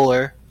name is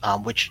Solar,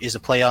 which is a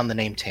play on the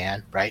name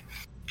Tan, right?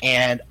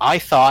 And I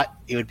thought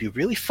it would be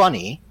really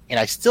funny, and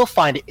I still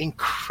find it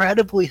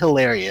incredibly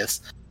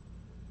hilarious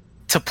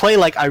to play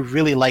like I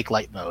really like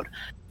light mode,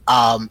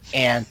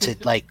 and to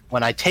like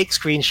when I take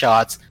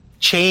screenshots,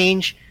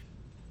 change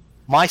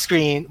my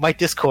screen, my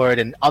Discord,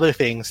 and other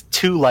things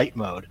to light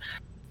mode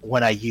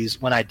when I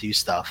do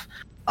stuff.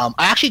 I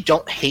actually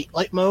don't hate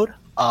light mode.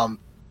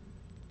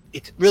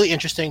 It's really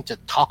interesting to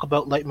talk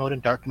about light mode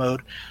and dark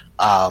mode,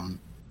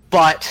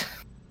 but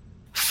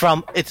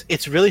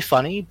it's really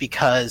funny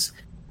because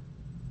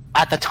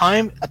at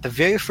the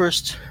very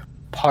first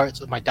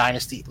parts of my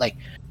Dynasty, like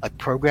a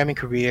programming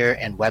career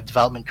and web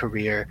development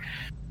career,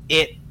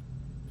 it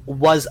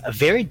was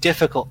very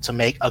difficult to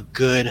make a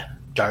good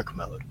dark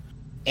mode,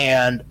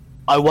 and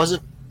I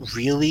wasn't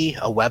really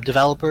a web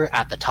developer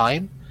at the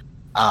time,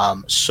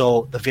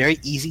 so the very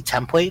easy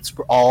templates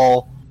were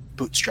all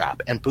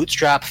Bootstrap, and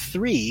Bootstrap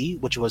 3,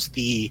 which was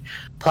the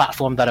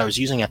platform that I was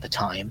using at the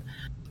time,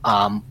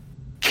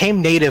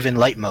 came native in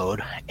light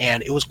mode,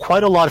 and it was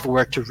quite a lot of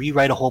work to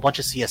rewrite a whole bunch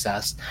of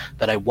CSS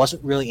that I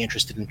wasn't really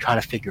interested in trying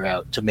to figure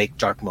out to make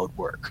dark mode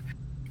work.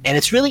 And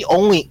it's really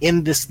only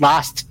in this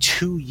last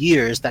 2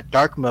 years that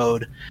dark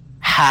mode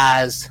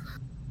has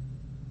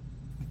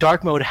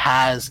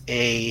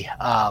a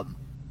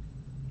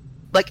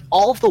like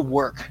all of the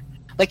work.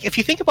 Like if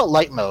you think about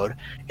light mode,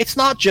 it's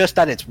not just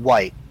that it's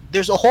white.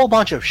 There's a whole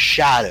bunch of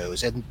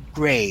shadows and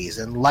grays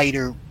and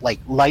lighter, like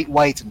light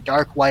whites and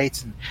dark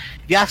whites. And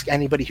if you ask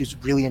anybody who's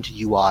really into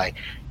UI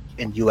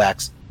and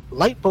UX,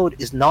 light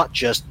mode is not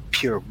just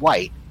pure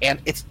white,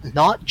 and it's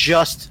not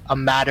just a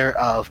matter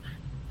of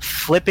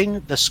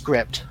flipping the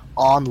script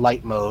on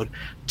light mode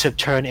to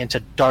turn into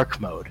dark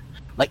mode.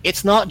 Like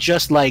it's not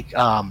just like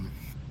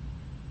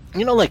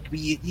like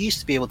you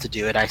used to be able to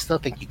do it. I still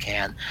think you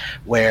can,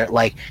 where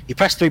like you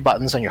press 3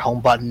 buttons on your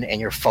home button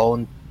and your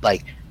phone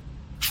like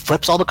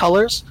flips all the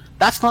colors.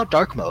 That's not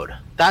dark mode.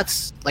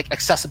 That's like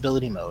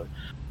accessibility mode.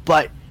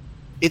 But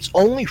it's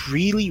only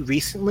really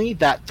recently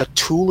that the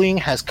tooling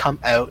has come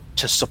out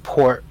to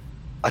support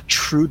a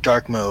true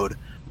dark mode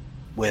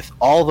with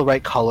all the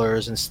right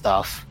colors and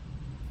stuff,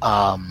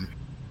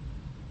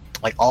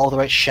 like all the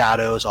right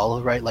shadows, all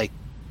the right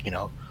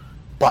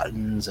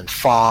buttons and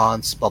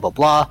fonts, blah blah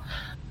blah.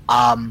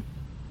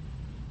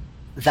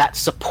 that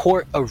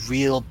support a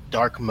real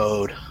dark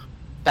mode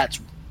that's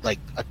like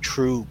a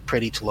true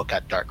pretty to look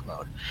at dark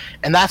mode.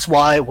 And that's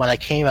why when I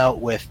came out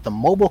with the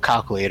mobile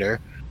calculator,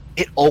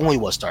 it only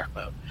was dark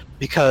mode,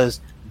 because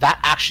that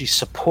actually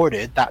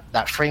supported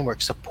that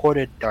framework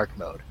supported dark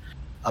mode.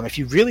 If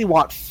you really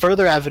want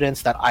further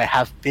evidence that I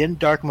have been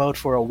dark mode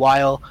for a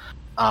while,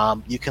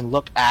 you can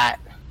look at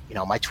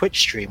my Twitch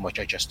stream, which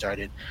I just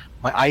started.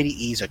 My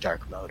IDEs are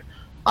dark mode.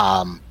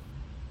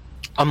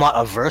 I'm not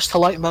averse to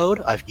light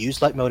mode. I've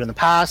used light mode in the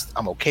past.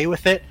 I'm okay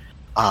with it.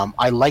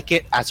 I like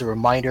it as a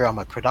reminder on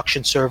my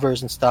production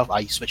servers and stuff.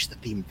 I switch the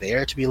theme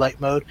there to be light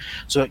mode,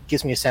 so it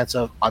gives me a sense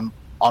of I'm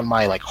on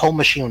my home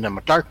machine when I'm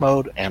in dark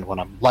mode, and when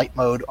I'm light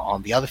mode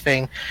on the other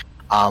thing.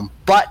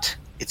 But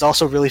it's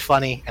also really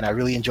funny, and I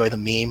really enjoy the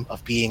meme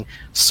of being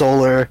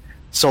solar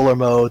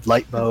mode,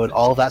 light mode,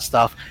 all of that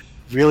stuff.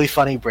 Really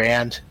funny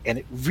brand, and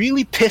it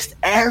really pissed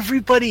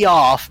everybody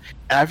off,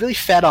 and I really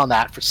fed on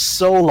that for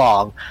so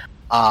long.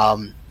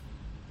 I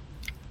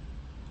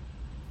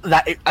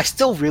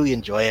still really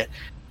enjoy it.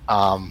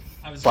 I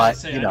was going to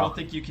say, I don't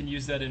think you can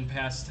use that in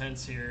past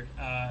tense here.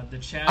 The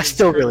chat. I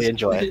still really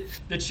enjoy it.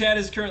 The chat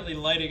is currently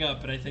lighting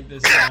up, and I think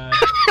this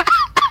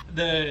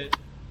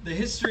the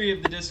history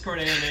of the Discord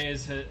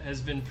AMAs has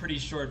been pretty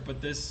short,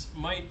 but this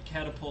might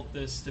catapult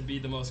this to be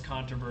the most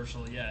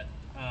controversial yet.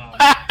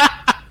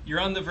 You're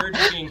on the verge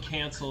of being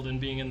canceled and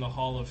being in the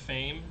Hall of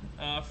Fame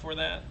for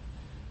that.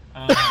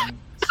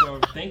 So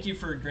thank you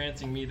for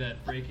granting me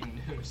that breaking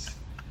news.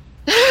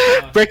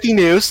 Breaking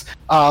news.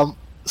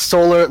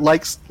 Solar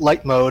likes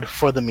light mode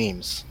for the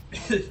memes.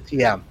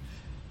 TM.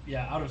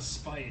 Yeah, out of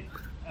spite.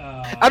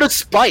 Out of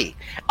spite.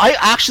 I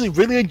actually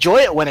really enjoy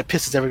it when it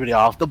pisses everybody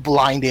off. The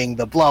blinding,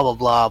 the blah blah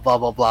blah blah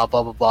blah blah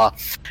blah blah blah.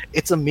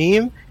 It's a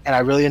meme, and I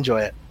really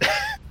enjoy it.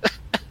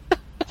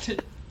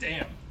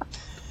 Damn.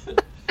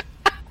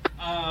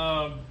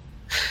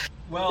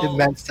 Well,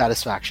 immense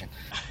satisfaction.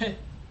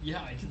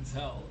 Yeah, I can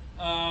tell.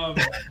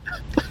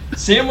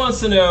 Sam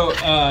wants to know,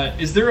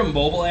 is there a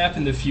mobile app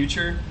in the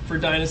future for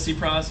Dynasty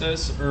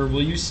Process, or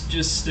will you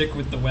just stick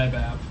with the web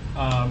app?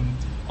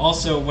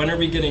 Also, when are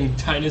we getting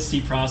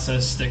Dynasty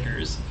Process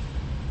stickers?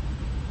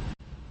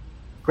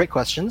 Great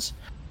questions.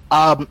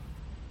 I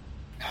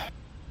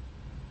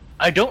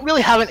don't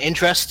really have an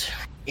interest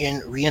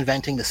in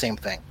reinventing the same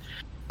thing.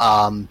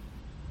 And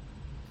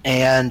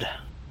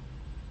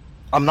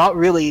I'm not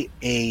really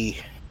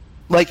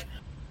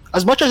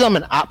as much as I'm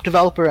an app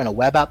developer and a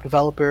web app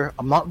developer,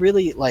 I'm not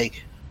really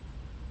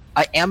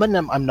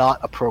I'm not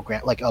a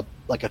program like a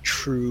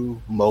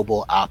true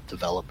mobile app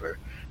developer.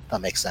 If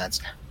that makes sense.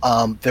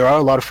 There are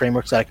a lot of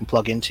frameworks that I can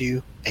plug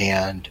into,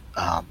 and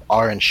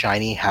R and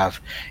Shiny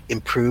have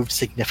improved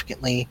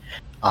significantly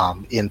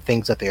in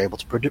things that they're able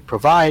to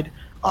provide.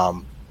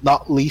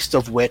 Not least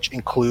of which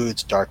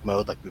includes dark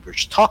mode, like we were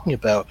just talking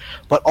about,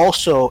 but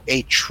also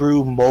a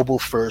true mobile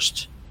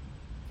first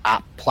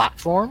app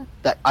platform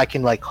that I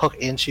can hook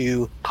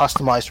into,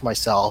 customize for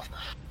myself,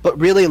 but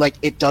really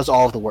it does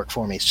all of the work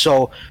for me.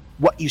 So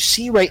what you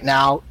see right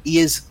now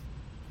is,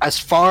 as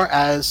far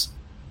as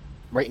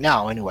right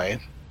now anyway,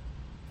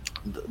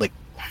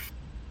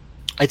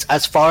 it's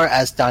as far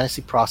as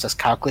Dynasty Process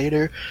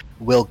Calculator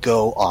will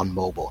go on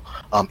mobile.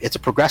 It's a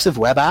progressive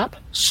web app,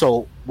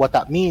 so what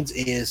that means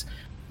is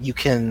you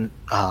can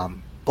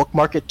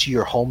bookmark it to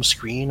your home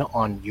screen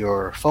on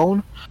your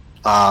phone,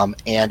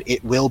 and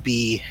it will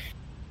be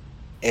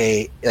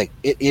it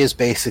is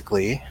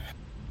basically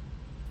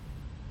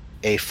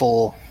a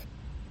full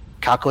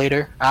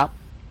calculator app.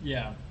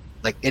 Yeah.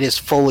 It is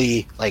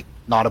fully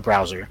not a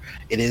browser.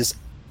 It is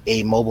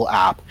a mobile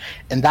app.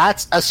 And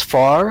that's as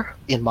far,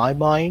 in my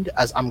mind,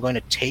 as I'm going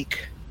to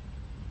take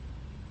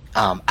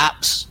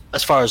apps.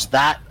 As far as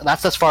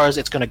that's as far as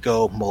it's going to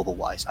go mobile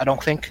wise. I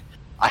don't think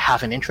I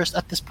have an interest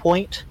at this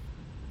point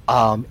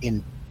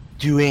in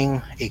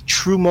doing a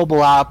true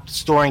mobile app,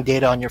 storing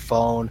data on your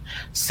phone,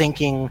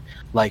 syncing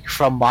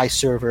from my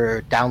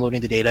server, downloading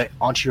the data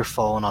onto your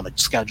phone on a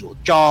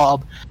scheduled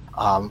job.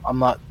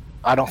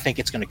 I don't think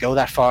it's going to go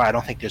that far. I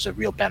don't think there's a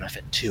real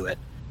benefit to it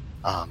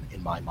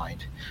in my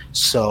mind.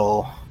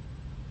 So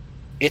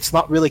it's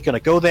not really going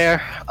to go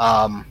there.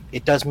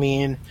 It does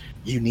mean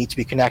you need to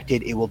be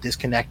connected. It will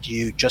disconnect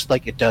you just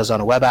like it does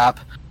on a web app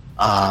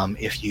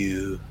if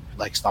you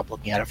stop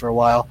looking at it for a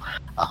while.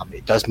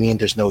 It does mean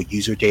there's no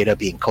user data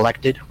being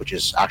collected, which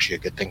is actually a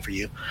good thing for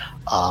you.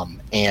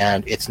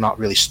 And it's not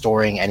really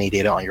storing any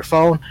data on your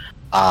phone,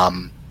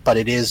 but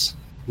it is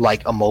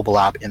like a mobile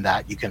app in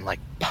that you can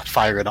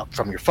fire it up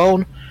from your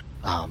phone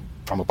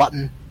from a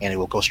button, and it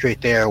will go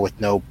straight there with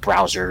no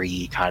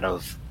browser-y kind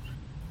of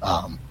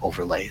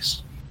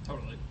overlays.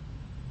 Totally.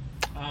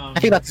 I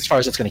think that's as far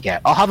as it's going to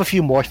get. I'll have a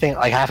few more things.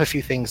 I have a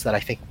few things that I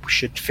think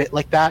should fit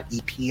like that.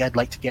 EP, I'd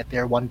like to get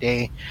there one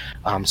day.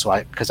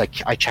 Because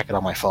I check it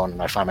on my phone,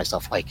 and I find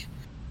myself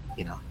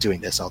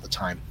doing this all the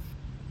time.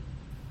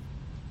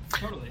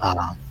 Totally.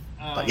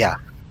 But yeah.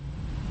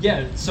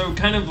 Yeah. So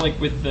kind of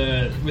with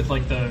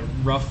the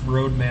rough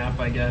roadmap,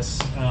 I guess.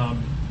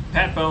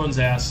 Pat Bones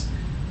asked,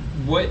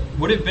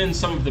 what have been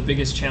some of the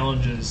biggest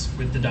challenges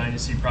with the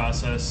dynasty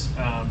process,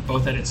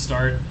 both at its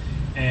start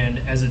and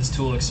as its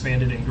tool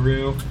expanded and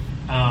grew,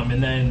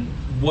 and then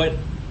what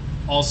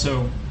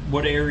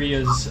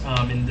areas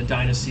in the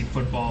dynasty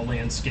football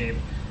landscape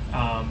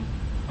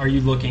are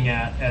you looking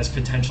at as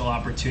potential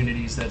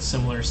opportunities that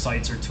similar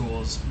sites or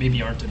tools maybe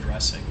aren't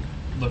addressing,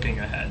 looking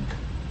ahead?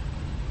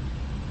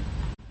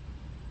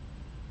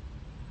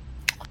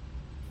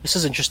 This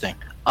is interesting.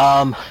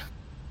 I've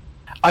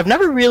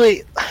never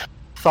really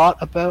thought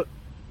about.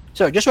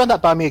 Sorry, just run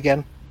that by me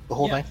again. The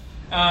whole thing.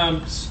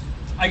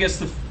 I guess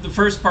the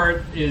first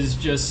part is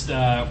just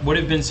what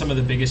have been some of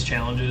the biggest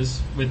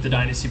challenges with the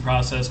dynasty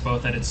process,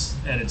 both at its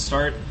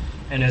start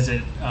and as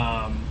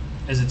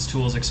its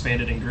tools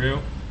expanded and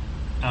grew,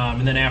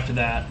 and then after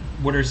that,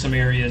 what are some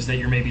areas that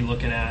you're maybe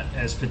looking at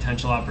as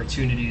potential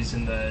opportunities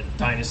in the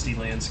dynasty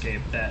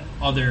landscape that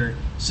other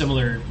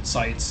similar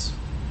sites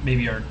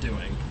maybe aren't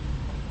doing?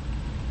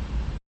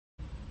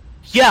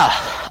 Yeah,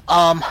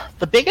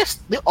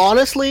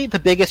 honestly, the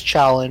biggest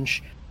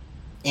challenge,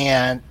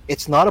 and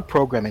it's not a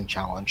programming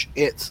challenge,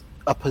 it's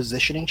a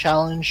positioning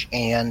challenge,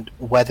 and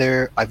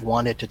whether I've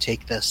wanted to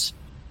take this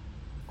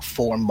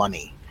for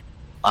money.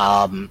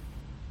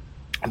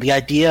 The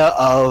idea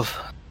of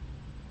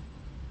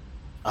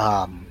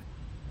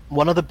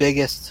one of the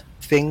biggest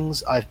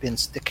things I've been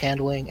stick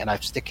handling, and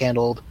I've stick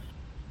handled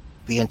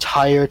the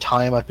entire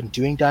time I've been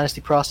doing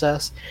Dynasty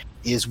Process,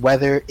 is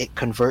whether it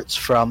converts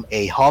from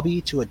a hobby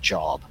to a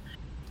job,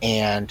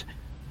 and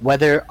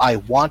whether I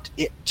want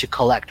it to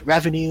collect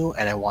revenue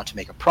and I want to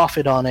make a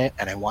profit on it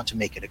and I want to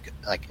make it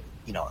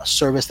a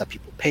service that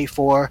people pay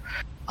for.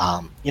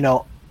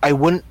 I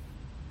wouldn't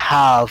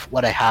have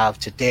what I have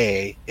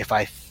today if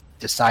I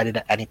decided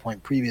at any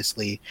point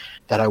previously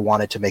that I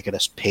wanted to make it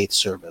a paid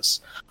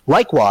service.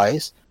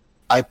 Likewise,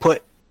 I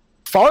put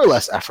far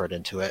less effort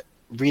into it,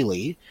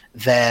 really,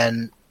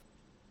 than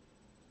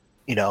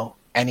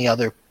any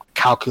other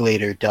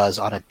calculator does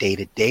on a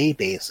day-to-day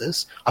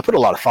basis. I put a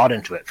lot of thought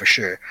into it, for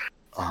sure,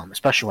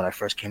 especially when I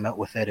first came out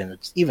with it, and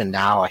it's even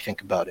now I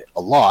think about it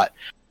a lot,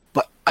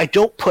 but I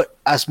don't put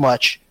as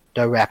much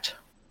direct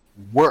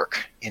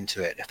work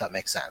into it, if that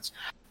makes sense.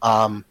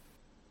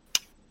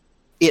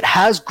 It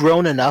has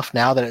grown enough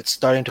now that it's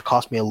starting to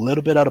cost me a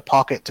little bit out of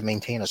pocket to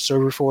maintain a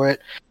server for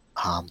it.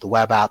 The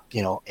web app,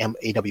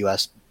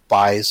 AWS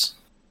buys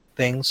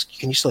things.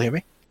 Can you still hear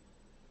me?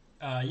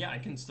 Yeah, I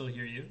can still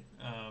hear you.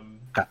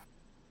 Okay.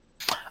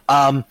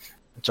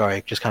 Sorry,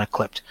 it just kind of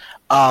clipped.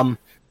 I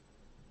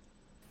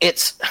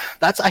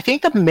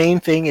think the main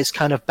thing is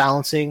kind of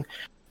balancing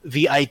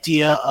the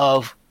idea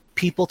of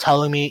people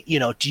telling me,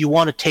 do you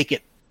want to take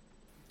it?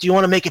 Do you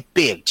want to make it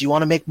big? Do you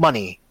want to make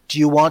money? Do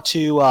you want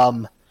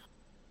to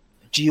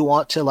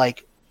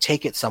like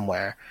take it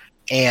somewhere?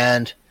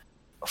 And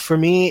for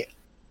me,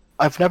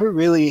 I've never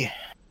really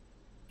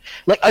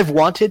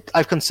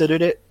I've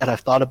considered it and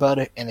I've thought about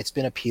it and it's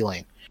been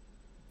appealing.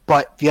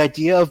 But the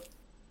idea of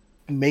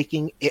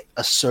making it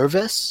a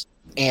service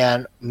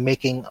and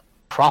making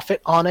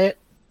profit on it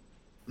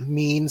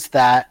means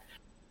that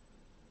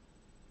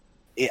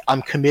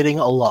I'm committing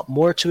a lot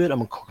more to it.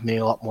 I'm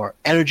committing a lot more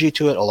energy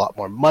to it, a lot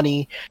more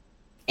money,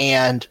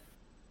 and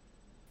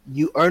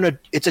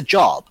it's a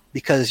job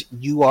because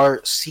you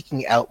are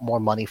seeking out more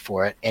money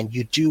for it and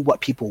you do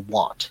what people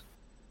want.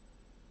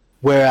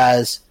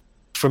 Whereas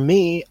for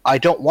me, I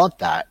don't want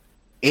that.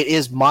 It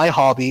is my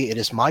hobby. It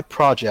is my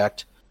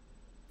project.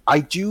 I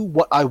do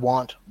what I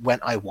want when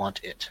I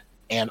want it.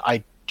 And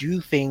I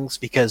do things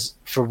because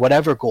for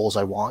whatever goals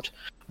I want,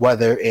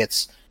 whether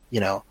it's,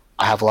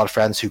 I have a lot of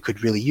friends who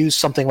could really use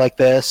something like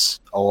this,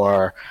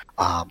 or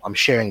I'm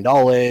sharing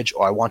knowledge,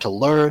 or I want to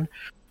learn,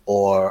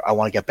 or I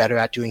want to get better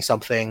at doing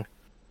something.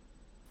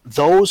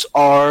 Those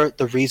are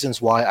the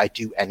reasons why I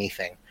do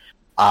anything.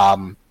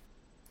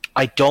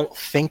 I don't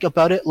think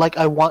about it like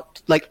I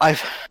want.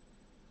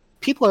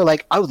 People are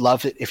like, I would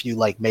love it if you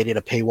made it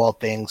a paywall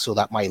thing so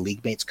that my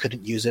league mates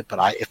couldn't use it. But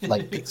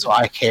so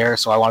I care.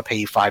 So I want to pay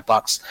you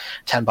 $5,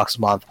 $10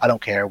 a month. I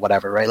don't care,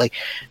 whatever, right?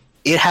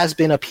 It has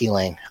been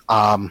appealing.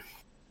 I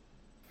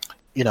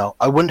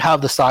wouldn't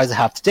have the size I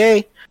have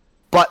today,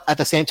 but at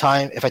the same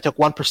time, if I took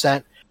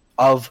 1%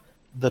 of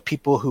the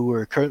people who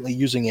were currently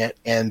using it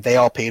and they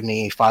all paid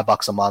me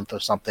 $5 a month or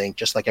something,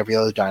 just like every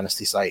other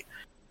Dynasty site,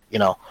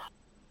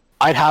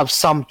 I'd have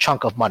some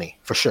chunk of money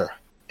for sure.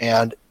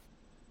 And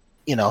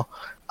at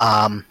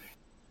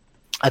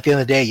the end of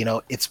the day,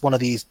 it's one of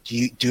these, do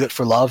you do it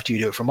for love? Do you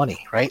do it for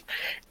money? Right.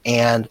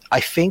 And I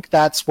think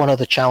that's one of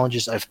the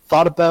challenges I've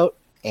thought about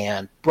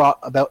and brought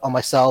about on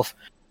myself.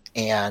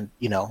 And,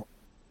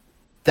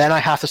 then I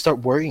have to start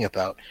worrying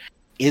about,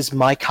 is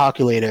my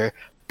calculator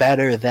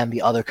better than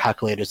the other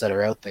calculators that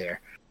are out there?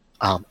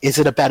 Is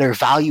it a better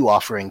value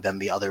offering than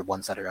the other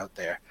ones that are out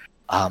there?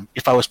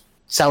 If I was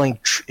selling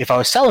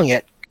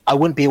it, I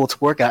wouldn't be able to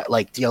work at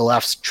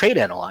DLF's trade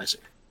analyzer,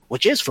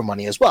 which is for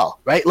money as well,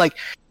 right?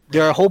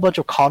 There are a whole bunch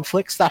of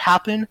conflicts that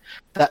happen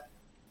that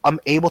I'm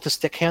able to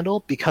stick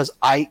handle because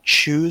I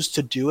choose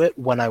to do it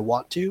when I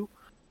want to.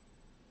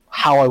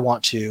 how I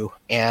want to,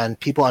 and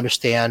people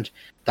understand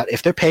that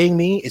if they're paying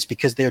me, it's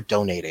because they're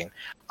donating.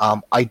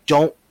 I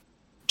don't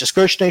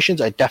discourage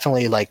donations. I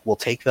definitely will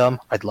take them.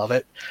 I'd love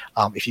it.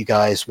 If you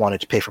guys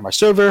wanted to pay for my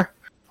server,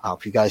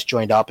 if you guys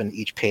joined up and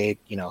each paid,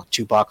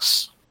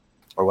 $2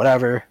 or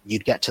whatever,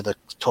 you'd get to the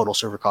total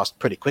server cost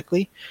pretty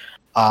quickly.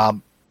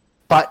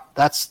 But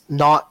that's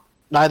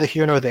neither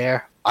here nor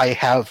there. I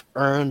have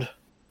earned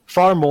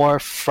far more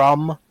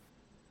from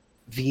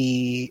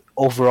the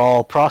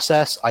overall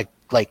process. I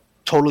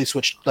totally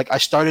switched. I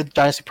started the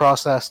Dynasty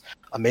process.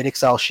 I made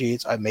Excel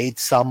sheets. I made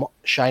some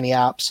Shiny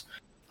apps.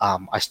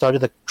 I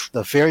started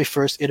the very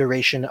first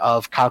iteration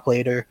of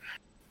Calculator.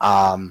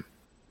 And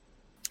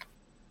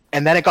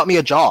then it got me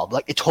a job.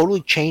 It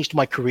totally changed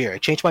my career.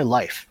 It changed my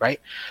life, right?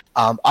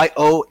 I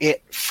owe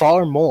it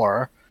far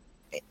more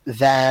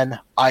than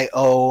I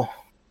owe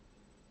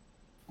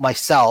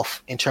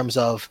myself in terms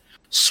of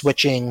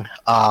switching,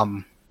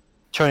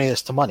 turning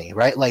this to money,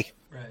 right? Right.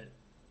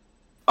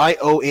 I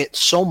owe it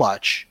so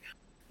much,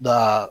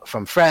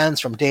 from friends,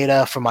 from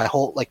data, from my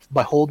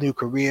whole new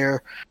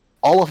career.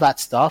 All of that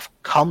stuff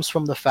comes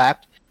from the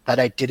fact that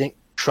I didn't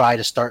try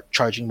to start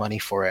charging money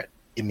for it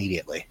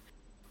immediately.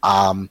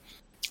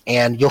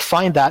 And you'll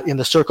find that in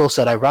the circles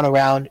that I run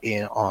around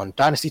on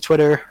Dynasty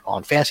Twitter,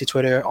 on Fantasy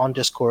Twitter, on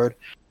Discord.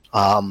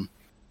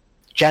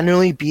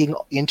 Generally being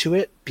into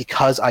it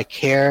because I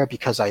care,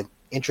 because I'm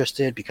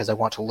interested, because I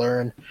want to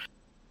learn,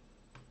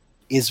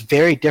 is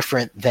very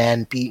different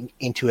than being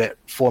into it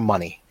for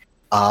money.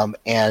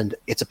 And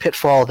it's a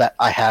pitfall that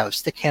I have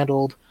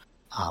stick-handled.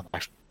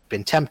 I've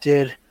been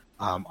tempted.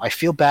 I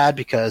feel bad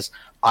because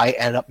I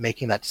end up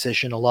making that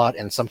decision a lot,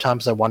 and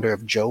sometimes I wonder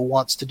if Joe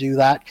wants to do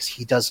that because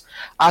he does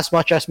as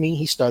much as me.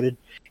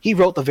 He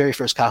wrote the very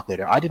first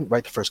calculator. I didn't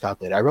write the first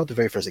calculator. I wrote the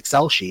very first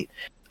Excel sheet,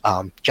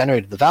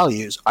 generated the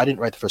values. I didn't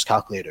write the first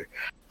calculator.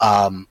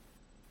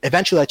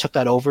 Eventually, I took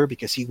that over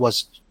because he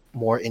was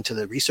more into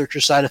the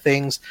researcher side of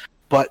things.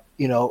 But,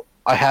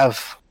 I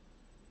have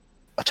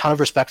a ton of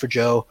respect for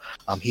Joe.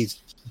 He's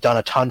done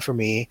a ton for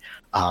me.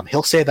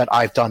 He'll say that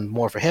I've done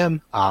more for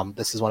him.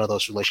 This is one of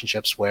those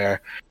relationships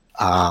where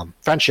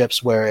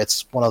friendships where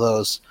it's one of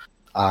those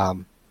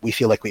we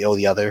feel like we owe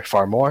the other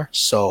far more.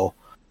 So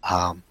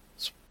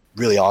it's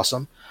really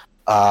awesome.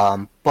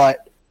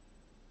 But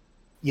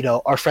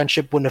our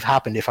friendship wouldn't have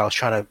happened if I was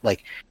trying to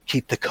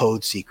keep the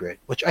code secret,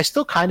 which I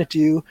still kind of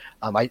do.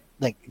 I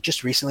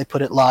just recently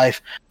put it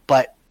live,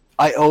 but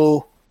I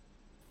owe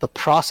the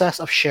process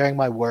of sharing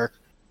my work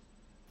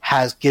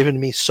has given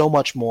me so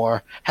much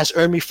more, has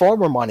earned me far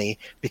more money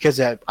because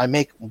I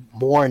make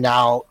more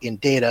now in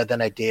data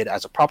than I did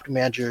as a property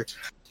manager,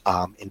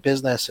 in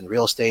business and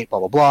real estate, blah,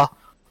 blah, blah.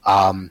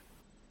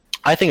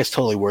 I think it's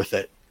totally worth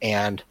it.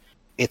 And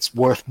it's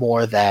worth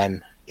more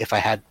than if I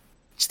had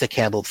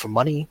stick-handled for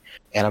money.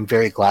 And I'm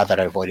very glad that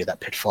I avoided that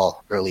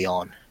pitfall early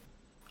on.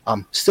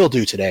 Still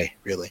do today,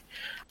 really.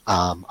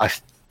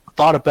 I've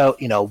thought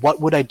about,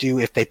 what would I do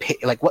if they pay,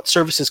 what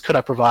services could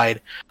I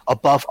provide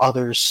above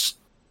others,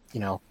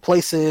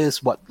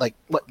 places, what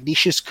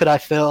niches could I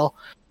fill?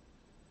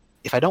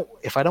 If I don't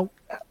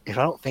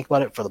think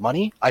about it for the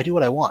money, I do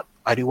what I want.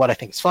 I do what I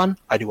think is fun.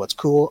 I do what's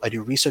cool. I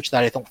do research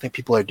that I don't think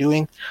people are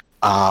doing.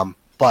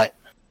 But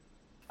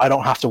I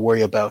don't have to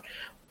worry about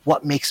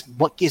what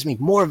gives me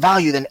more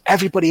value than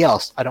everybody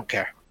else. I don't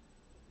care.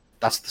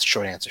 That's the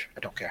short answer. I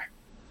don't care.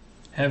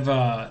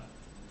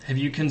 Have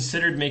you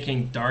considered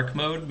making dark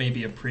mode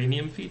maybe a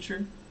premium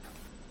feature?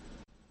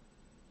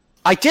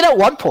 I did at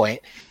one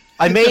point.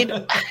 I made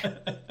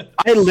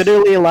I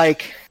literally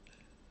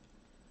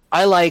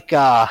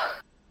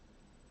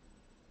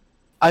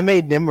I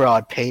made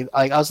Nimrod pay.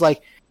 I was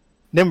like,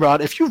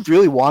 Nimrod, if you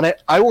really want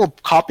it, I will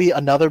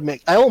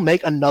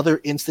make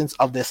another instance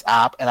of this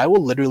app, and I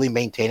will literally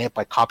maintain it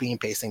by copying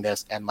and pasting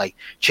this and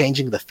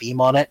changing the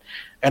theme on it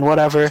and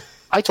whatever.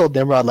 I told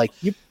Nimrod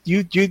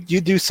you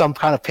do some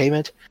kind of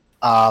payment,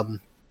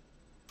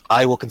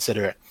 I will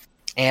consider it.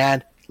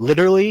 And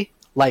literally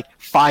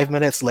 5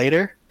 minutes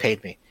later,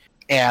 paid me,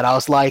 and I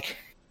was like,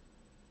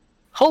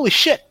 holy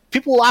shit,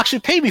 people will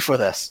actually pay me for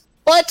this.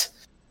 What?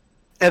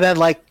 And then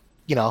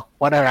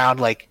went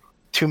around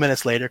 2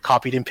 minutes later,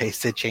 copied and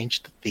pasted,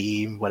 changed the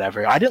theme,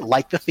 whatever. I didn't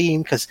like the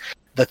theme because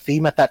the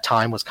theme at that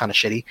time was kind of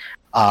shitty.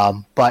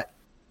 But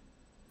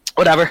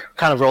whatever,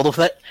 kind of rolled with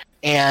it.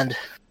 And,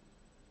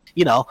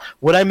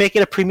 would I make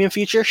it a premium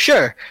feature?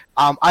 Sure.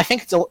 I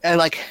think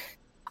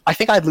I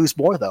think I'd lose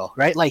more though,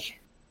 right?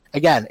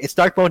 Again, it's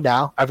dark mode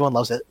now. Everyone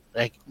loves it.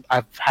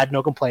 I've had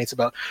no complaints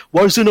about,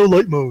 why is there no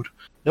light mode?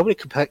 Nobody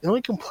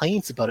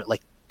complains about it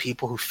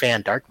people who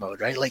fan dark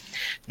mode, right?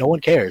 No one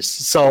cares.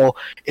 So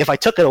if I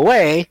took it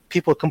away,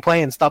 people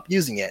complain and stop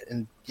using it,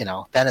 and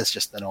then it's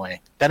just annoying.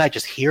 Then I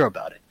just hear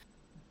about it,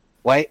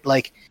 right?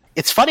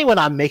 It's funny when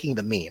I'm making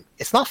the meme.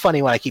 It's not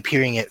funny when I keep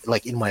hearing it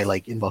in my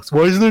inbox.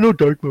 Why is there no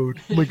dark mode?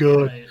 Oh my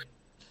god!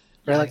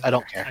 Right? I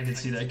don't care. I can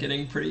see that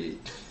getting pretty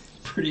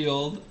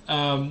old.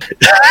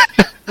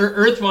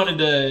 Earth wanted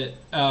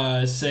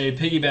to say,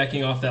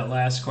 piggybacking off that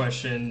last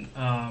question,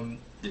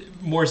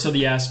 more so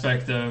the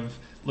aspect of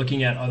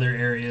looking at other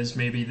areas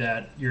maybe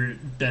that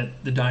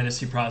the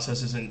dynasty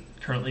process isn't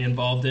currently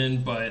involved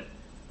in, but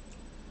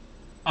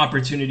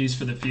opportunities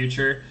for the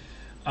future.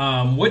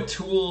 What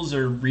tools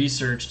or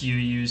research do you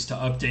use to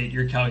update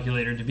your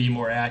calculator to be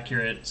more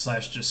accurate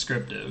slash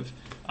descriptive?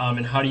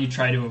 And how do you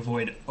try to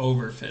avoid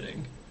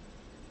overfitting?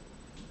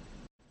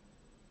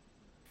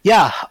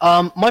 Yeah,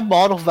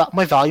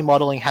 my value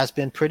modeling has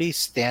been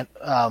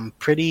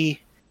pretty.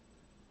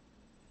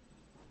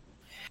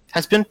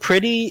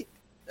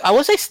 I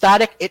would say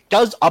static. It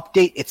does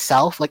update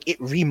itself, like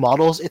it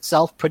remodels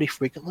itself pretty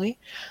frequently.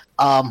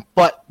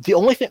 But the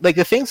only thing, like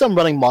the things I'm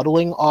running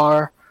modeling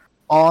are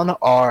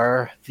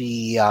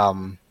the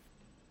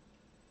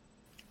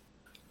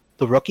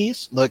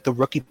rookies, like the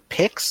rookie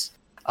picks,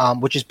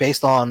 which is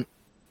based on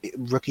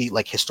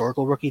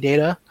historical rookie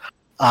data.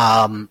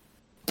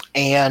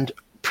 And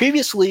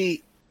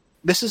previously,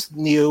 this is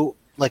new.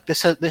 Like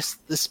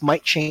this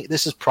might change.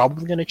 This is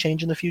probably going to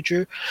change in the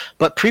future.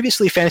 But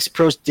previously, Fantasy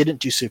Pros didn't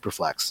do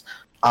Superflex.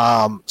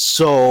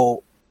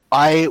 So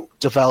I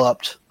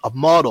developed a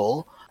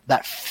model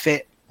that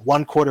fit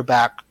one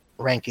quarterback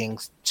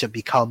rankings to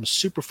become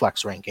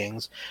Superflex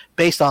rankings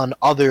based on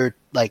other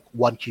like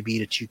 1 QB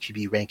to 2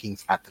 QB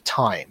rankings at the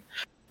time.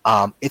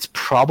 It's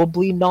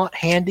probably not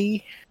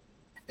handy.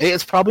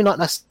 It's probably not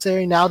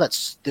necessary now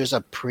that there's a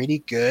pretty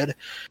good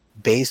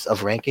base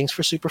of rankings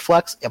for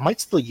Superflex. I might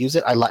still use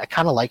it. I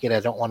kind of like it. I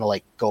don't want to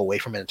like go away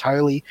from it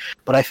entirely,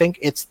 but I think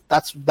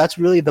that's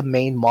really the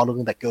main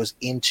modeling that goes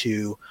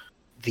into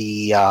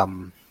the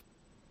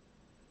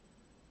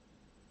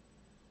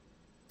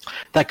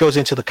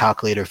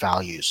calculator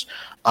values.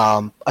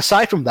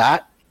 Aside from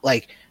that,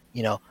 like,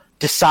 you know,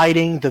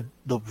 deciding the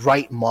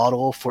right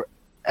model for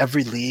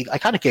every league, I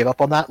kind of gave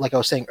up on that. Like I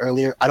was saying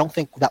earlier, I don't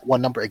think that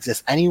one number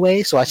exists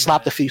anyway, so I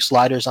slapped a few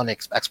sliders on the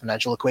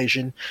exponential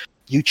equation.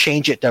 You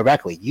change it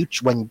directly.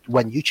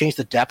 When you change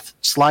the depth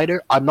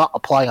slider, I'm not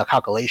applying a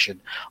calculation.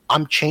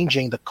 I'm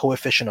changing the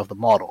coefficient of the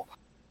model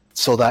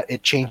so that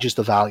it changes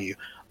the value.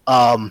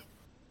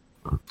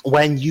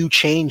 When you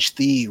change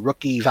the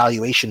rookie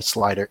valuation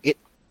slider, it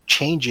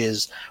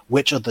changes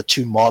which of the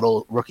two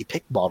rookie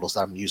pick models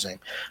that I'm using.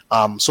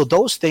 So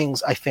those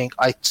things, I think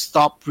I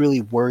stopped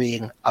really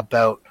worrying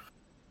about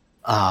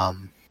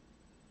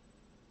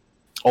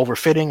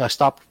overfitting. I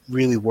stopped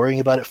really worrying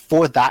about it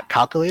for that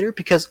calculator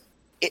because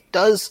it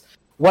does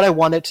what I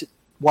wanted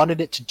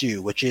it to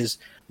do, which is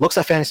looks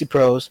at Fantasy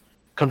Pros,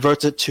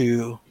 converts it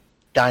to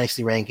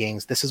Dynasty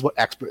rankings. This is what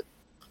experts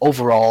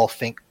overall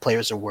think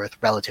players are worth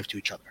relative to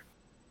each other.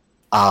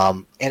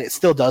 And it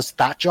still does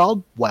that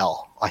job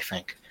well, I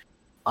think.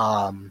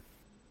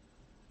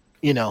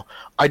 You know,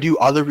 I do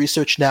other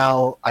research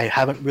now. I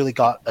haven't really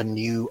got a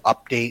new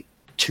update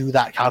to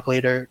that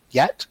calculator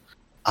yet.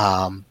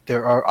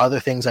 There are other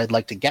things I'd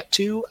like to get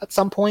to at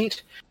some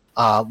point,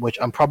 which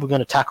I'm probably going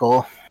to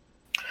tackle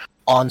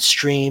on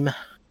stream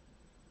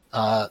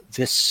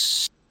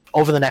this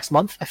over the next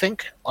month, I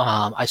think.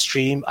 I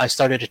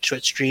started a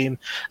Twitch stream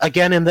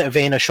again in the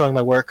vein of showing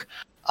my work.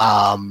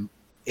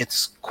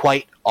 It's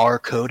quite R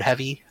code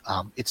heavy.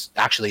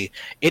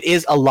 It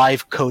is a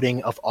live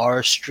coding of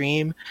R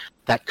stream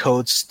that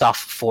codes stuff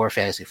for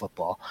fantasy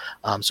football.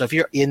 So if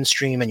you're in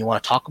stream and you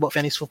want to talk about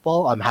fantasy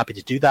football, I'm happy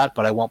to do that,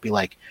 but I won't be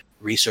like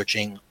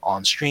researching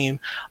on stream.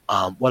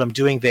 What I'm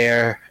doing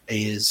there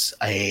is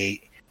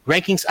a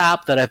rankings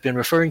app that I've been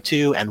referring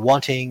to and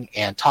wanting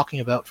and talking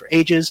about for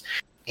ages.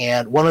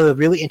 And one of the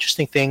really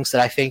interesting things that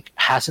I think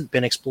hasn't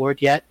been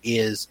explored yet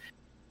is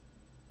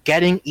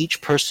getting each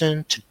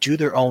person to do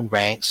their own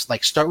ranks,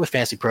 like start with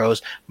Fantasy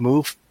Pros,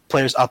 move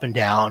players up and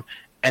down,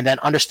 and then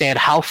understand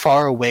how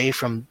far away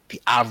from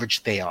the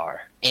average they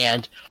are.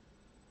 And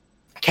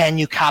can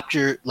you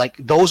capture, like,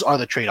 those are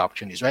the trade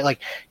opportunities, right? Like,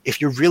 if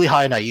you're really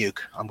high on Ayuk,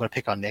 I'm going to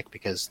pick on Nick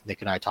because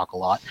Nick and I talk a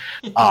lot.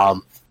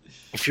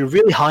 If you're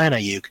really high on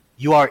Ayuk,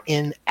 you are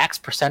in X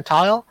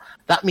percentile.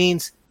 That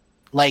means,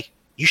 like,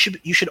 you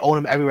should own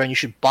him everywhere and you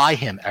should buy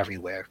him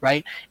everywhere,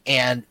 right?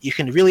 And you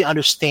can really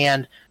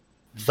understand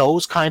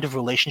those kind of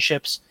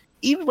relationships,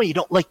 even when you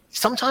don't, like,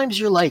 sometimes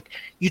you're like,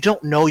 you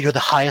don't know you're the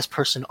highest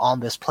person on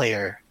this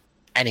player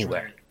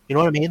anywhere. You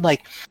know what I mean?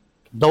 Like,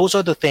 those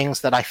are the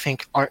things that I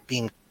think aren't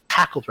being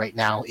tackled right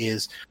now,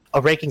 is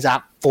a rankings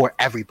app for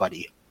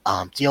everybody.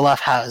 DLF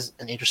has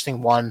an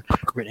interesting one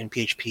written in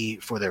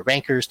PHP for their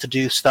rankers to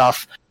do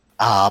stuff.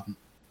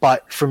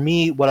 But for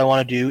me, what I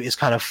want to do is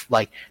kind of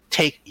like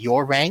take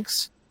your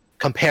ranks,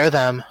 compare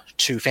them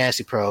to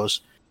Fantasy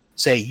Pros,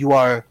 say you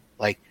are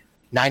like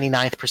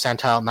 99th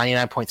percentile,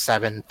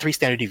 99.7, 3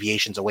 standard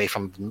deviations away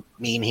from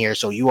mean here,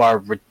 so you are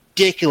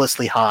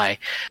ridiculously high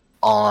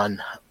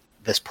on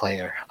this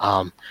player.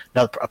 Now,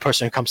 a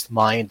person who comes to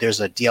mind,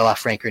 there's a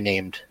DLF ranker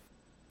named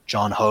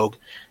John Hogue,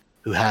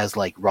 who has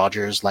like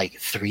Rogers like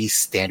 3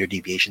 standard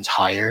deviations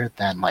higher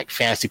than like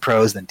Fantasy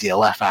Pros than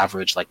DLF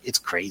average. Like, it's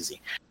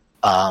crazy.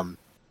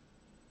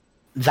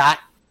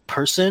 That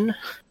person,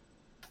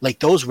 like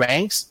those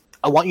ranks,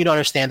 I want you to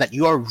understand that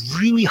you are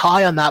really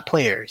high on that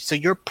player. So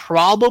you're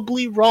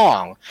probably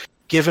wrong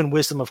given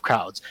wisdom of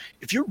crowds.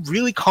 If you're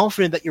really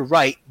confident that you're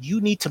right, you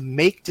need to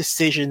make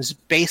decisions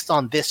based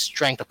on this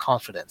strength of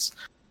confidence,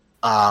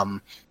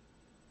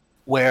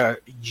 where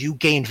you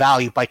gain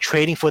value by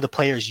trading for the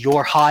players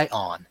you're high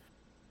on,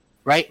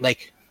 right?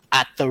 Like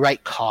at the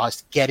right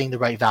cost, getting the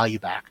right value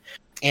back,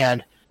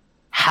 and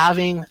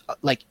having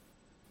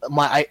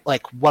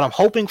what I'm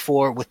hoping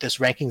for with this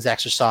rankings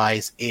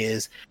exercise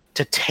is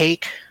to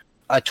take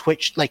a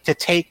Twitch, to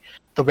take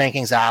the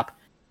rankings app,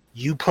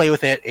 you play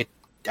with it.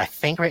 I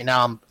think right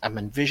now I'm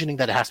envisioning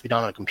that it has to be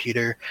done on a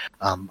computer.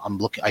 I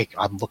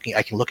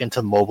can look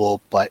into mobile,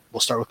 but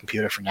we'll start with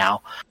computer for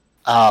now.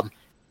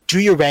 Do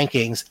your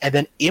rankings and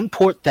then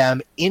import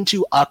them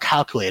into a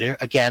calculator.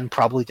 Again,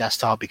 probably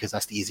desktop because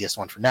that's the easiest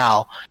one for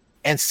now.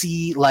 And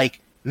see,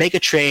 make a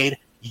trade.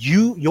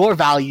 Your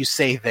values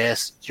say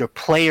this. Your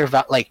player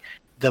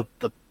the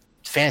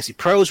Fantasy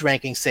Pros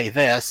rankings say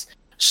this.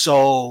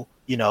 So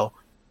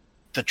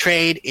the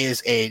trade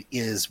is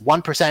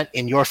 1%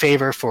 in your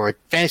favor for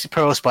Fantasy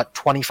Pros, but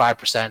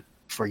 25%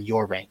 for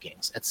your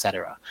rankings,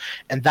 etc.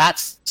 And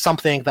that's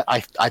something that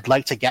I'd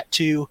like to get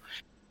to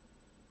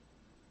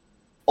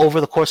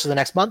over the course of the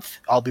next month.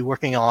 I'll be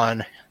working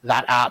on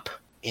that app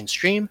in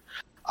stream,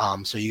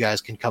 so you guys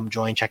can come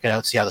join, check it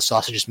out, see how the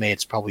sausage is made.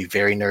 It's probably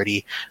very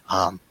nerdy.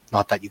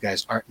 Not that you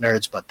guys aren't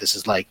nerds, but this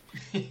is like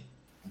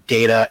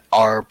data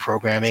R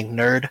programming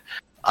nerd.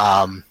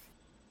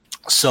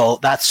 So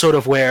that's sort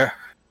of where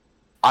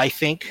I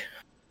think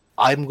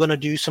I'm going to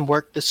do some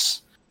work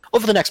this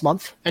over the next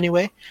month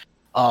anyway.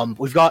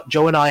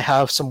 Joe and I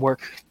have some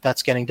work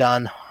that's getting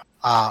done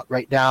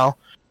right now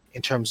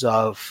in terms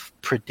of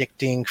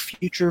predicting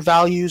future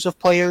values of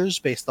players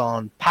based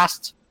on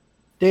past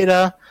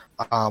data,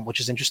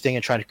 which is interesting,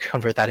 and trying to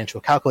convert that into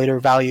a calculator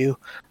value.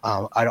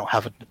 I don't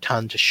have a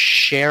ton to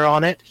share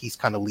on it. He's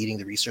kind of leading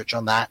the research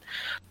on that.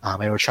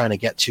 And we're trying to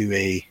get to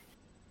a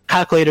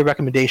calculator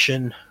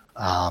recommendation,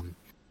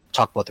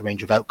 talk about the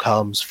range of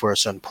outcomes for a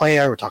certain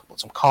player. We're talking about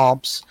some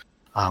comps.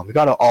 We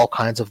got all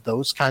kinds of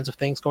those kinds of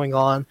things going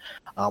on,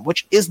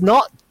 which is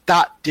not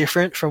that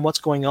different from what's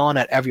going on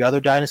at every other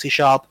Dynasty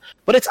shop,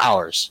 but it's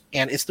ours,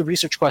 and it's the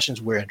research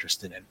questions we're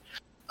interested in,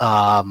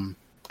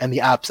 and the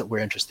apps that we're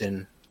interested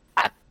in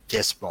at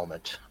this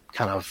moment.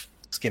 Kind of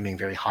skimming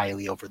very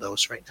highly over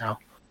those right now.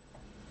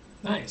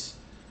 Nice.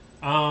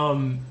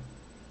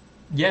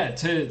 Yeah,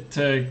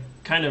 to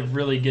kind of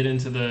really get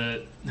into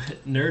the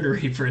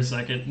nerdery for a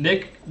second,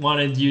 Nick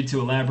wanted you to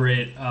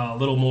elaborate a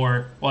little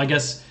more. Well, I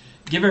guess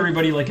give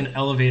everybody an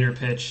elevator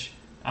pitch,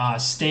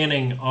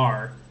 Standing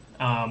R,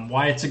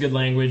 why it's a good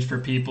language for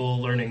people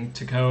learning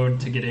to code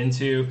to get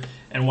into,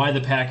 and why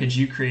the package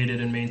you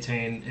created and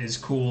maintain is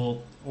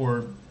cool,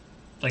 or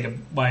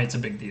why it's a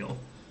big deal.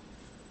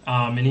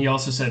 And he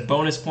also said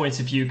bonus points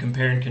if you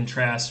compare and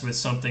contrast with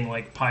something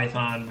like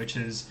Python, which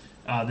is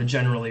the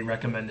generally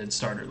recommended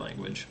starter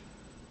language.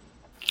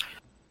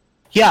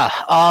 Yeah,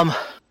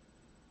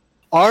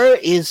 R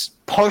is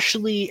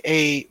partially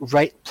a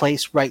right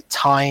place, right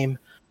time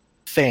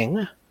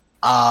thing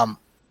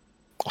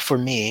for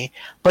me,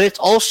 but it's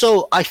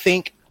also, I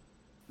think,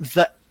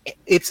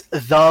 it's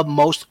the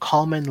most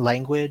common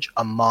language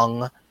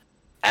among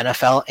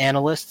NFL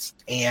analysts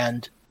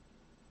and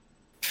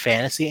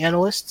fantasy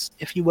analysts,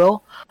 if you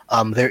will.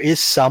 There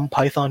is some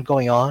Python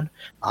going on.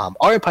 R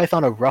and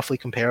Python are roughly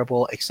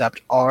comparable,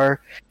 except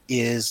R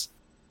is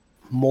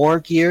more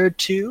geared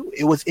to,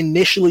 it was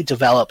initially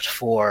developed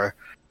for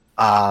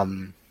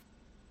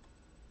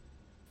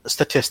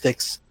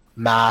statistics,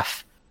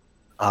 math,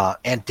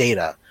 and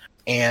data.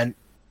 And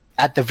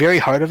at the very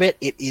heart of it,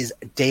 it is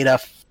data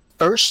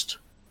first.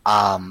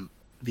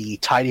 The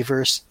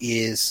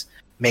tidyverse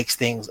makes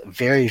things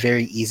very,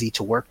 very easy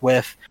to work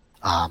with.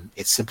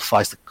 It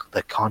simplifies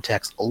the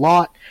context a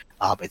lot.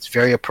 It's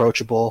very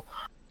approachable.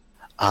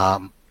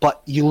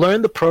 But you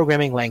learn the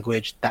programming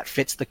language that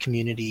fits the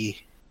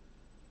community,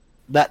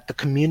 that the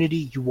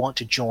community you want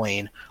to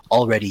join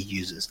already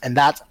uses. And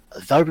that's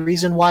the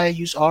reason why I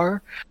use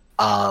R.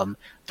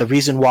 The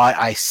reason why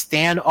I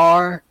stand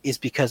R is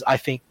because I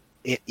think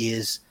it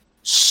is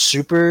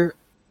super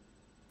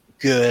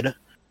good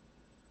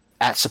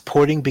at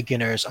supporting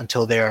beginners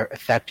until they're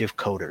effective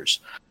coders.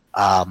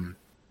 That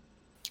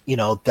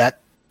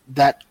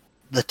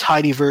the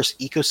tidyverse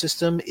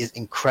ecosystem is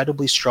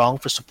incredibly strong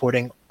for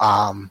supporting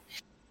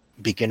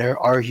beginner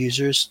R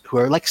users who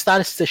are like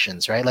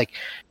statisticians, right?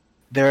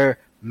 They're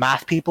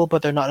math people,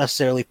 but they're not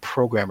necessarily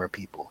programmer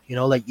people. You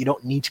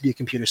don't need to be a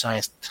computer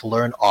science to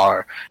learn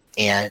R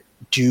and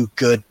do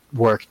good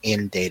work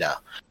in data.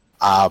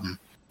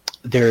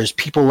 There's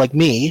people like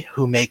me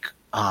who make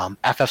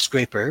FF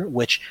Scraper,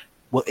 which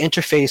will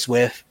interface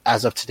with,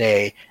 as of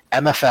today,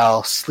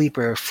 MFL,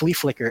 Sleeper, Flea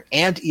Flicker,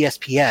 and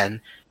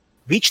ESPN,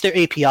 reach their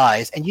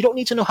APIs, and you don't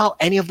need to know how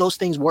any of those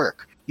things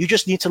work. You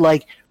just need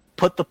to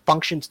put the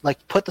functions,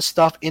 put the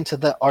stuff into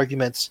the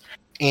arguments,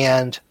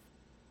 and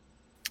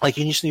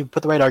you just need to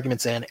put the right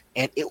arguments in,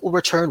 and it will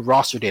return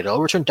roster data. It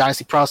will return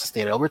dynasty process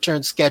data. It will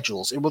return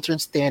schedules. It will return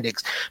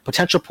standings,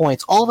 potential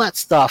points, all that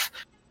stuff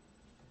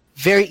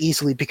very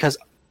easily, because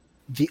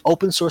the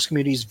open source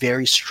community is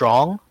very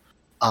strong,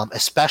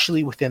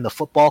 especially within the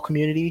football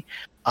community,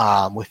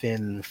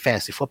 within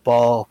fantasy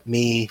football,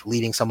 me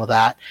leading some of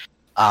that.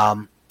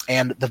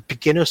 And the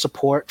beginner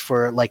support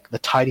for like the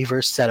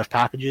tidyverse set of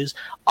packages,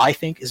 I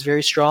think, is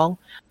very strong.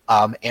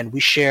 And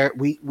we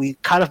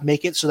kind of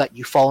make it so that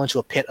you fall into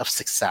a pit of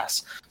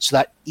success, so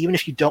that even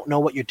if you don't know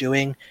what you're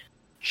doing,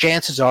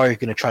 chances are you're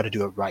going to try to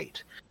do it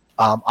right.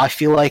 I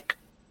feel like,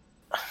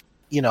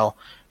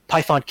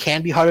 Python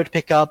can be harder to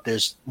pick up.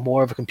 There's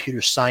more of a computer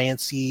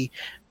science-y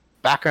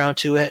background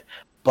to it,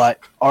 but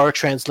R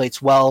translates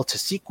well to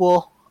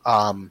SQL,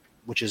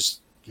 which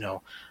is,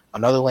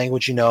 another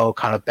language,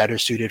 kind of better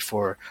suited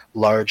for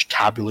large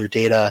tabular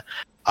data,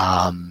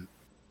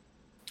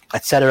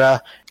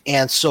 etc.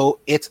 And so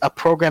it's a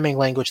programming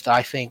language that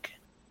I think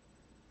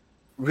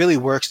really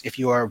works if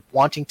you are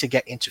wanting to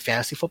get into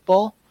fantasy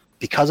football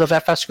because of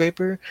FS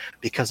Scraper,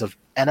 because of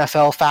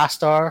NFL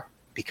FastR,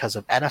 because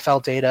of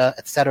NFL data,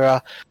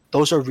 etc.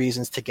 Those are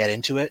reasons to get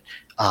into it.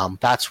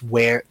 That's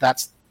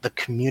the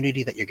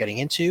community that you're getting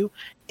into,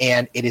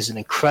 and it is an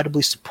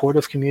incredibly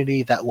supportive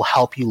community that will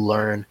help you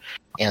learn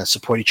and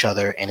support each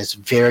other, and is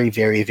very,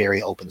 very,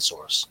 very open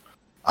source.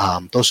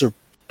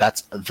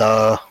 That's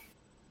the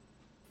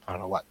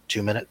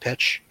 2-minute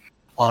pitch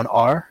on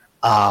R,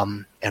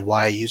 and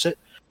why I use it.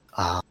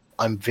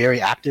 I'm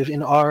very active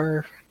in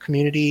R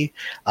community.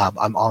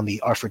 I'm on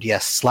the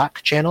R4DS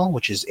Slack channel,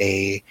 which is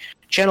a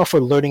channel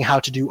for learning how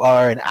to do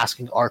R and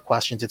asking R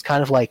questions. It's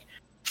kind of like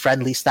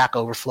friendly Stack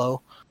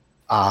Overflow.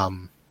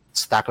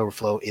 Stack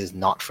Overflow is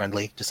not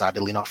friendly,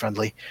 decidedly not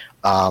friendly.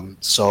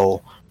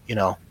 So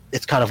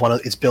it's kind of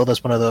it's billed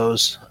as one of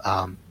those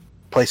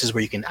places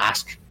where you can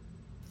ask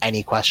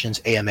any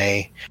questions,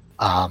 AMA,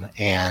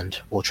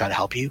 and we'll try to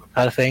help you,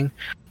 kind of thing.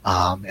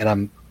 And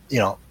I'm,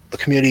 the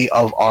community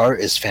of R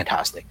is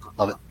fantastic.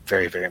 Love it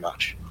very, very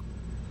much.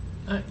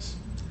 Nice.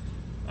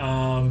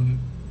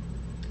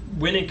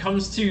 When it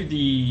comes to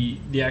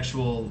the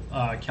actual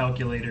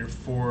calculator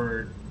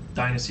for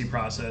Dynasty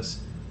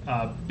process,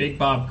 Big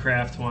Bob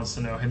Kraft wants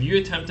to know, have you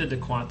attempted to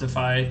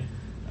quantify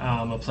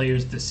a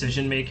player's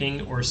decision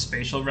making or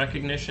spatial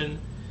recognition?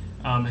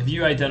 Have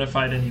you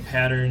identified any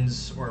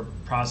patterns or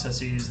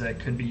processes that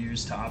could be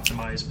used to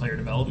optimize player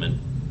development?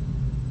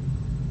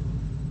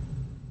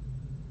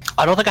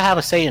 I don't think I have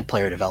a say in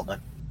player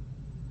development.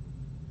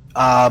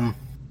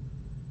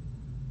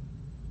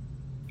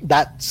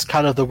 That's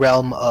kind of the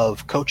realm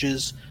of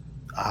coaches.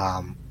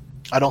 I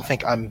don't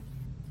think I'm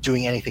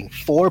doing anything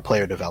for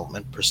player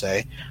development per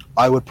se.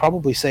 I would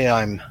probably say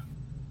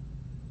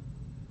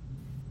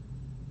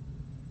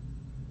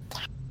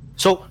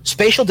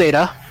spatial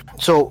data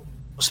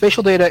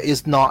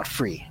is not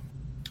free.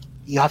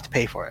 You have to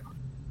pay for it.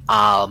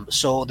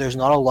 So there's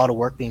not a lot of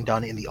work being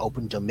done in the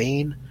open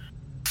domain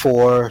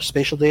for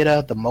spatial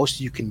data. The most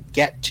you can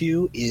get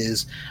to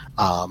is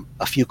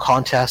a few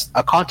contests.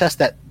 A contest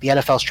that the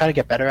NFL is trying to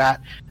get better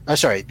at. The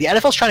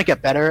NFL is trying to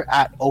get better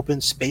at open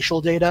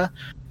spatial data.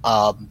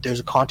 There's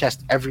a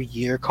contest every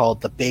year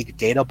called the Big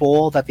Data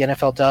Bowl that the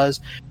NFL does,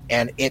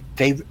 and at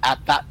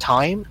that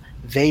time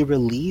they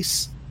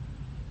release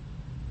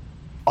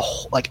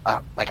a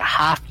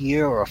half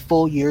year or a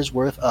full year's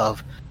worth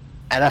of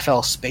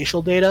NFL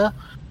spatial data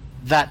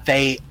that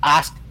they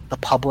ask the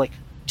public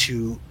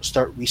to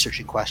start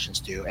researching questions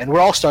to. And we're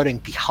all starting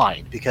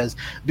behind because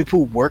people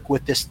who work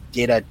with this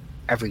data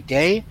every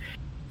day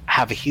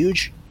have a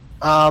huge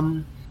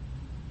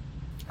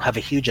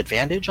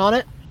advantage on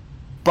it.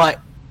 But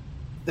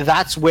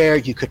that's where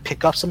you could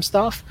pick up some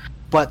stuff.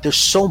 But there's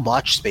so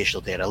much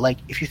spatial data. Like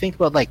if you think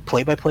about like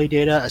play-by-play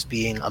data as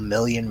being 1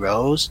 million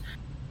rows,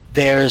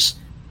 there's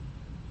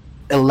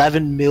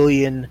 11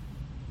 million.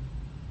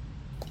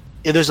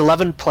 There's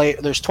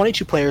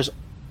 22 players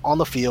on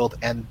the field,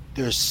 and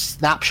there's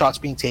snapshots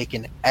being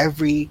taken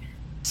every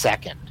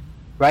second,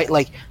 right?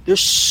 Like there's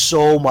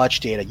so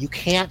much data. You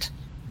can't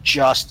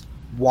just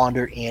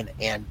wander in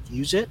and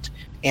use it.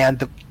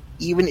 And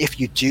even if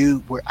you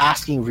do, we're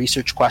asking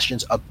research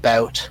questions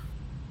about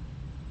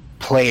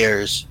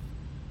players,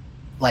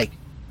 like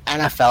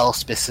NFL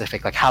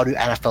specific, like how do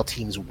NFL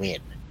teams win?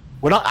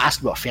 We're not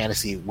asking about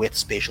fantasy with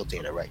spatial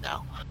data right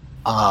now.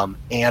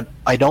 And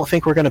I don't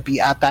think we're going to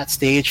be at that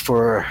stage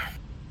for,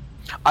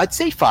 I'd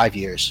say 5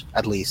 years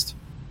at least,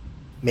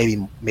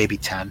 maybe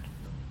 10.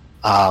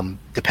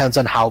 Depends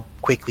on how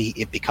quickly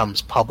it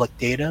becomes public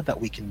data that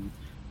we can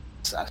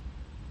access.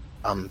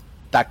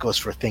 That goes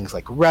for things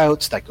like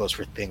routes. That goes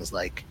for things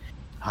like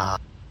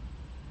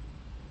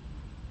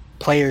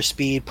player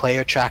speed,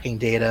 player tracking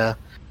data.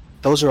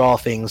 Those are all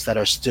things that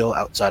are still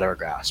outside our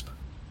grasp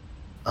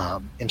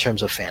in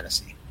terms of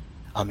fantasy.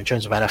 In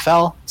terms of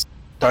NFL, it's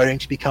starting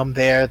to become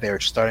there. They're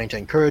starting to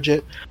encourage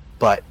it.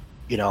 But,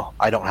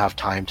 I don't have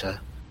time to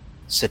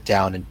sit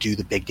down and do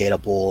the Big Data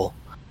Bowl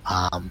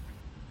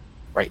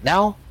right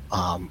now.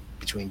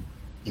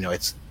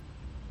 It's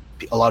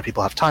a lot of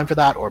people have time for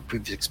that or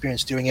previous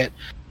experience doing it.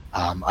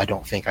 I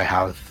don't think I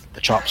have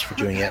the chops for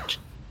doing it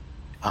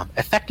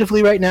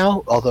effectively right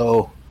now,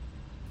 although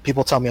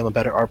people tell me I'm a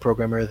better R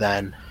programmer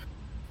than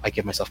I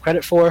give myself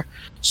credit for.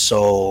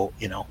 So,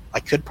 I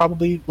could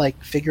probably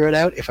like figure it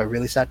out if I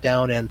really sat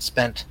down and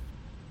spent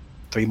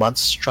 3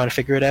 months trying to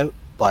figure it out.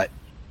 But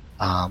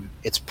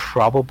it's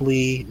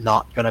probably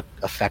not going to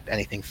affect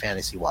anything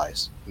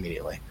fantasy-wise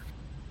immediately.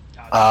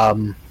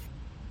 Gotcha.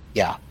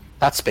 Yeah,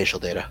 that's spatial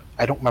data.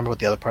 I don't remember what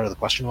the other part of the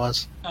question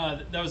was.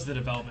 That was the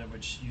development,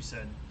 which you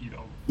said you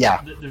don't.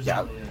 Yeah, There's yeah.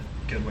 not really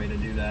a good way to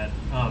do that.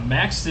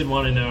 Max did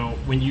want to know,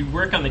 when you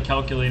work on the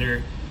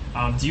calculator,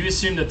 do you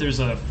assume that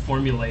there's a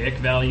formulaic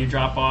value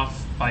drop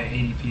off by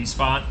ADP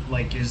spot?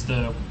 Like, is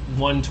the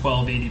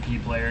 112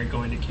 ADP player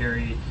going to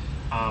carry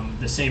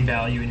the same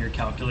value in your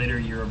calculator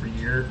year over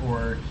year,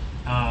 or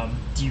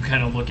do you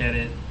kind of look at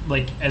it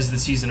like as the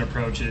season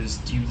approaches?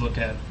 Do you look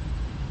at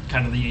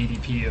kind of the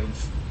ADP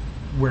of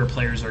where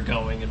players are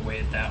going and weigh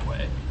it that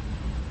way?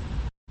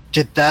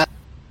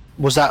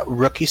 Was that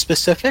rookie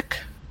specific?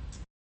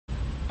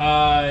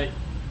 No,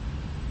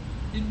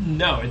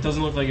 it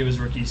doesn't look like it was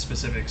rookie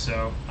specific.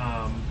 So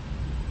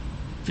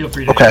feel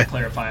free to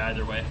clarify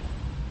either way.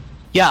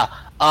 Yeah,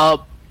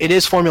 it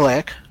is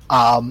formulaic.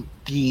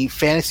 The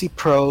Fantasy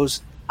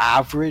Pros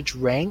average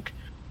rank,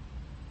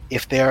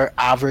 if they're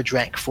average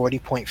rank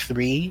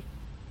 40.3,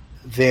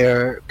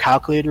 their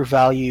calculator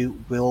value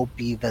will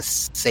be the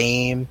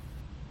same,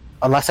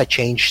 unless I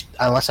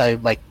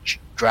like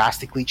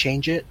drastically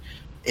change it.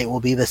 It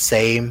will be the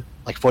same.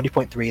 Like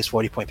 40.3 is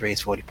 40.3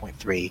 is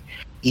 40.3.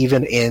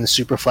 Even in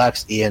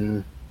Superflex,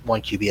 in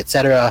 1QB,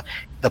 etc.,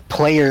 the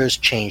players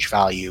change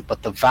value,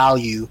 but the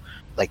value,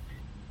 like,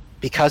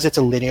 because it's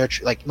a linear,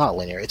 like not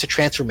linear, it's a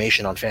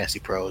transformation on Fantasy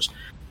Pros.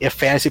 If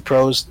Fantasy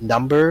Pros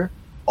number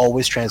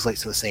always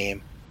translates to the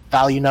same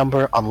value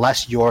number,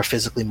 unless you're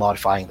physically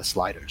modifying the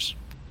sliders.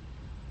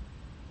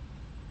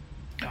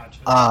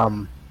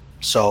 Gotcha.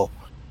 So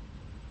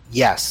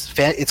yes,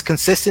 it's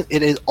consistent.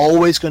 It is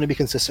always going to be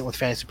consistent with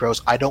Fantasy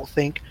Pros. I don't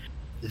think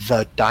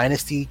the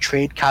Dynasty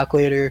trade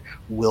calculator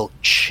will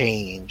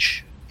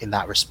change in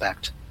that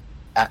respect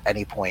at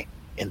any point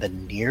in the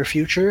near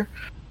future.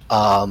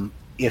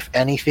 If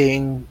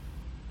anything,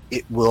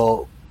 it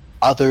will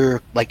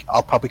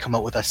I'll probably come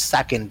out with a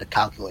second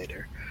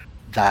calculator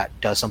that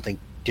does something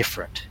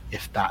different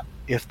if that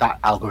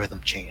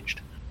algorithm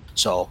changed.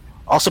 So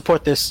I'll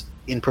support this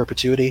in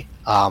perpetuity,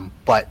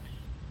 but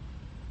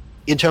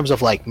in terms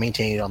of like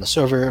maintaining it on the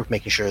server,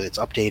 making sure that it's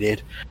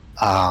updated,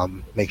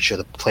 making sure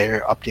the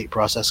player update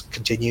process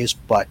continues,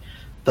 but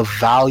the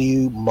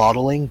value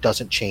modeling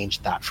doesn't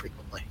change that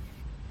frequently.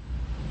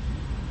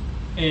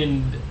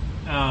 And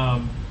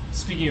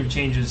speaking of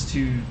changes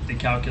to the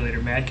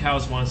calculator, Mad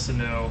Cows wants to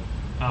know,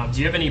 do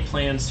you have any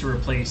plans to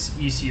replace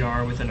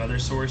ECR with another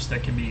source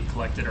that can be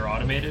collected or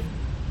automated?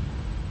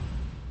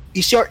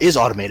 ECR is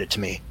automated to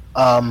me.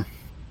 I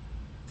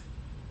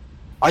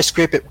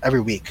scrape it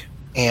every week,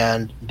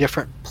 and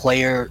different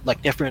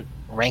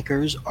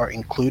rankers are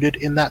included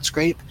in that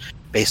scrape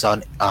based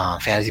on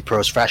Fantasy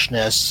Pros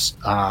freshness,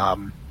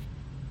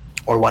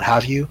 or what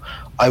have you.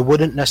 I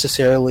wouldn't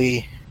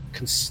necessarily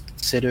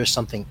consider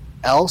something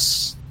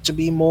else to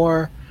be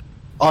more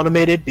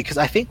automated, because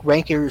I think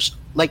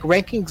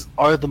rankings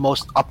are the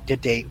most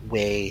up-to-date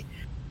way,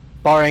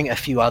 barring a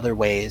few other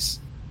ways.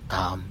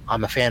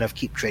 I'm a fan of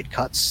keep trade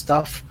cuts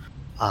stuff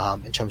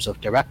in terms of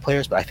direct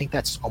players, but I think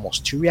that's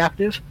almost too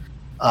reactive.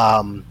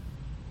 But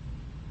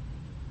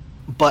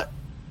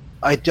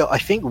I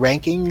think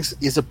rankings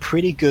is a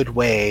pretty good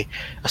way,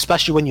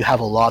 especially when you have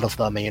a lot of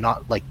them and you're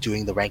not like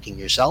doing the ranking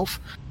yourself,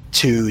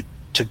 to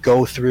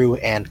go through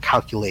and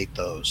calculate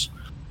those,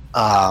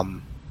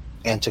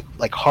 and to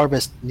like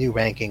harvest new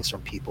rankings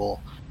from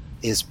people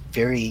is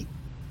very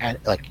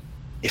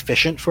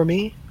efficient for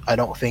me. I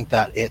don't think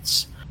that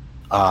it's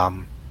a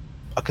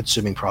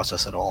consuming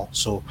process at all.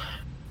 So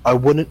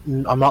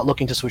I'm not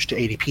looking to switch to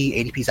ADP.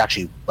 ADP is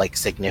actually like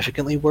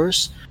significantly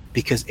worse,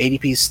 because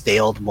ADP is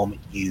stale the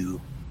moment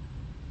you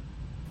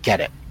get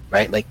it,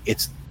 right? Like,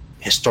 it's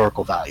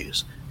historical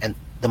values, and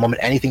the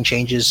moment anything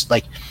changes,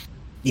 like,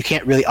 you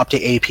can't really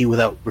update ADP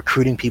without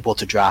recruiting people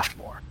to draft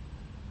more.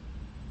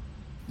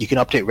 You can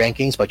update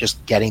rankings by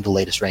just getting the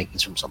latest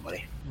rankings from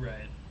somebody.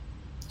 Right.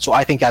 So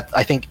I think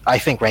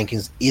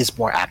rankings is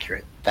more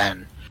accurate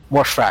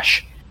more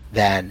fresh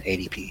than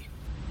ADP.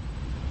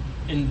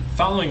 And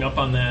following up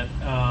on that,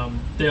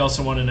 they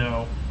also want to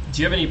know,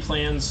 do you have any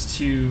plans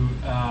to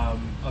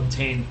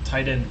obtain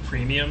tight end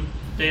premium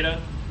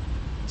data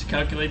to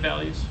calculate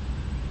values?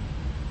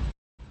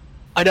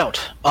 I don't.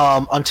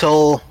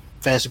 Until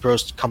Fantasy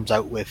Pros comes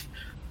out with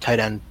tight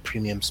end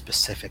premium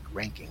specific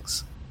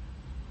rankings.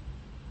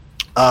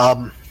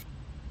 I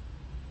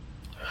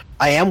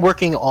am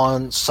working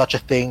on such a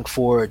thing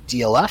for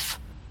DLF.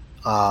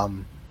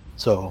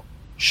 So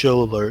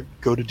shill alert,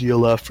 go to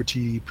DLF for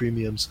TE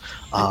premiums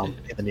in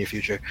the near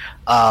future.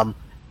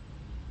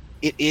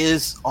 It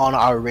is on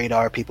our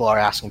radar. People are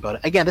asking about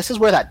it. Again, this is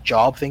where that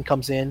job thing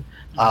comes in.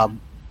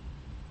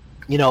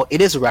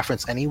 It is a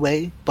reference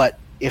anyway, but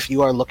if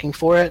you are looking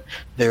for it,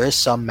 there is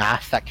some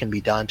math that can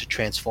be done to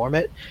transform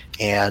it,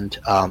 and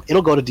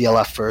it'll go to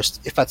DLF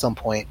first. If at some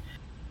point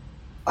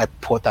I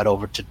port that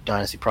over to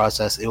Dynasty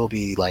Process, it will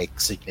be like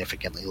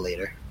significantly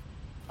later.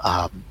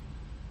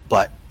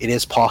 But it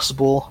is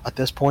possible at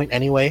this point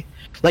anyway.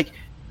 Like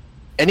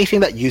anything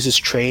that uses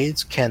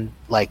trades can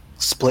like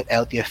split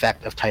out the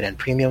effect of tight end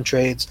premium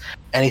trades.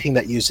 Anything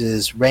that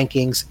uses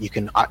rankings, you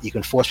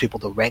can force people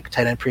to rank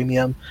tight end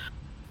premium.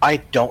 I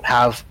don't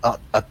have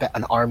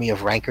an army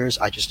of rankers.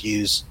 I just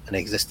use an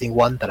existing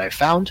one that I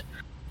found.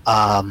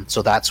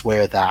 So that's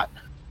where that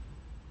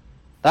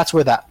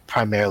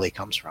primarily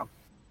comes from.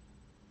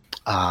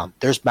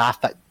 There's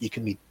math that you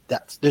can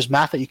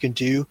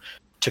do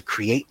to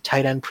create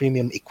tight end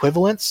premium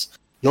equivalents.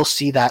 You'll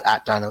see that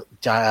at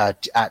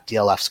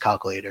DLF's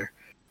calculator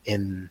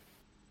in,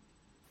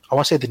 I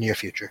want to say, the near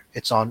future.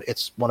 It's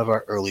one of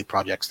our early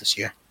projects this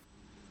year.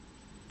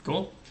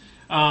 Cool.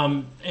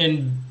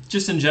 And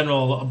just in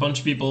general, a bunch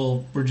of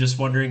people were just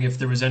wondering if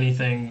there was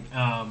anything,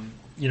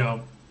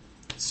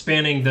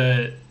 spanning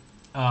the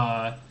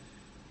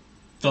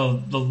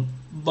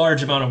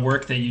large amount of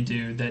work that you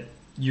do that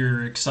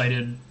you're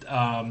excited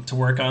to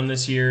work on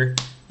this year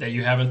that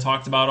you haven't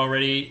talked about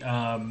already,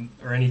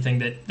 or anything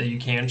that you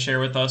can share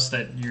with us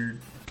that you're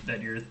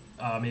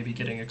maybe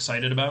getting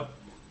excited about?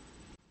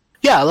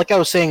 Yeah, like I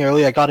was saying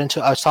earlier,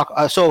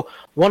 so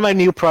one of my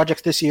new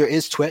projects this year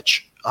is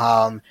Twitch,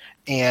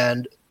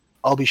 and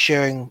I'll be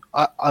sharing.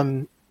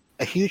 I'm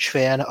a huge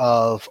fan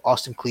of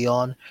Austin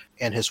Kleon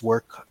and his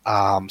work.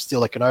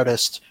 Still Like an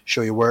Artist,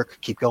 Show Your Work,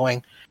 Keep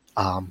Going.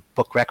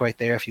 Book rec right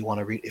there if you want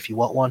to read, if you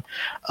want one.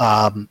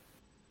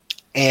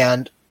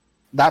 And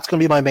that's going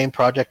to be my main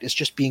project, is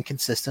just being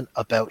consistent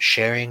about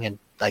sharing and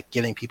like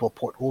giving people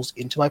portholes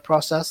into my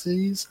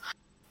processes.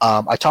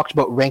 I talked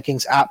about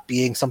Rankings app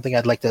being something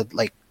I'd like to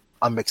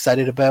I'm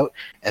excited about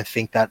and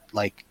think that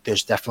like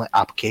there's definitely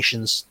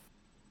applications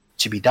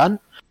to be done.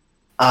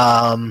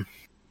 I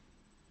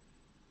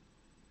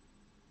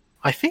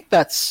think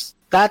that's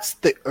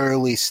the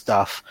early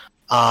stuff.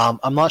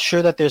 I'm not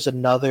sure that there's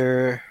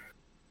another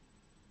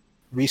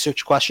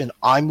research question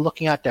I'm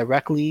looking at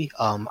directly.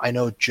 I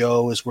know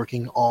Joe is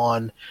working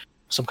on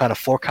some kind of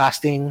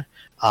forecasting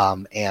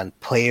and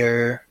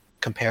player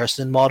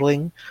comparison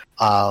modeling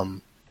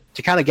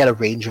to kind of get a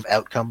range of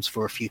outcomes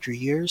for future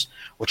years,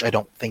 which I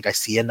don't think I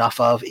see enough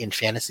of in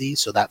fantasy.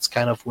 So that's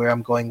kind of where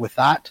I'm going with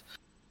that.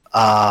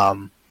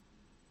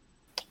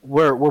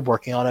 We're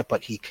working on it,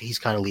 but he's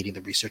kind of leading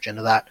the research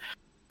into that.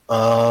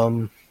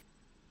 Yeah,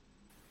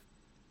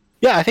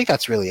 I think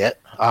that's really it.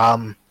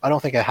 I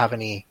don't think I have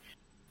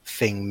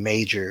anything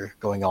major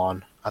going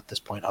on at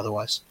this point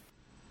otherwise.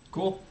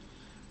 Cool.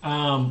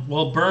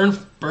 Well,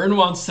 Burn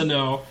wants to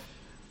know,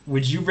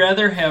 would you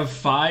rather have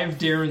 5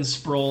 Darren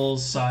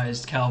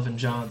Sproles-sized Calvin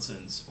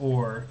Johnsons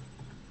or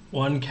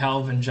 1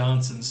 Calvin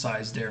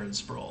Johnson-sized Darren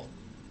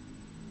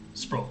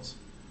Sproles?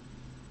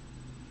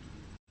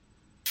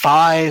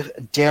 5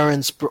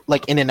 Darren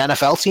like in an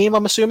NFL team,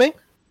 I'm assuming?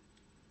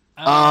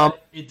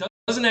 It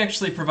doesn't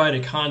actually provide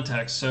a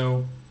context,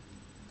 so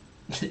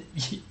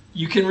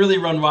you can really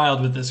run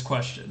wild with this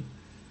question.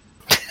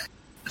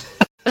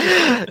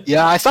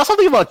 Yeah, I saw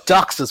something about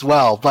ducks as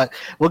well, but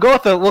we'll go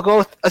with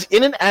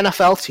in an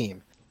NFL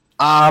team.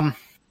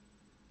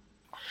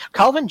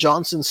 Calvin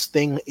Johnson's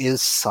thing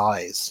is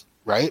size,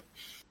 right?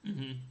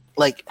 Mm-hmm.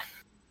 Like,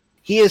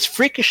 he is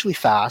freakishly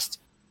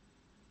fast,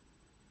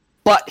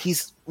 but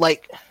he's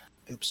like,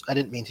 oops, I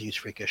didn't mean to use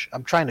freakish.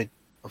 I'm trying to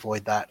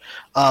avoid that.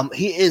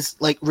 He is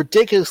like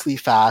ridiculously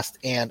fast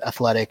and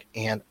athletic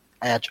and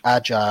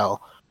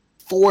agile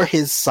for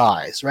his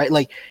size, right?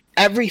 Like,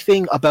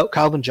 everything about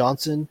Calvin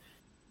Johnson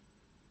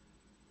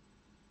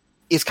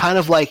is kind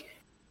of like,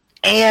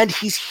 and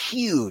he's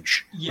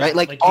huge, right?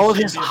 Like all of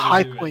his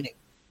high pointing,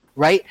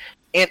 right?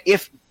 And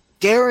if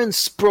Darren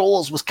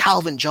Sproles was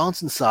Calvin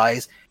Johnson's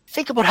size,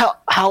 think about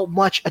how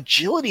much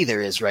agility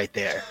there is right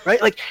there,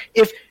 right? Like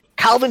if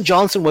Calvin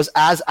Johnson was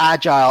as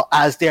agile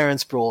as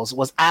Darren Sproles,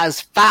 was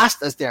as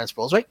fast as Darren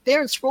Sproles, right?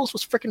 Darren Sproles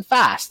was freaking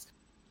fast.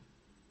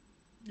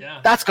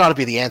 Yeah. That's got to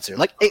be the answer.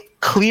 Like,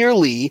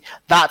 clearly,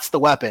 that's the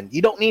weapon.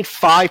 You don't need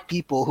 5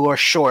 people who are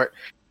short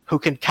who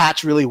can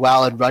catch really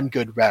well and run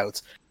good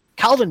routes.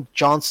 Calvin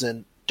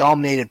Johnson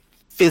dominated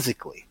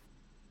physically.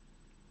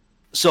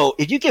 So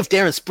if you give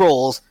Darren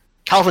Sproles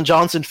Calvin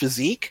Johnson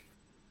physique,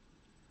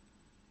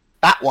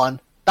 that one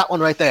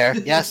right there,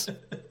 yes.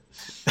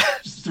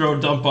 Just throw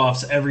dump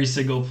offs every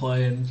single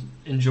play and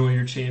enjoy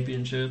your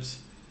championships.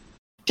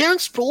 Darren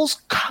Sproles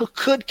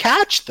could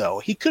catch, though.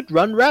 He could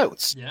run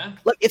routes. Yeah.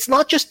 Like, it's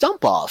not just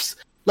dump offs.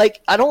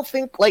 Like, I don't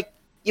think, like,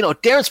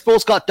 Darren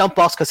Sproles got dump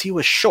offs because he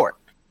was short.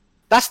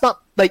 That's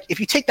not, like, if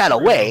you take that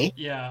away.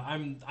 Yeah,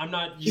 I'm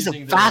not he's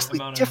using a vastly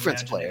the amount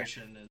different of player.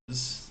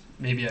 as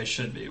maybe I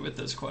should be with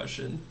this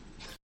question.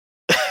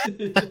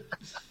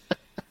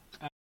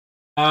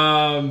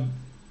 Alb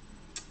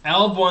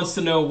wants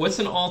to know, what's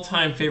an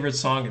all-time favorite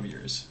song of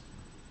yours?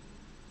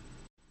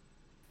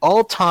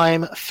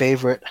 All-time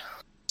favorite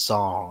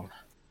song.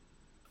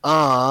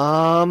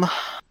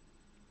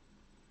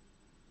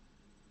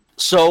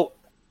 So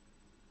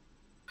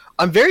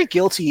I'm very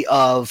guilty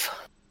of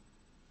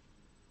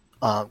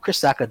Chris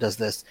Sacca does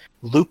this,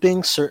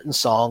 looping certain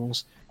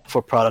songs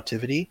for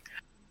productivity.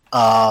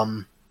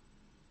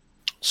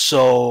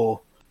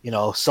 So,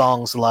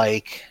 songs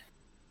like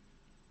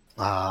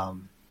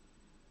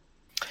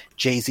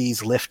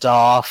Jay-Z's Lift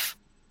Off.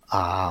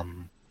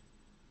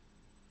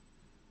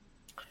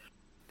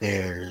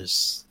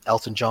 There's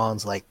Elton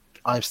John's like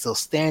I'm Still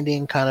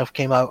Standing kind of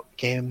came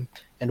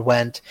and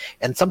went.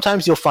 And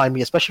sometimes you'll find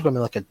me, especially if I'm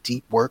in like a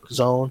deep work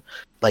zone,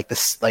 like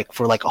this, like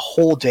for like a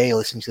whole day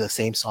listening to the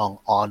same song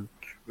on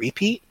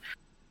repeat.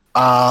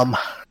 But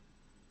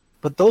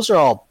those are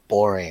all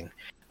boring.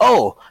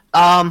 Oh,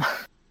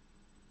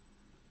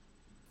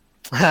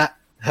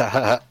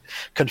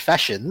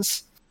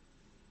 confessions.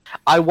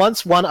 I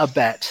once won a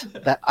bet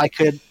that I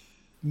could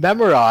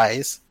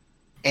memorize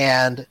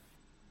and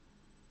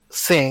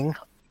sing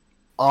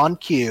on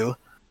cue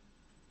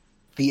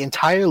the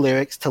entire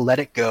lyrics to Let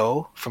It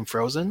Go from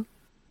Frozen.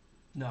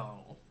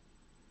 No.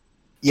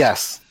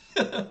 Yes.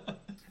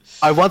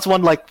 I once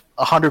won like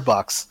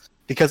 $100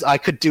 because I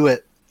could do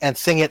it and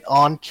sing it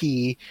on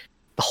key,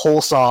 the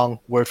whole song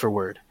word for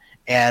word.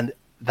 And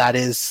that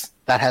has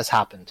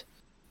happened.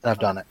 And I've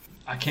done it.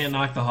 I can't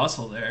knock the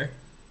hustle there.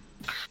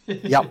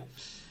 Yep.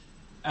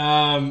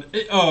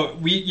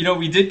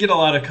 We did get a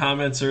lot of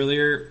comments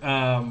earlier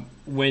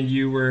when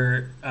you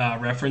were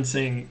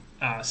referencing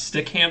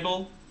stick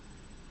handle.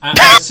 I'm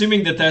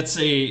assuming that's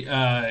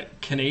a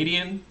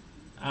Canadian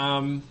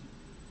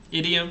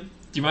idiom.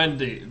 Do you mind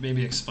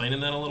maybe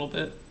explaining that a little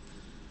bit?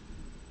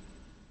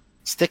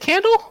 Stick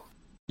handle?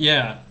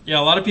 Yeah. A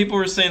lot of people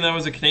were saying that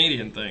was a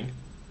Canadian thing.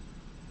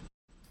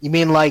 You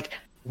mean like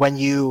when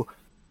you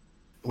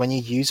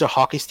use a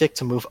hockey stick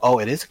to move? Oh,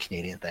 it is a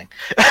Canadian thing.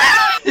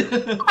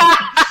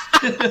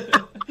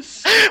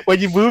 when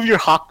you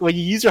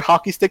use your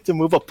hockey stick to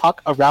move a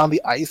puck around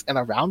the ice and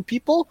around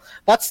people,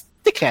 that's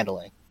stick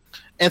handling.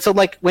 And so,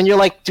 like, when you're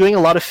like doing a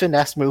lot of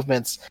finesse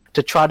movements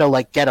to try to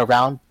like get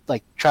around,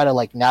 like try to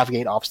like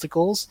navigate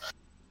obstacles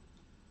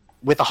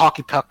with a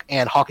hockey puck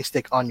and hockey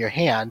stick on your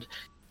hand,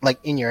 like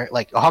in your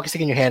like a hockey stick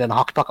in your hand and a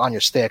hockey puck on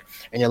your stick,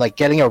 and you're like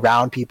getting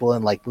around people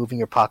and like moving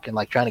your puck and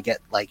like trying to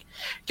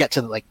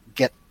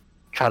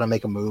try to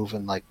make a move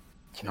and like,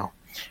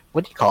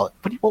 what do you call it?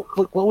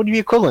 What would the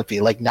equivalent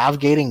be? Like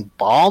navigating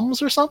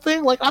bombs or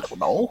something? Like, I don't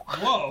know.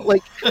 Whoa.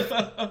 Like,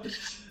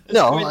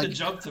 no, quite like, the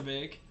jump to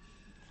make.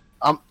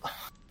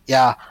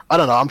 Yeah, I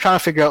don't know. I'm trying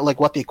to figure out like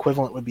what the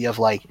equivalent would be of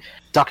like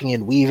ducking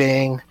and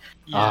weaving.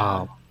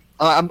 Yeah.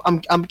 I'm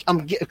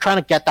trying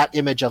to get that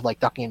image of like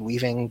ducking and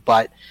weaving,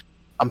 but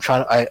I'm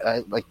trying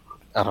to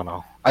I don't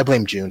know. I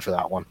blame June for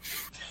that one.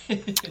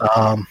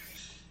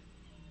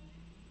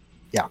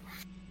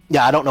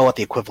 Yeah, I don't know what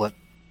the equivalent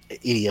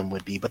idiom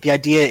would be, but the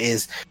idea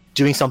is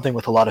doing something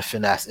with a lot of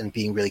finesse and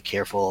being really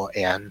careful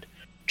and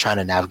trying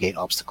to navigate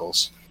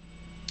obstacles.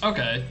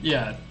 Okay,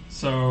 yeah.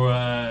 So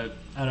I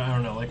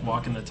don't know, like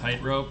walking the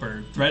tightrope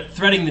or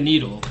threading the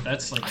needle.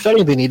 That's like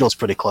threading the needle is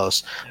pretty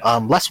close. Yeah.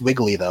 Less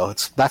wiggly though.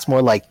 That's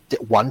more like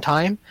one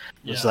time.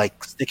 It's Yeah.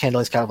 like stick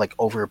handling is kind of like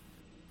over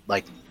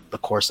like the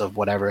course of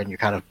whatever, and you're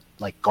kind of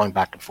like going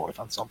back and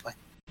forth on something.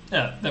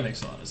 Yeah, that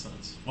makes a lot of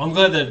sense. Well, I'm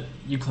glad that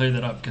you cleared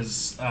that up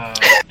because,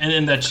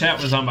 and that chat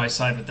was on my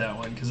side with that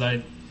one because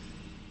to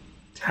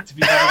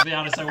be perfectly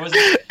honest, I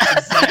wasn't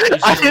exactly sure.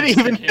 I didn't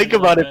even think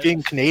about it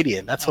being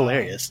Canadian. That's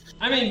hilarious.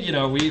 I mean,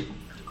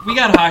 we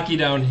got hockey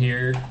down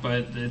here,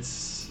 but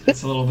it's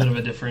a little bit of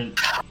a different.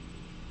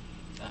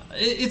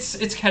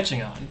 It's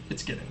catching on.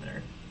 It's getting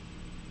there.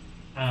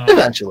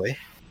 Eventually.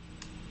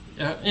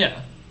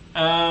 Yeah.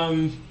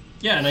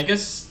 Yeah, and I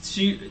guess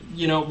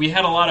we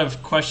had a lot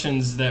of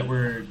questions that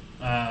were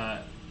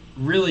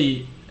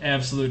really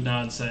absolute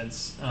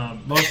nonsense.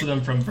 Most of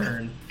them from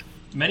Vern.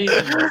 Many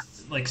of them were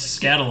like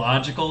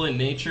scatological in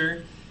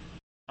nature.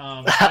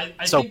 I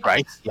think,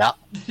 Bryce, yeah,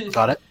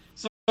 got it.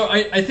 So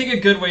I think a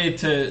good way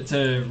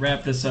to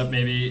wrap this up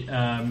maybe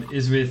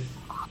is with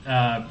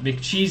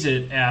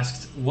McCheeseIt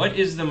asked, "What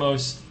is the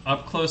most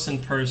up close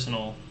and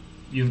personal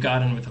you've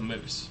gotten with a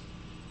moose?"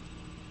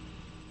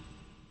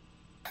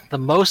 The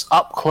most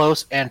up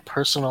close and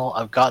personal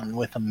I've gotten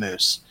with a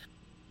moose.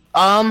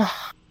 I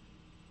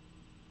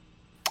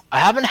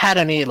haven't had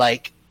any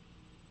like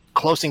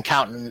close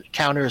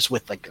encounters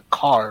with like a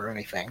car or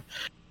anything.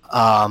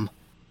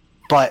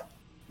 But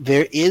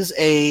there is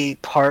a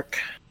park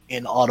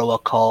in Ottawa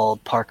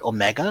called Park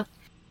Omega,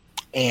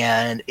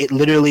 and it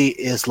literally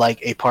is like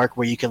a park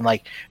where you can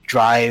like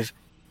drive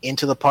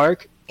into the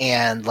park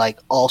and like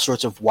all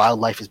sorts of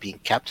wildlife is being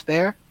kept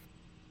there,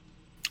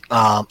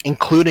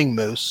 including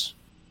moose.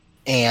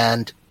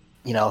 And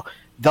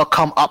they'll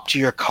come up to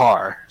your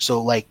car,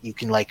 so like you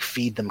can like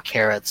feed them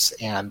carrots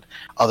and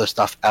other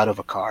stuff out of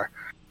a car,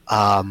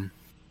 out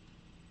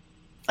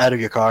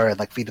of your car, and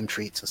like feed them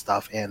treats and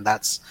stuff. And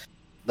it's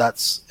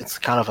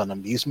kind of an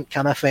amusement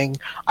kind of thing.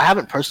 I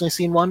haven't personally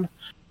seen one,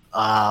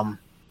 but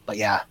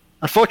yeah,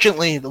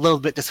 unfortunately, a little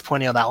bit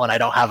disappointing on that one. I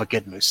don't have a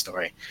good moose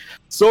story.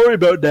 Sorry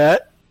about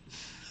that.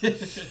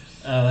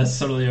 That's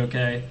totally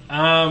okay.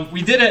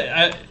 We did it.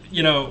 I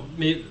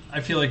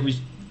feel like we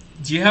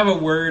Do you have a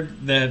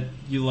word that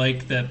you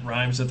like that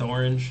rhymes with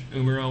orange?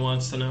 Umuro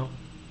wants to know.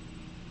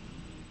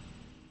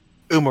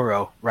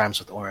 Umaro rhymes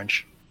with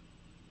orange.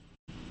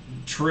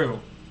 True,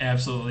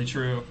 absolutely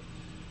true.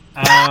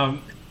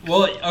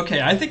 Well,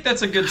 okay, I think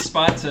that's a good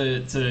spot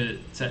to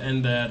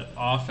end that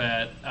off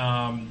at.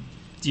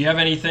 Do you have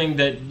anything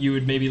that you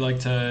would maybe like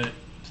to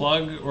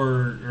plug,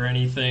 or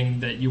anything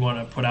that you want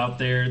to put out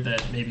there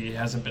that maybe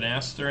hasn't been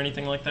asked, or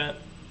anything like that?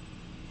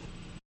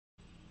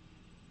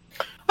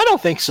 I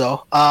don't think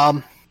so.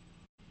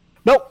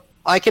 Nope.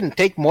 I can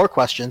take more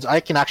questions.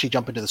 I can actually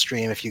jump into the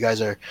stream if you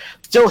guys are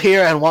still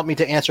here and want me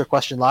to answer a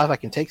question live. I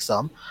can take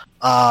some.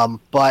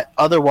 But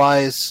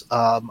otherwise,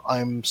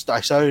 I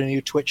started a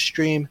new Twitch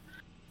stream,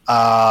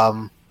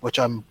 which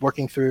I'm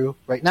working through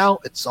right now.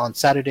 It's on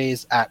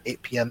Saturdays at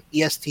 8 p.m.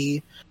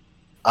 EST.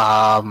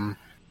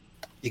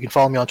 You can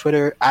follow me on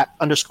Twitter at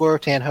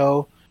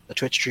 _Tanho. The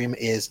Twitch stream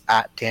is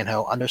at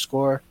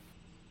Tanho_.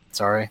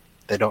 Sorry,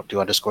 they don't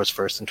do underscores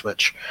first in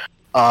Twitch.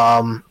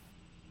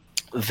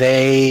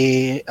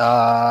 Dynasty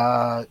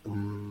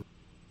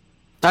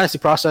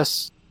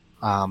Process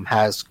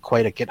has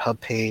quite a GitHub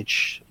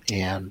page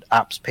and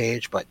apps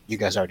page, but you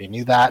guys already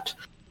knew that.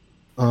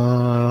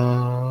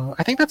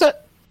 I think that's it.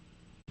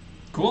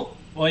 Cool.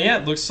 Well, yeah,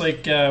 it looks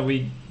like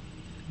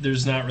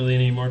there's not really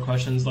any more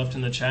questions left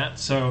in the chat.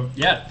 So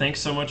yeah, thanks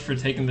so much for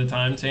taking the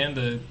time, Tan,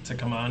 to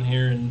come on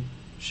here and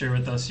share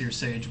with us your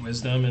sage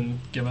wisdom and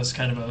give us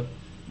kind of a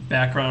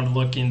background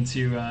look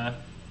into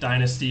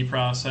Dynasty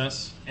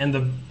Process and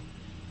the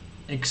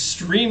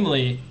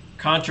extremely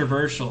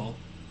controversial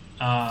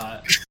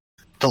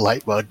the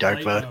light mode,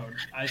 dark mode.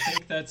 I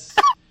think that's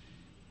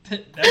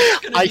gonna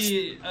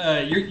be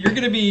you're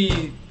gonna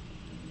be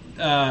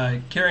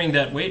carrying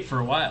that weight for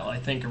a while. I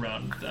think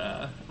around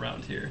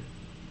here.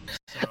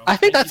 So, I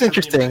think that's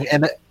interesting,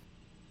 and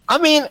I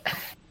mean,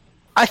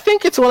 I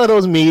think it's one of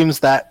those memes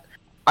that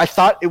I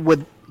thought it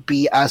would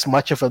be as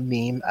much of a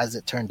meme as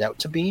it turned out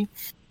to be,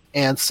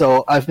 and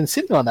so I've been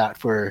sitting on that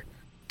for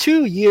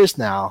 2 years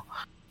now,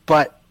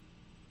 but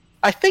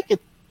I think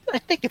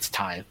it's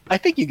time. I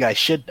think you guys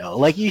should know.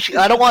 Like,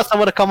 I don't want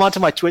someone to come onto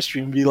my Twitch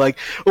stream and be like,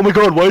 "Oh my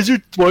god, why is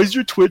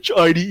your Twitch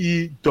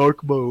IDE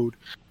dark mode?"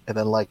 and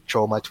then like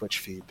troll my Twitch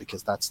feed,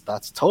 because that's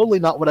totally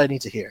not what I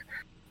need to hear.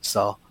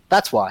 So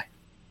that's why.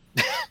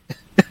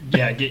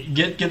 Yeah,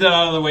 get that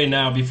out of the way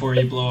now before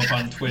you blow up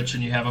on Twitch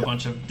and you have a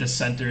bunch of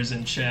dissenters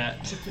in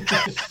chat.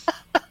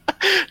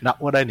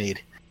 Not what I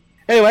need.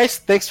 Anyways,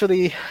 thanks for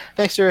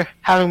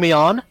having me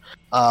on.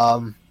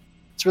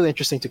 It's really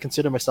interesting to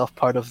consider myself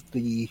part of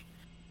the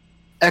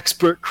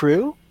expert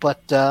crew,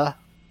 but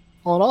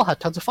all in all, had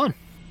tons of fun.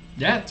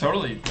 Yeah,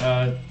 totally.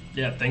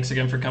 Yeah, thanks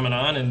again for coming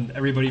on, and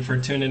everybody for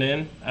tuning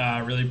in.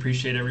 Really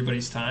appreciate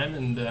everybody's time,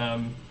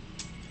 and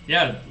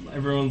yeah,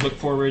 everyone look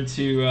forward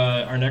to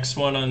our next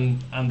one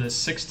on the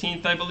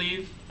 16th, I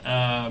believe.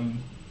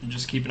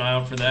 Just keep an eye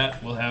out for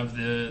that. We'll have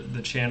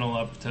the channel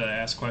up to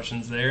ask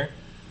questions there,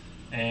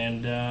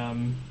 and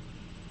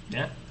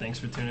yeah, thanks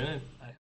for tuning in.